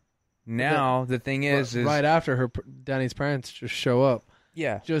get it. Now, the thing is... Right after Danny's parents just show up.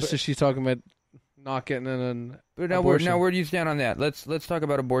 Yeah. Just as she's talking about not getting an But abortion. now where do you stand on that? Let's talk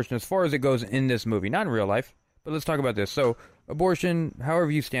about abortion as far as it goes in this movie. Not in real life, but let's talk about this. So, abortion,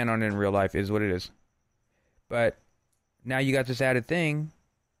 however you stand on it in real life, is what it is. But now you got this added thing.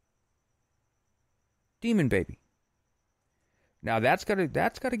 Demon baby. Now that's gotta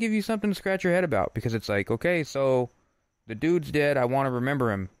give you something to scratch your head about, because it's like, okay, so the dude's dead. I want to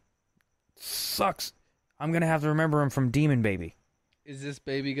remember him. Sucks. I'm gonna have to remember him from Demon Baby. Is this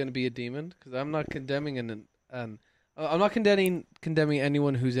baby gonna be a demon? Because I'm not condemning I'm not condemning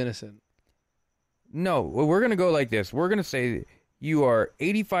anyone who's innocent. No, we're gonna go like this. We're gonna say you are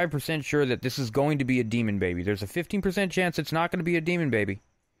 85% sure that this is going to be a demon baby. There's a 15% chance it's not going to be a demon baby,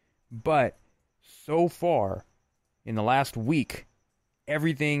 but so far, in the last week,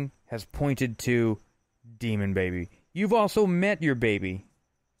 everything has pointed to demon baby. You've also met your baby.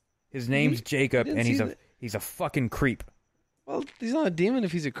 His name's Jacob, and he's a fucking creep. Well, he's not a demon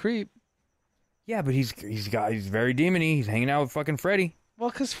if he's a creep. Yeah, but he's very demony. He's hanging out with fucking Freddy. Well,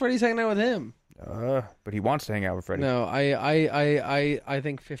 because Freddy's hanging out with him. But he wants to hang out with Freddy. No, I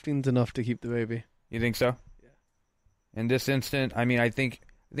think 15's enough to keep the baby. You think so? Yeah. In this instant, I mean, I think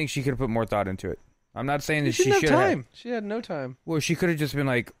she could have put more thought into it. I'm not saying that she should have time. She had no time. Well, she could have just been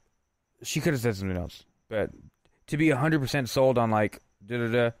like, she could have said something else. But to be 100% sold on like,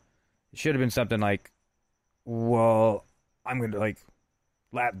 it should have been something like, well, I'm going to like,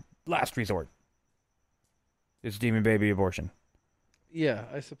 last resort. It's demon baby abortion. Yeah,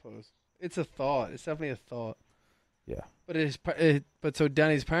 I suppose. It's a thought. It's definitely a thought. Yeah. But so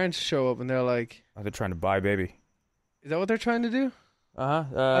Danny's parents show up and they're like, oh, they're trying to buy baby. Is that what they're trying to do? I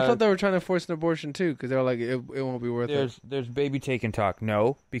thought they were trying to force an abortion too, because they were like, it won't be worth it. There's baby taking talk.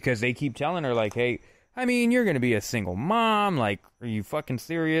 No, because they keep telling her like, hey, I mean, you're gonna be a single mom. Like, are you fucking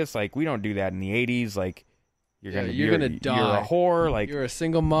serious? Like, we don't do that in the 80s. Like, you're gonna die. You're a whore. Like, you're a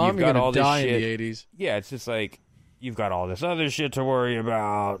single mom. You're gonna die in the 80s. Yeah, it's just like you've got all this other shit to worry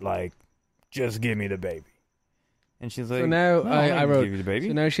about. Like, just give me the baby. And she's like, so now I wrote, give you the baby.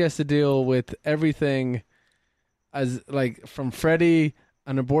 So now she has to deal with everything. As like from Freddy,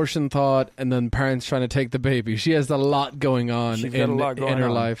 an abortion thought, and then parents trying to take the baby. She has a lot going on in her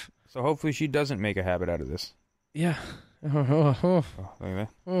life. So hopefully she doesn't make a habit out of this. Yeah. Look at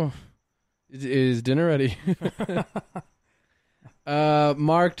that. Is dinner ready?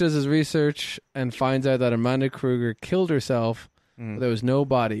 Mark does his research and finds out that Amanda Kruger killed herself. But there was no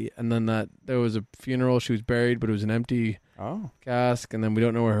body, and then that there was a funeral. She was buried, but it was an empty cask, and then we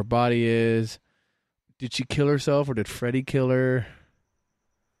don't know where her body is. Did she kill herself, or did Freddy kill her?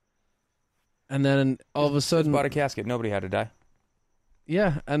 And then all of a sudden... bought a casket. Nobody had to die.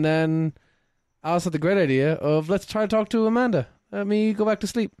 Yeah, and then Alice had the great idea of, let's try to talk to Amanda. Let me go back to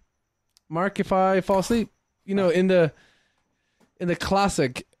sleep. Mark, if I fall asleep, in the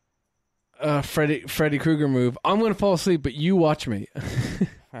classic Freddy Krueger move, I'm going to fall asleep, but you watch me.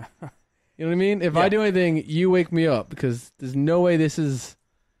 You know what I mean? If I do anything, you wake me up, because there's no way this is...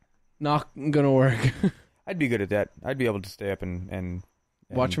 not gonna work. I'd be good at that. I'd be able to stay up and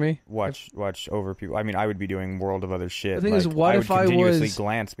watch me, watch over people. I mean, I would be doing world of other shit. The thing is, what if I continuously was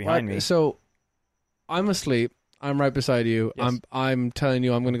glance behind me? So I'm asleep. I'm right beside you. Yes. I'm telling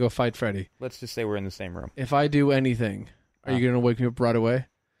you, I'm gonna go fight Freddy. Let's just say we're in the same room. If I do anything, are you gonna wake me up right away?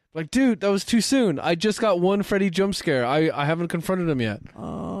 Like, dude, that was too soon. I just got one Freddy jump scare. I haven't confronted him yet.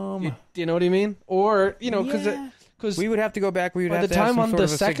 Do you know what I mean? Or because. Yeah. Because we would have to go back. We would by have the to have time some on sort the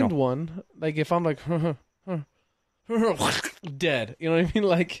of a second signal. one, like if I'm like, dead. You know what I mean?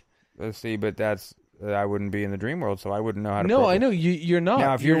 Like, Let's see, but that's I wouldn't be in the dream world, so I wouldn't know how to. No, process. I know you're not.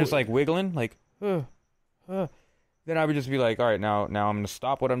 Now, if you're just like wiggling, like, then I would just be like, all right, now I'm gonna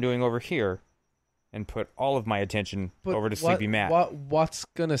stop what I'm doing over here, and put all of my attention over to Sleepy Matt. What's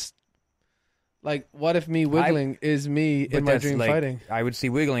gonna, like, what if me wiggling is me in my dream fighting? I would see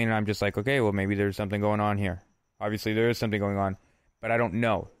wiggling, and I'm just like, okay, well, maybe there's something going on here. Obviously, there is something going on, but I don't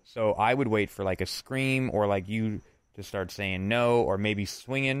know. So I would wait for like a scream or like you to start saying no, or maybe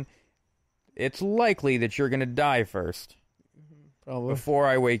swinging. It's likely that you're gonna die first. Probably. Before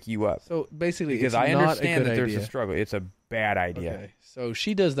I wake you up. So basically, because it's I not understand a good that there's idea. a struggle. It's a bad idea. Okay. So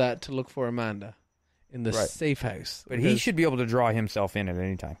she does that to look for Amanda in the safe house. But he should be able to draw himself in at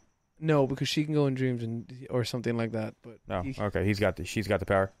any time. No, because she can go in dreams or something like that. But no, okay, she's got the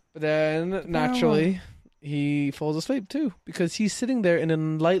power. But then naturally, he falls asleep too because he's sitting there in a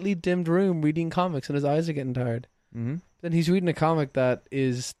lightly dimmed room reading comics and his eyes are getting tired. Mm-hmm. Then he's reading a comic that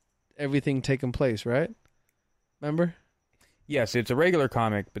is everything taking place, right? Remember? Yes, it's a regular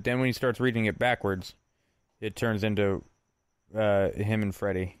comic, but then when he starts reading it backwards, it turns into him and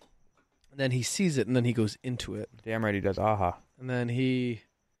Freddy. And then he sees it, and then he goes into it. Damn right he does. Aha. And then he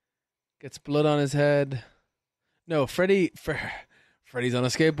gets blood on his head. No, Freddy's on a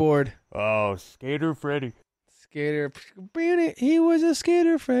skateboard. Oh, Skater Freddy. Skater. He was a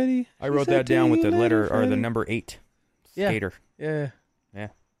skater, Freddy. I wrote that down with the letter or the number 8. Skater. Yeah. Yeah.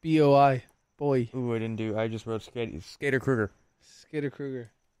 B-O-I. Boy. Ooh, I just wrote Skater Kruger. Skater Kruger.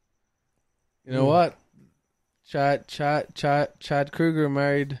 You know what? Chad Kruger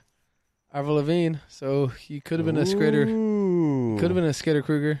married Avril Lavigne, so he could have been a skater. Could have been a Skater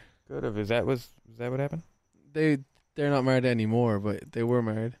Kruger. Could have. Is that what happened? They're not married anymore, but they were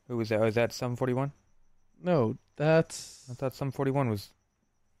married. Who was that? Was that Sum 41? No, that's. I thought Sum 41 was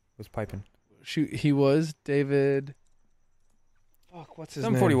piping. He was David. Fuck, what's his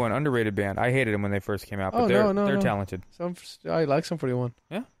name? Sum 41, underrated band. I hated them when they first came out, but they're talented. I like Sum 41.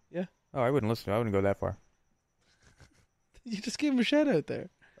 Yeah? Yeah. Oh, I wouldn't listen to it. I wouldn't go that far. You just gave him a shout out there.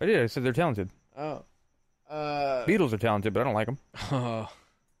 I did. I said they're talented. Oh. Beatles are talented, but I don't like them. Oh.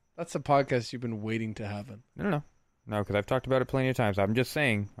 That's a podcast you've been waiting to happen. No, because I've talked about it plenty of times. I'm just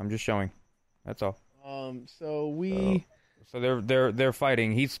saying. I'm just showing. That's all. So they're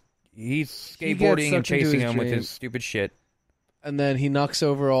fighting. He's skateboarding and chasing him with his stupid shit. And then he knocks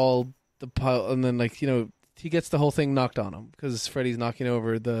over all the pile, and then he gets the whole thing knocked on him because Freddy's knocking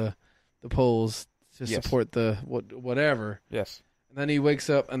over the poles to support the whatever. Yes. And then he wakes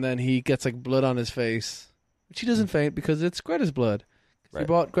up, and then he gets blood on his face, which he doesn't faint because it's Greta's blood. Right. He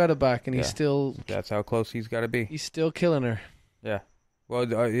brought Greta back, and he's still. That's how close he's got to be. He's still killing her. Yeah. Well,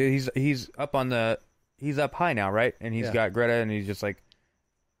 he's up on the. He's up high now, right? And he's got Greta, and he's just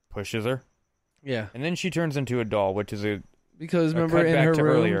pushes her. Yeah. And then she turns into a doll, which is because remember in her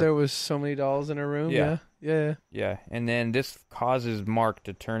room there was so many dolls in her room. Yeah. And then this causes Mark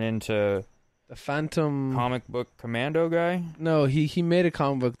to turn into the Phantom comic book commando guy. No, he made a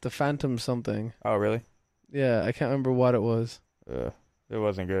comic book, the Phantom something. Oh, really? Yeah, I can't remember what it was. It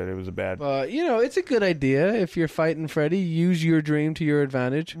wasn't good. It was a bad. But it's a good idea if you're fighting Freddy. Use your dream to your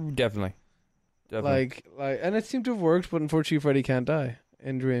advantage. Definitely. And it seemed to have worked, but unfortunately, Freddy can't die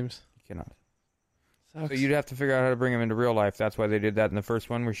in dreams. He cannot. Sucks. So you'd have to figure out how to bring him into real life. That's why they did that in the first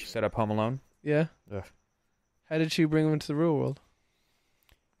one, where she set up Home Alone. Yeah. Ugh. How did she bring him into the real world?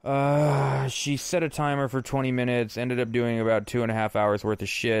 She set a timer for 20 minutes. Ended up doing about 2.5 hours worth of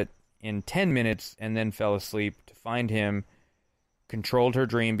shit in 10 minutes, and then fell asleep to find him. Controlled her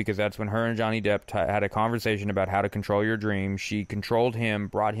dream because that's when her and Johnny Depp had a conversation about how to control your dream. She controlled him,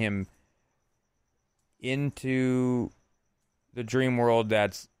 brought him into the dream world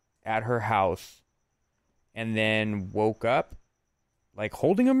that's at her house, and then woke up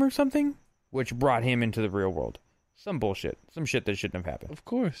holding him or something, which brought him into the real world. Some bullshit. Some shit that shouldn't have happened. Of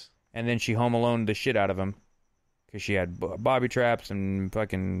course. And then she Home Alone the shit out of him because she had bobby traps and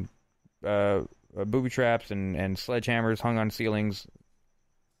fucking booby traps and sledgehammers hung on ceilings.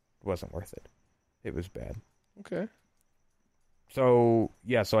 It wasn't worth it. It was bad. Okay. So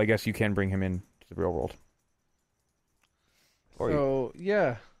I guess you can bring him into the real world.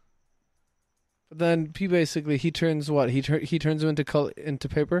 Yeah. But then he turns what? He turns him into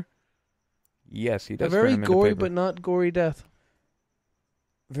paper? Yes, he does. A very turn him gory into paper. but not gory death.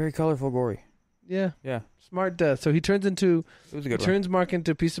 Very colorful gory. Yeah. Yeah. Smart death. So he turns turns Mark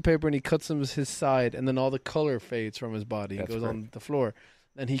into a piece of paper and he cuts him his side, and then all the color fades from his body and goes on the floor.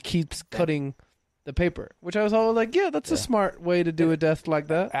 And he keeps cutting the paper, which I was all that's a smart way to do a death like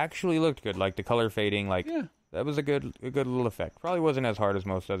that. Actually looked good, the color fading, that was a good little effect. Probably wasn't as hard as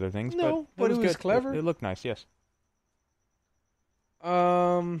most other things, but it was clever. It looked nice, yes.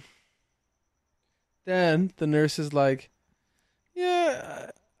 Then the nurse is like,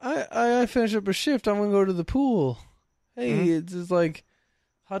 "Yeah, I finished up a shift. I'm gonna go to the pool. Hey, it's just like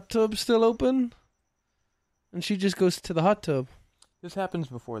hot tub still open?" And she just goes to the hot tub. This happens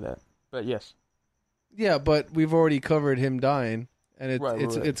before that, but yes. Yeah, but we've already covered him dying, and Right.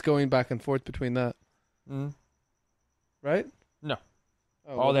 it's going back and forth between that, right? No.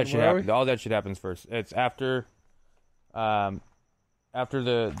 Oh, all that shit where are happens. All that shit happens first. It's after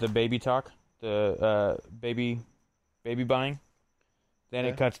the baby talk, the baby buying. Then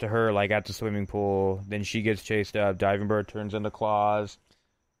Yeah. it cuts to her like at the swimming pool. Then she gets chased up. Diving bird turns into claws.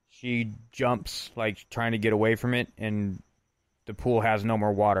 She jumps like trying to get away from it, and the pool has no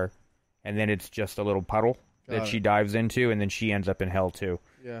more water. And then it's just a little puddle that she dives into, and then she ends up in hell too.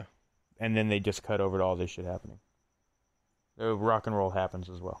 Yeah. And then they just cut over to all this shit happening. The rock and roll happens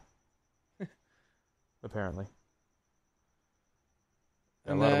as well. Apparently.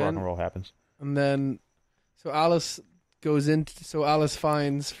 A lot of rock and roll happens. And then, so Alice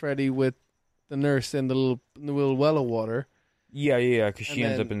finds Freddy with the nurse in the little well of water. Yeah, because she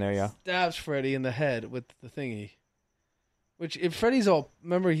ends up in there, yeah. Stabs Freddy in the head with the thingy. Which, if Freddy's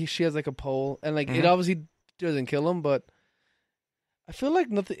remember, she has like a pole, and like it obviously doesn't kill him, but I feel like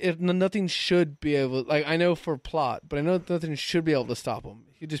nothing should be able, like, I know for plot, but I know nothing should be able to stop him.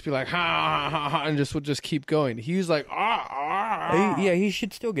 He'd just be like, ha, ha, ha, and would just keep going. He's like, Yeah, he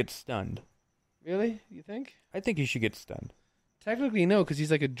should still get stunned. Really? You think? I think he should get stunned. Technically, no, because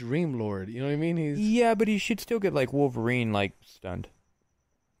he's like a dream lord. You know what I mean? Yeah, but he should still get, like, Wolverine, like, stunned.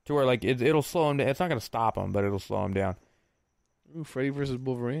 To where, like, it'll slow him down. It's not going to stop him, but it'll slow him down. Ooh, Freddy versus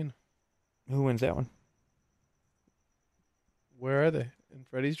Wolverine. Who wins that one? Where are they? In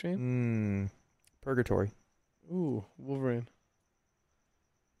Freddy's dream? Purgatory. Ooh, Wolverine.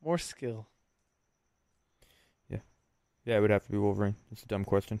 More skill. Yeah, it would have to be Wolverine. It's a dumb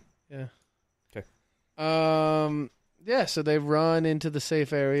question. Yeah. Okay. Yeah, so they run into the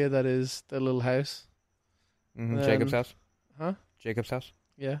safe area that is the little house. Jacob's house? Huh? Jacob's house?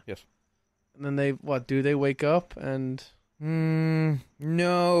 Yeah. Yes. And then they wake up and...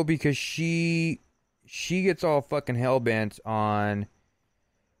 No, because she gets all fucking hellbent on,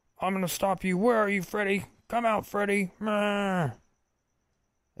 I'm gonna stop you. Where are you, Freddy? Come out, Freddy. I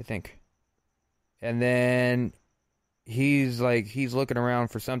think. And then he's looking around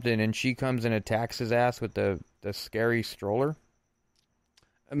for something, and she comes and attacks his ass with the scary stroller.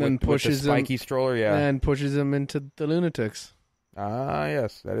 And then pushes with the spiky stroller, yeah. And pushes him into the Lunatics. Ah,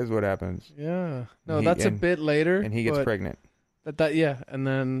 yes, that is what happens. Yeah. No, that's a bit later. And he gets pregnant. Yeah, and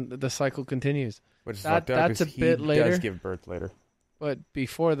then the cycle continues. Which is that's a bit later. He does give birth later. But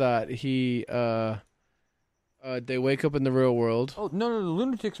before that, they wake up in the real world. Oh, no, the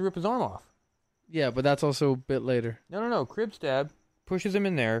Lunatics rip his arm off. Yeah, but that's also a bit later. No. Crib stab, pushes him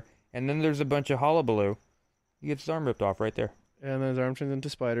in there, and then there's a bunch of hullabaloo. He gets his arm ripped off right there. And then his arm turns into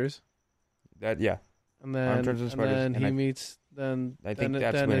spiders. Yeah. And then, arm turns into spiders. And then he meets... Then I think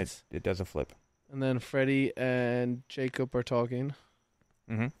that's when it does a flip. And then Freddy and Jacob are talking.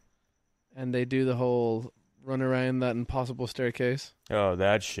 Mm-hmm. And they do the whole run around that impossible staircase. Oh,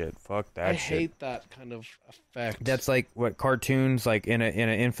 that shit. Fuck that shit. I hate that kind of effect. That's like what cartoons, like in an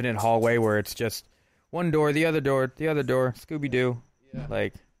infinite hallway where it's just one door, the other door, Scooby-Doo. Yeah.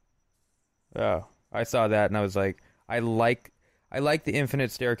 Like, oh, I saw that and I was like, I like the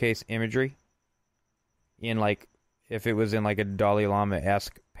infinite staircase imagery in, like, if it was in like a Dalai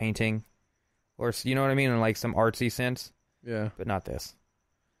Lama-esque painting, or, you know what I mean, in like some artsy sense. Yeah. But not this.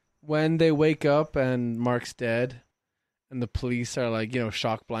 When they wake up and Mark's dead, and the police are like,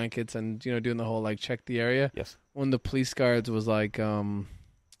 shock blankets and, doing the whole like check the area. Yes. One of the police guards was like, well,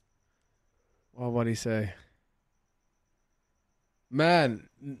 what'd he say? Man,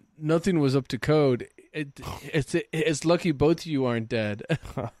 nothing was up to code. It's lucky both of you aren't dead.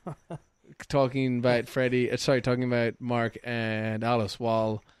 Talking about Mark and Alice,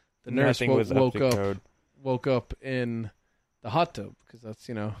 while the nurse woke up in the hot tub, because that's,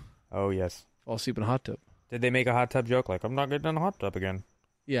 Oh, yes. fall asleep in a hot tub. Did they make a hot tub joke? Like, I'm not getting in a hot tub again.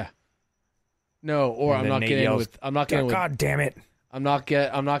 Yeah. No, or I'm not getting with. God damn it! I'm not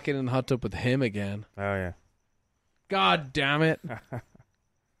getting in the hot tub with him again. Oh yeah. God damn it!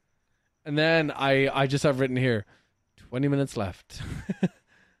 And then I just have written here, 20 minutes left.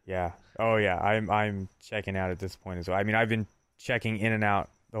 Yeah. Oh yeah. I'm checking out at this point as well. I mean, I've been checking in and out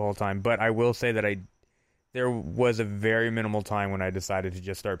the whole time, but I will say that there was a very minimal time when I decided to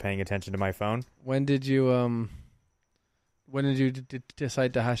just start paying attention to my phone. When did you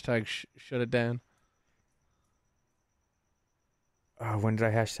decide to hashtag shut it down? When did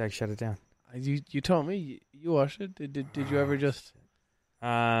I hashtag shut it down? You told me you watched it. Did you ever just?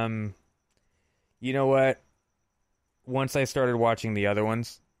 You know what? Once I started watching the other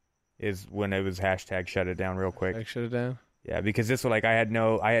ones, is when it was hashtag shut it down real quick. Like shut it down. Yeah, because this one, like, I had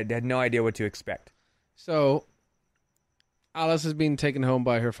no idea what to expect. So, Alice is being taken home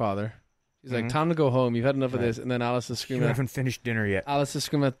by her father. He's like, time to go home. You've had enough of this. And then Alice is screaming. You haven't finished dinner yet. Alice is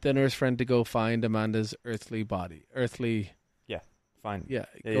screaming at the nurse friend to go find Amanda's earthly body. Fine. Yeah,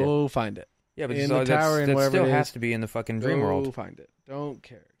 go find it. Yeah, but in the tower and that wherever still it has is. to be in the fucking dream world. Go find it. Don't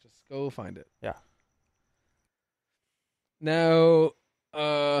care. Just go find it. Yeah. Now,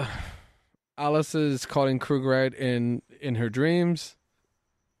 Alice is calling Kruger out in her dreams,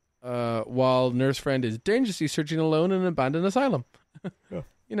 while nurse friend is dangerously searching alone in an abandoned asylum. Yeah.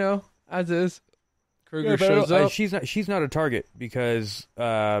 You know, as is. Kruger shows up. She's not a target because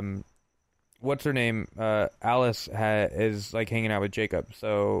what's her name? Alice is like hanging out with Jacob.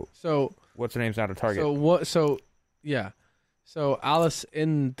 So what's her name's not a target. So Alice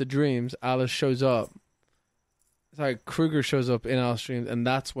in the dreams, Alice shows up. Sorry, Kruger shows up in Alice's dreams, and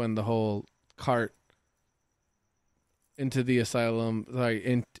that's when the whole cart into the asylum,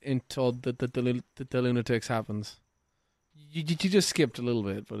 into the lunatics happens. You just skipped a little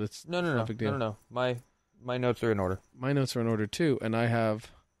bit, but it's no big deal. No. My notes are in order. My notes are in order too, and I have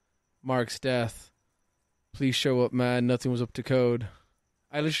Mark's death. Please show up, man. Nothing was up to code.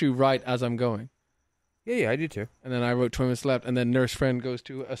 I literally write as I'm going. Yeah, I do too. And then I wrote 20 minutes left, and then nurse friend goes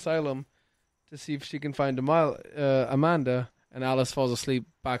to asylum to see if she can find Amanda, and Alice falls asleep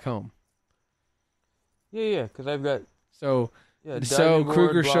back home. Yeah, because I've got... So diving board,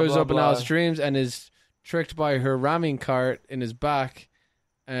 Kruger blah, shows blah, up blah. in Alice's dreams and is tricked by her ramming cart in his back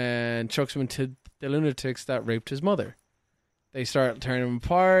and chucks him into the lunatics that raped his mother. They start tearing him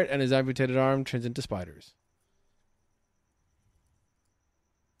apart, and his amputated arm turns into spiders.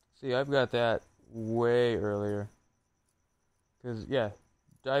 See, I've got that way earlier. Because,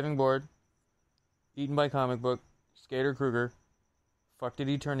 diving board, eaten by comic book, Skater Kruger, fuck did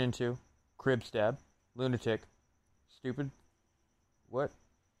he turn into, crib stab, lunatic, stupid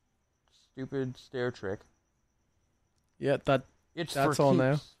stair trick. Yeah, It's that's for all keeps.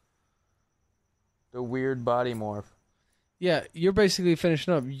 now. The weird body morph. Yeah, you're basically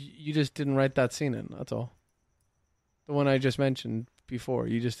finishing up. You just didn't write that scene in, that's all. The one I just mentioned before,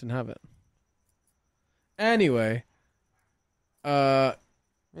 you just didn't have it. Anyway,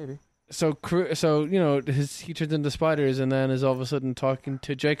 Maybe. So you know, he turns into spiders and then is all of a sudden talking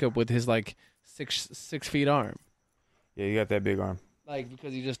to Jacob with his like 6 feet arm. Yeah, you got that big arm. Like,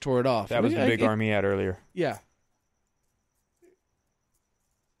 because he just tore it off. That was the big arm he had earlier. Yeah.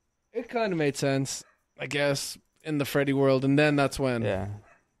 It kind of made sense, I guess, in the Freddy world, and then that's when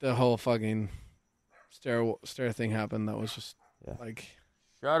the whole fucking stair thing happened. That was just like,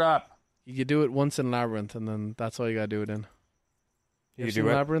 shut up. You do it once in Labyrinth, and then that's all you gotta do it in. You seen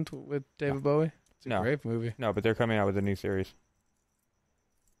Labyrinth with David Bowie? It's a great movie. No, but they're coming out with a new series.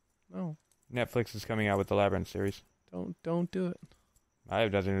 No. Netflix is coming out with the Labyrinth series. Don't do it. I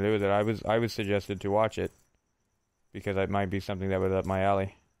have nothing to do with it. I was suggested to watch it because it might be something that was up my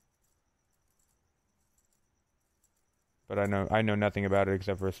alley. But I know nothing about it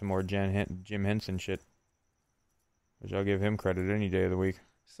except for some more Jim Henson shit, which I'll give him credit any day of the week.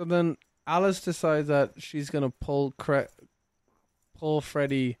 So then Alice decides that she's gonna pull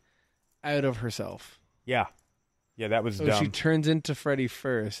Freddy out of herself. Yeah, that was so dumb. She turns into Freddy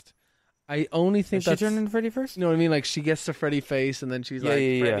first. I only think she turned into Freddy first. You know what I mean? Like, she gets to Freddy face, and then she's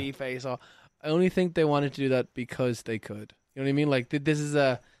Freddy face. I only think they wanted to do that because they could. You know what I mean? Like, this is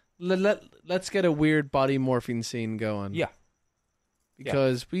let's get a weird body morphing scene going. Yeah.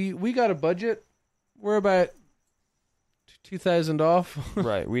 Because we got a budget. We're about $2,000 off.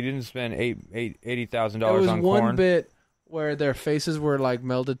 Right. We didn't spend $80,000 on corn. There was one bit where their faces were like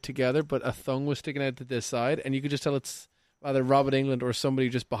melded together, but a tongue was sticking out to this side, and you could just tell it's either Robert Englund or somebody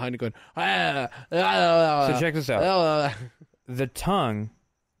just behind it going, So check this out. The tongue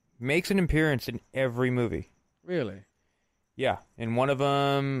makes an appearance in every movie. Really? Yeah. In one of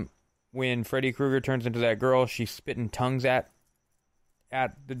them, when Freddy Krueger turns into that girl, she's spitting tongues at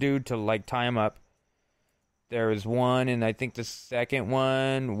the dude to, like, tie him up. There was one, and I think the second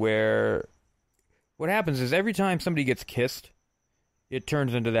one, where what happens is every time somebody gets kissed, it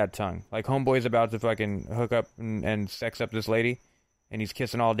turns into that tongue. Like, homeboy's about to fucking hook up and sex up this lady, and he's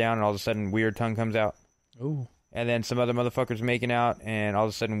kissing all down, and all of a sudden, weird tongue comes out. Ooh. And then some other motherfuckers making out, and all of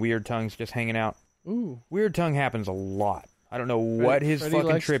a sudden, weird tongue's just hanging out. Ooh. Weird tongue happens a lot. I don't know what his Freddy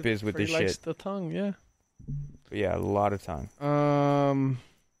fucking trip is with Freddy this likes shit. the tongue, yeah. But yeah, a lot of tongue.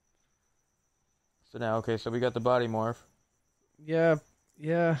 So now, okay, so we got the body morph. Yeah.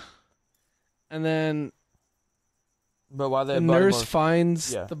 And then But while the nurse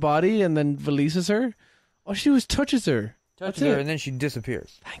finds the body and then releases her, all she was touches her. Touches her, and then she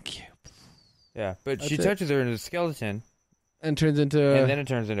disappears. Thank you. Yeah, but she touches her in a skeleton. And turns into... And then it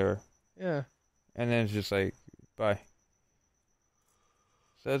turns into her. Yeah. And then it's just like, bye.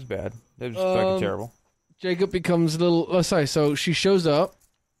 So that's bad. That was fucking terrible. Jacob becomes a little... Oh, sorry. So she shows up,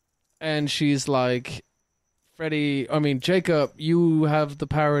 and she's like, Jacob, you have the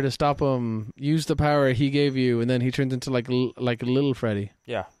power to stop him. Use the power he gave you. And then he turns into like a little Freddy.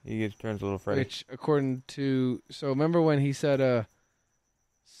 Yeah, he turns a little Freddy. Which, according to... So remember when he said,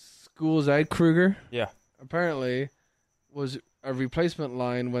 school's out, Krueger? Yeah. Apparently... was a replacement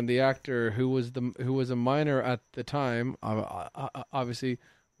line when the actor who was a minor at the time obviously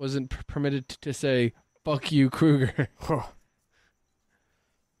wasn't permitted to say "fuck you, Krueger."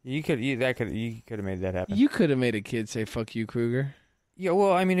 You could have made that happen. You could have made a kid say "fuck you, Krueger." Yeah,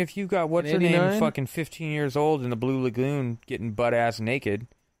 well, I mean, if you got what's her name, fucking 15 years old in the Blue Lagoon, getting butt ass naked,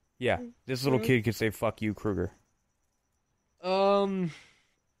 yeah, this little kid could say "fuck you, Krueger." So.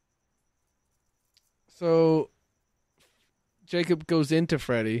 Jacob goes into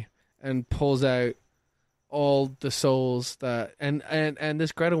Freddy and pulls out all the souls that and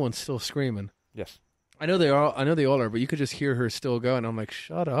this Greta one's still screaming. Yes. I know they all are, but you could just hear her still going. I'm like,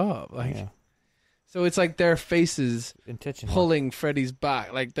 shut up. Like So it's like their faces pulling Freddy's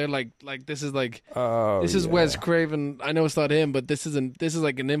back. Like they're like this is like this is Wes Craven. I know it's not him, but this is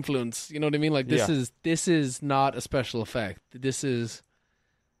like an influence. You know what I mean? Like this is not a special effect. This is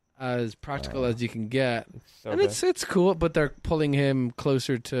as practical as you can get. It's cool, but they're pulling him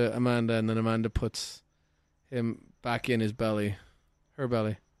closer to Amanda, and then Amanda puts him back in his belly. Her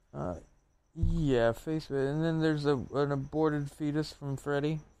belly. Face it. And then there's an aborted fetus from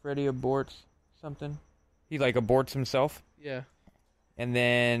Freddy. Freddy aborts something. He aborts himself. Yeah. And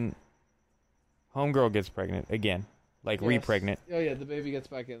then homegirl gets pregnant again. Re-pregnant. Oh yeah, the baby gets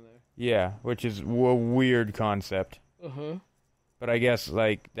back in there. Yeah, which is a weird concept. Uh-huh. But I guess,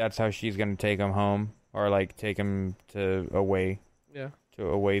 that's how she's going to take him home. Or, take him to away. Yeah. To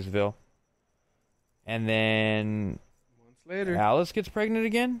Awaysville. And then... months later. Alice gets pregnant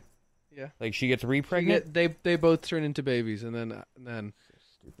again? Yeah. She gets re-pregnant? They both turn into babies, and then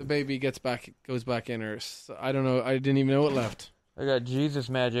the baby goes back in her. So, I don't know. I didn't even know it left. I got Jesus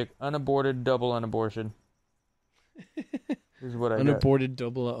magic, unaborted, double unabortion. This is what I got. Unaborted,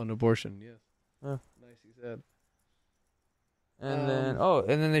 double unabortion, yes. Nicely said. And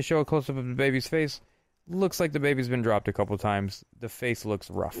then they show a close-up of the baby's face. Looks like the baby's been dropped a couple times. The face looks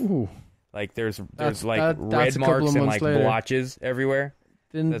rough. Ooh. There's red marks and blotches everywhere.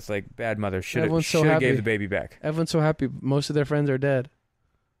 That's bad mother. Should have gave the baby back. Everyone's so happy. Most of their friends are dead.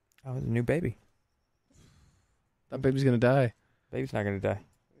 Oh, it's a new baby. That baby's gonna die. Baby's not gonna die.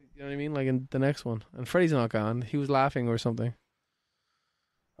 You know what I mean? In the next one. And Freddy's not gone. He was laughing or something.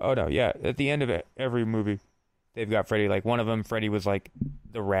 Oh no, yeah. At the end of every movie, they've got Freddy. One of them, Freddy was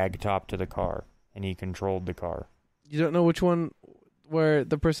the rag top to the car, and he controlled the car. You don't know which one where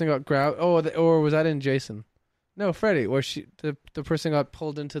the person got grabbed? Oh, or was that in Jason? No, Freddy, where the person got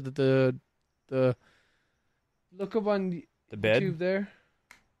pulled into the look up on the bed YouTube there.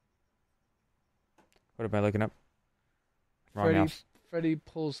 What am I looking up? Wrong house. Freddy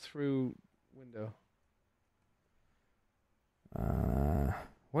pulls through window.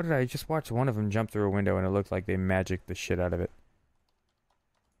 What did I just watch? One of them jump through a window, and it looked like they magicked the shit out of it.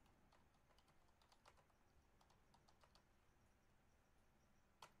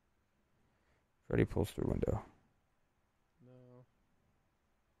 Freddy pulls through window. No.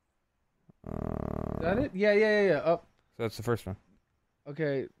 Is that it? Yeah. Up. So that's the first one.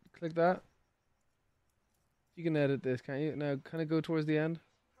 Okay, click that. You can edit this, can't you? Now, kind of go towards the end.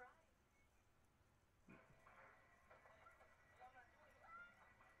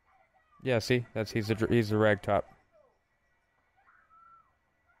 Yeah, see, he's a rag top.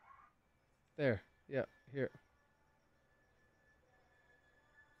 There, yeah, here.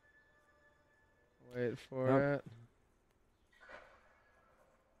 Wait for it.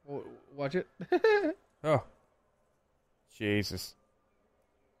 Oh, watch it. Oh, Jesus!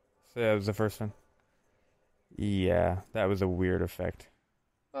 So that was the first one. Yeah, that was a weird effect.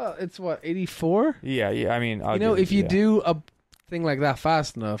 Well, it's what, 84? Yeah. I mean, if you do a thing like that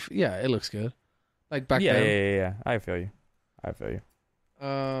fast enough, yeah, it looks good. Back then. Yeah. I feel you.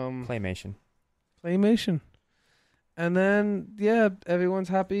 Claymation. And then, yeah, everyone's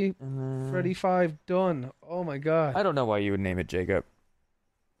happy. Freddy 5 done. Oh my god. I don't know why you would name it Jacob.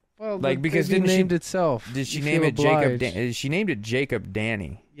 Well, because it named itself. Did she name it Jacob? She named it Jacob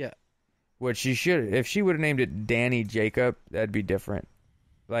Danny. Yeah. What she should, if she would have named it Danny Jacob, that'd be different.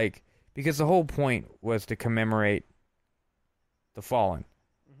 Because the whole point was to commemorate the Fallen.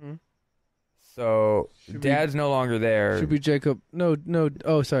 Mm-hmm. So Dad's no longer there. Should be Jacob. No.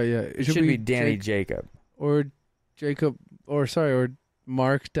 Oh, sorry. Yeah, it should be Danny Jacob or Jacob, or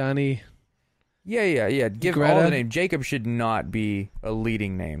Mark, Danny. Yeah. Give Greta. all the name. Jacob should not be a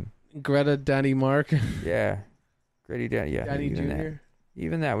leading name. Greta, Danny, Mark. Yeah, Grady, Danny. Yeah, Danny Jr.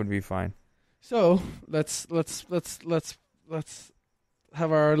 Even that would be fine. So let's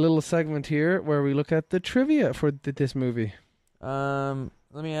have our little segment here where we look at the trivia for this movie.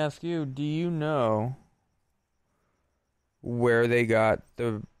 Let me ask you: do you know where they got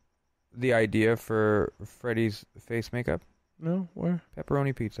the idea for Freddy's face makeup? No, where?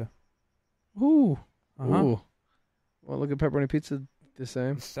 Pepperoni pizza. Ooh. Uh-huh. Ooh. Well, look at pepperoni pizza the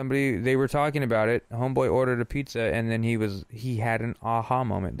same. They were talking about it. Homeboy ordered a pizza, and then he had an aha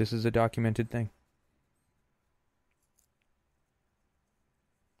moment. This is a documented thing.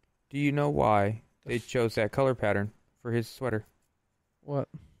 Do you know why they chose that color pattern for his sweater? What?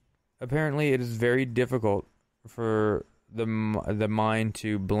 Apparently, it is very difficult for the mind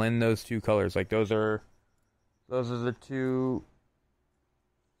to blend those two colors. Like those are the two.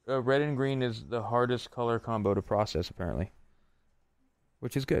 Red and green is the hardest color combo to process, apparently,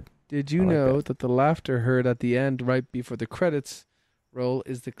 which is good. Did you know that the laughter heard at the end, right before the credits roll,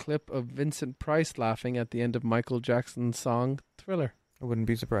 is the clip of Vincent Price laughing at the end of Michael Jackson's song Thriller? I wouldn't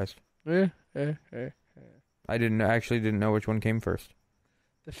be surprised. Yeah. I didn't know which one came first.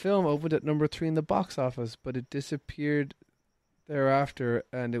 The film opened at number 3 in the box office, but it disappeared thereafter,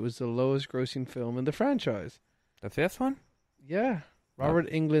 and it was the lowest grossing film in the franchise. The fifth one? Yeah.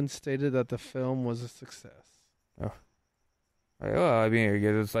 Robert Englund stated that the film was a success. Oh. Well, I mean,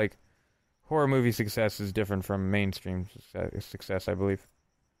 it's like horror movie success is different from mainstream success, I believe.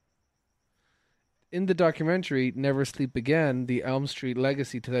 In the documentary Never Sleep Again, The Elm Street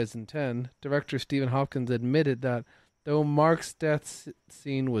Legacy 2010, director Stephen Hopkins admitted that though Mark's death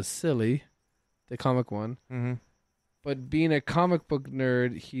scene was silly, the comic one, but being a comic book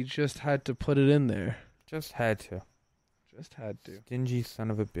nerd, he just had to put it in there. Just had to. Stingy son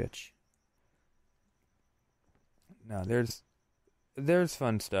of a bitch. No, there's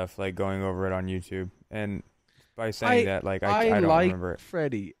fun stuff like going over it on YouTube, and by saying that, like I don't remember it.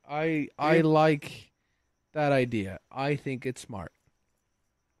 Freddy. I like that idea. I think it's smart.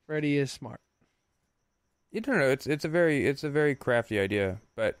 Freddy is smart. You don't know. It's a very crafty idea,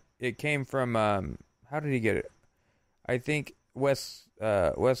 but it came from how did he get it? I think Wes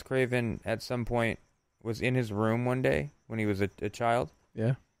Craven at some point was in his room one day when he was a child.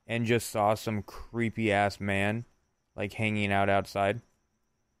 Yeah. And just saw some creepy ass man like hanging out outside.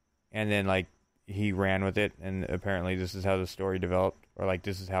 And then like he ran with it, and apparently this is how the story developed, or like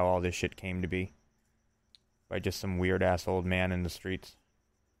this is how all this shit came to be. By just some weird ass old man in the streets.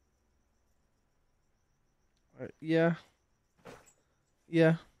 Yeah.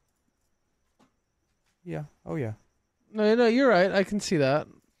 Oh yeah. No, you're right. I can see that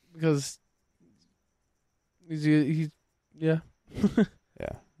because he's yeah.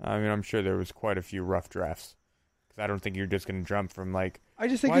 Yeah. I mean, I'm sure there was quite a few rough drafts. Because I don't think you're just going to jump from like, I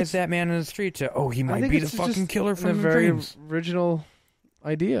just think why is that man in the street to, he might be the fucking killer from a the very dreams. Original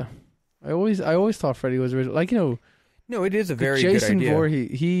idea. I always thought Freddy was original. Like, no, it is a very Jason good idea.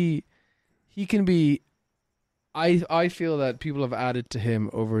 Voorhees, he can be. I feel that people have added to him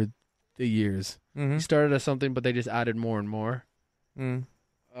over the years. Mm-hmm. He started as something, but they just added more and more. Mm.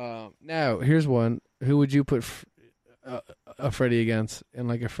 Now, here's one. Who would you put a Freddy against in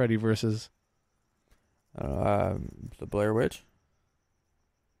like a Freddy versus? The Blair Witch.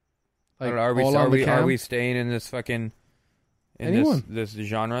 Like, are we staying in this fucking this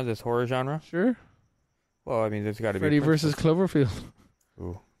genre, this horror genre? Sure. Well, I mean, there's got to be Freddy versus Cloverfield.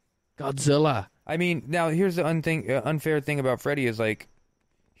 Ooh. Godzilla. I mean, now here's the unfair thing about Freddy is like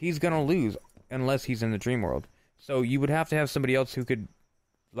he's gonna lose unless he's in the dream world. So you would have to have somebody else who could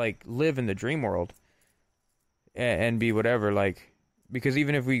like live in the dream world and be whatever. Like, because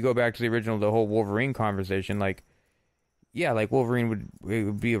even if we go back to the original, the whole Wolverine conversation, like, yeah, like Wolverine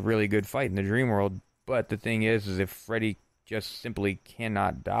would be a really good fight in the dream world. But the thing is if Freddy just simply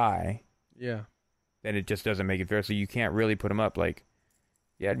cannot die, yeah, then it just doesn't make it fair. So you can't really put him up like.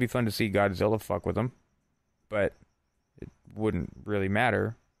 Yeah, it'd be fun to see Godzilla fuck with him, but it wouldn't really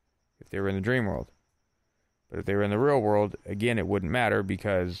matter if they were in the dream world. But if they were in the real world, again, it wouldn't matter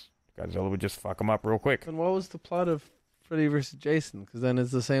because Godzilla would just fuck him up real quick. And what was the plot of Freddy versus Jason? Because then it's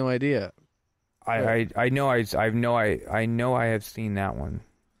the same idea. I know I have seen that one,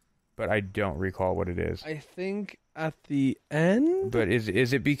 but I don't recall what it is. I think at the end. But is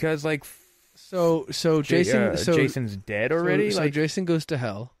it because like? So Jason's dead already. So Jason goes to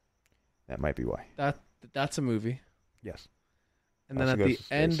hell. That might be why. That's a movie. Yes. And then Also at goes the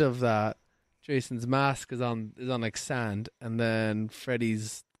to end space. of that, Jason's mask is on like sand, and then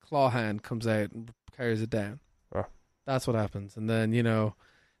Freddy's claw hand comes out and carries it down. Oh. That's what happens. And then, you know,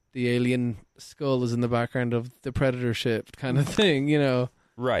 the alien skull is in the background of the Predator ship kind of thing, you know.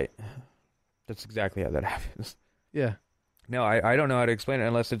 Right. That's exactly how that happens. Yeah. No, I don't know how to explain it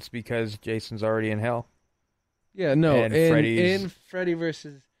unless it's because Jason's already in hell. Yeah, no, And in Freddy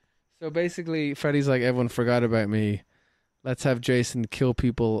versus... So basically, Freddy's like, everyone forgot about me. Let's have Jason kill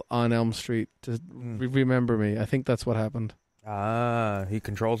people on Elm Street to remember me. I think that's what happened. Ah, he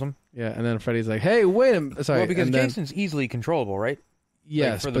controls them? Yeah, and then Freddy's like, hey, wait a minute. Sorry. Well, because and then, Jason's easily controllable, right?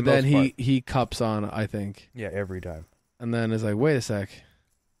 yes, for the but then most he cops on, I think. Yeah, every time. And then is like, wait a sec.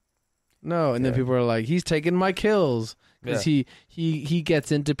 No, and then Yeah. people are like, he's taking my kills. Because Yeah. he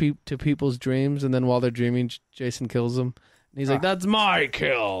gets into to people's dreams, and then while they're dreaming, Jason kills them. And he's like, that's my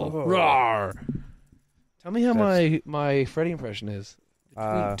kill. Oh. Roar. Tell me how my Freddy impression is.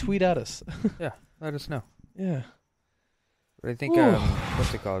 Tweet at us. Yeah, let us know. Yeah. But I think, Ooh.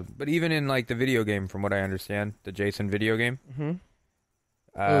 what's it called? But even in, like, the video game, from what I understand, the Jason video game. Mm-hmm.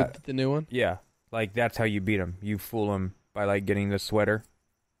 The new one? Yeah, like, that's how you beat him. You fool him by, like, getting the sweater.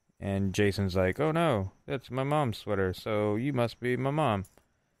 And Jason's like, oh, no, that's my mom's sweater, so you must be my mom.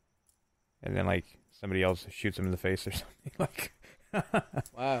 And then, like, somebody else shoots him in the face or something. Like,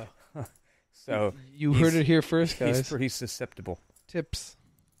 Wow. so You heard it here first, guys. he's pretty susceptible. Tips.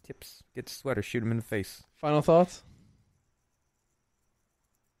 Get the sweater, shoot him in the face. Final thoughts?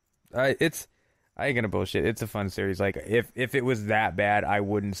 I ain't gonna bullshit. It's a fun series. Like, if it was that bad, I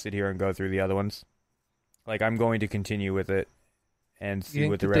wouldn't sit here and go through the other ones. Like, I'm going to continue with it and see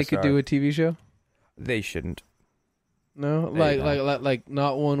what the rest they could do a TV show? They shouldn't. No? They Like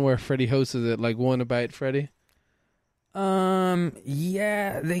not one where Freddy hosts it, like one about Freddy?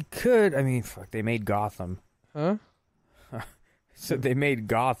 Yeah, they could. I mean, fuck, they made Gotham. Huh? So they made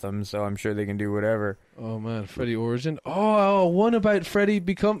Gotham, so I'm sure they can do whatever. Oh man, Freddy Origin. Oh, one about Freddy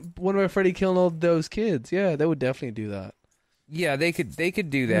killing all those kids. Yeah, they would definitely do that. Yeah, they could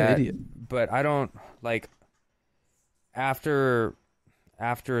do You're an that. idiot. But I don't like after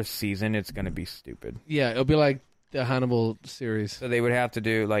a season it's going to be stupid. Yeah, it'll be like the Hannibal series. So they would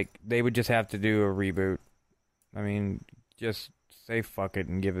just have to do a reboot. I mean, just say fuck it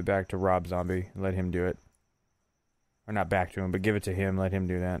and give it back to Rob Zombie. Let him do it. Or not back to him, but give it to him. Let him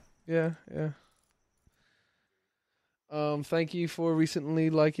do that. Yeah. Thank you for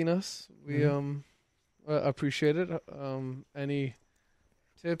recently liking us. We appreciate it. Any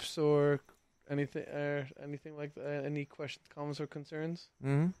tips or anything like that? Any questions, comments, or concerns?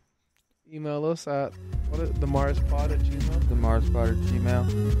 Mm-hmm. Email us at themarspod@gmail.com.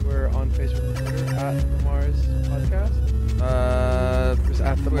 TheMarsPod@gmail. We're on Facebook and Twitter at the Mars Podcast. Just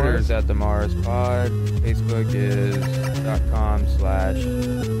at the Twitter's Mars. at the Mars Pod. Facebook is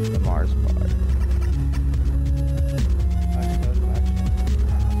 .com/theMarsPod.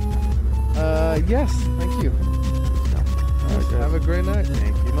 Yes, thank you. All right, guys. Have a great night.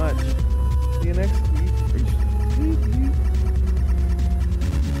 Thank you much. See you next week.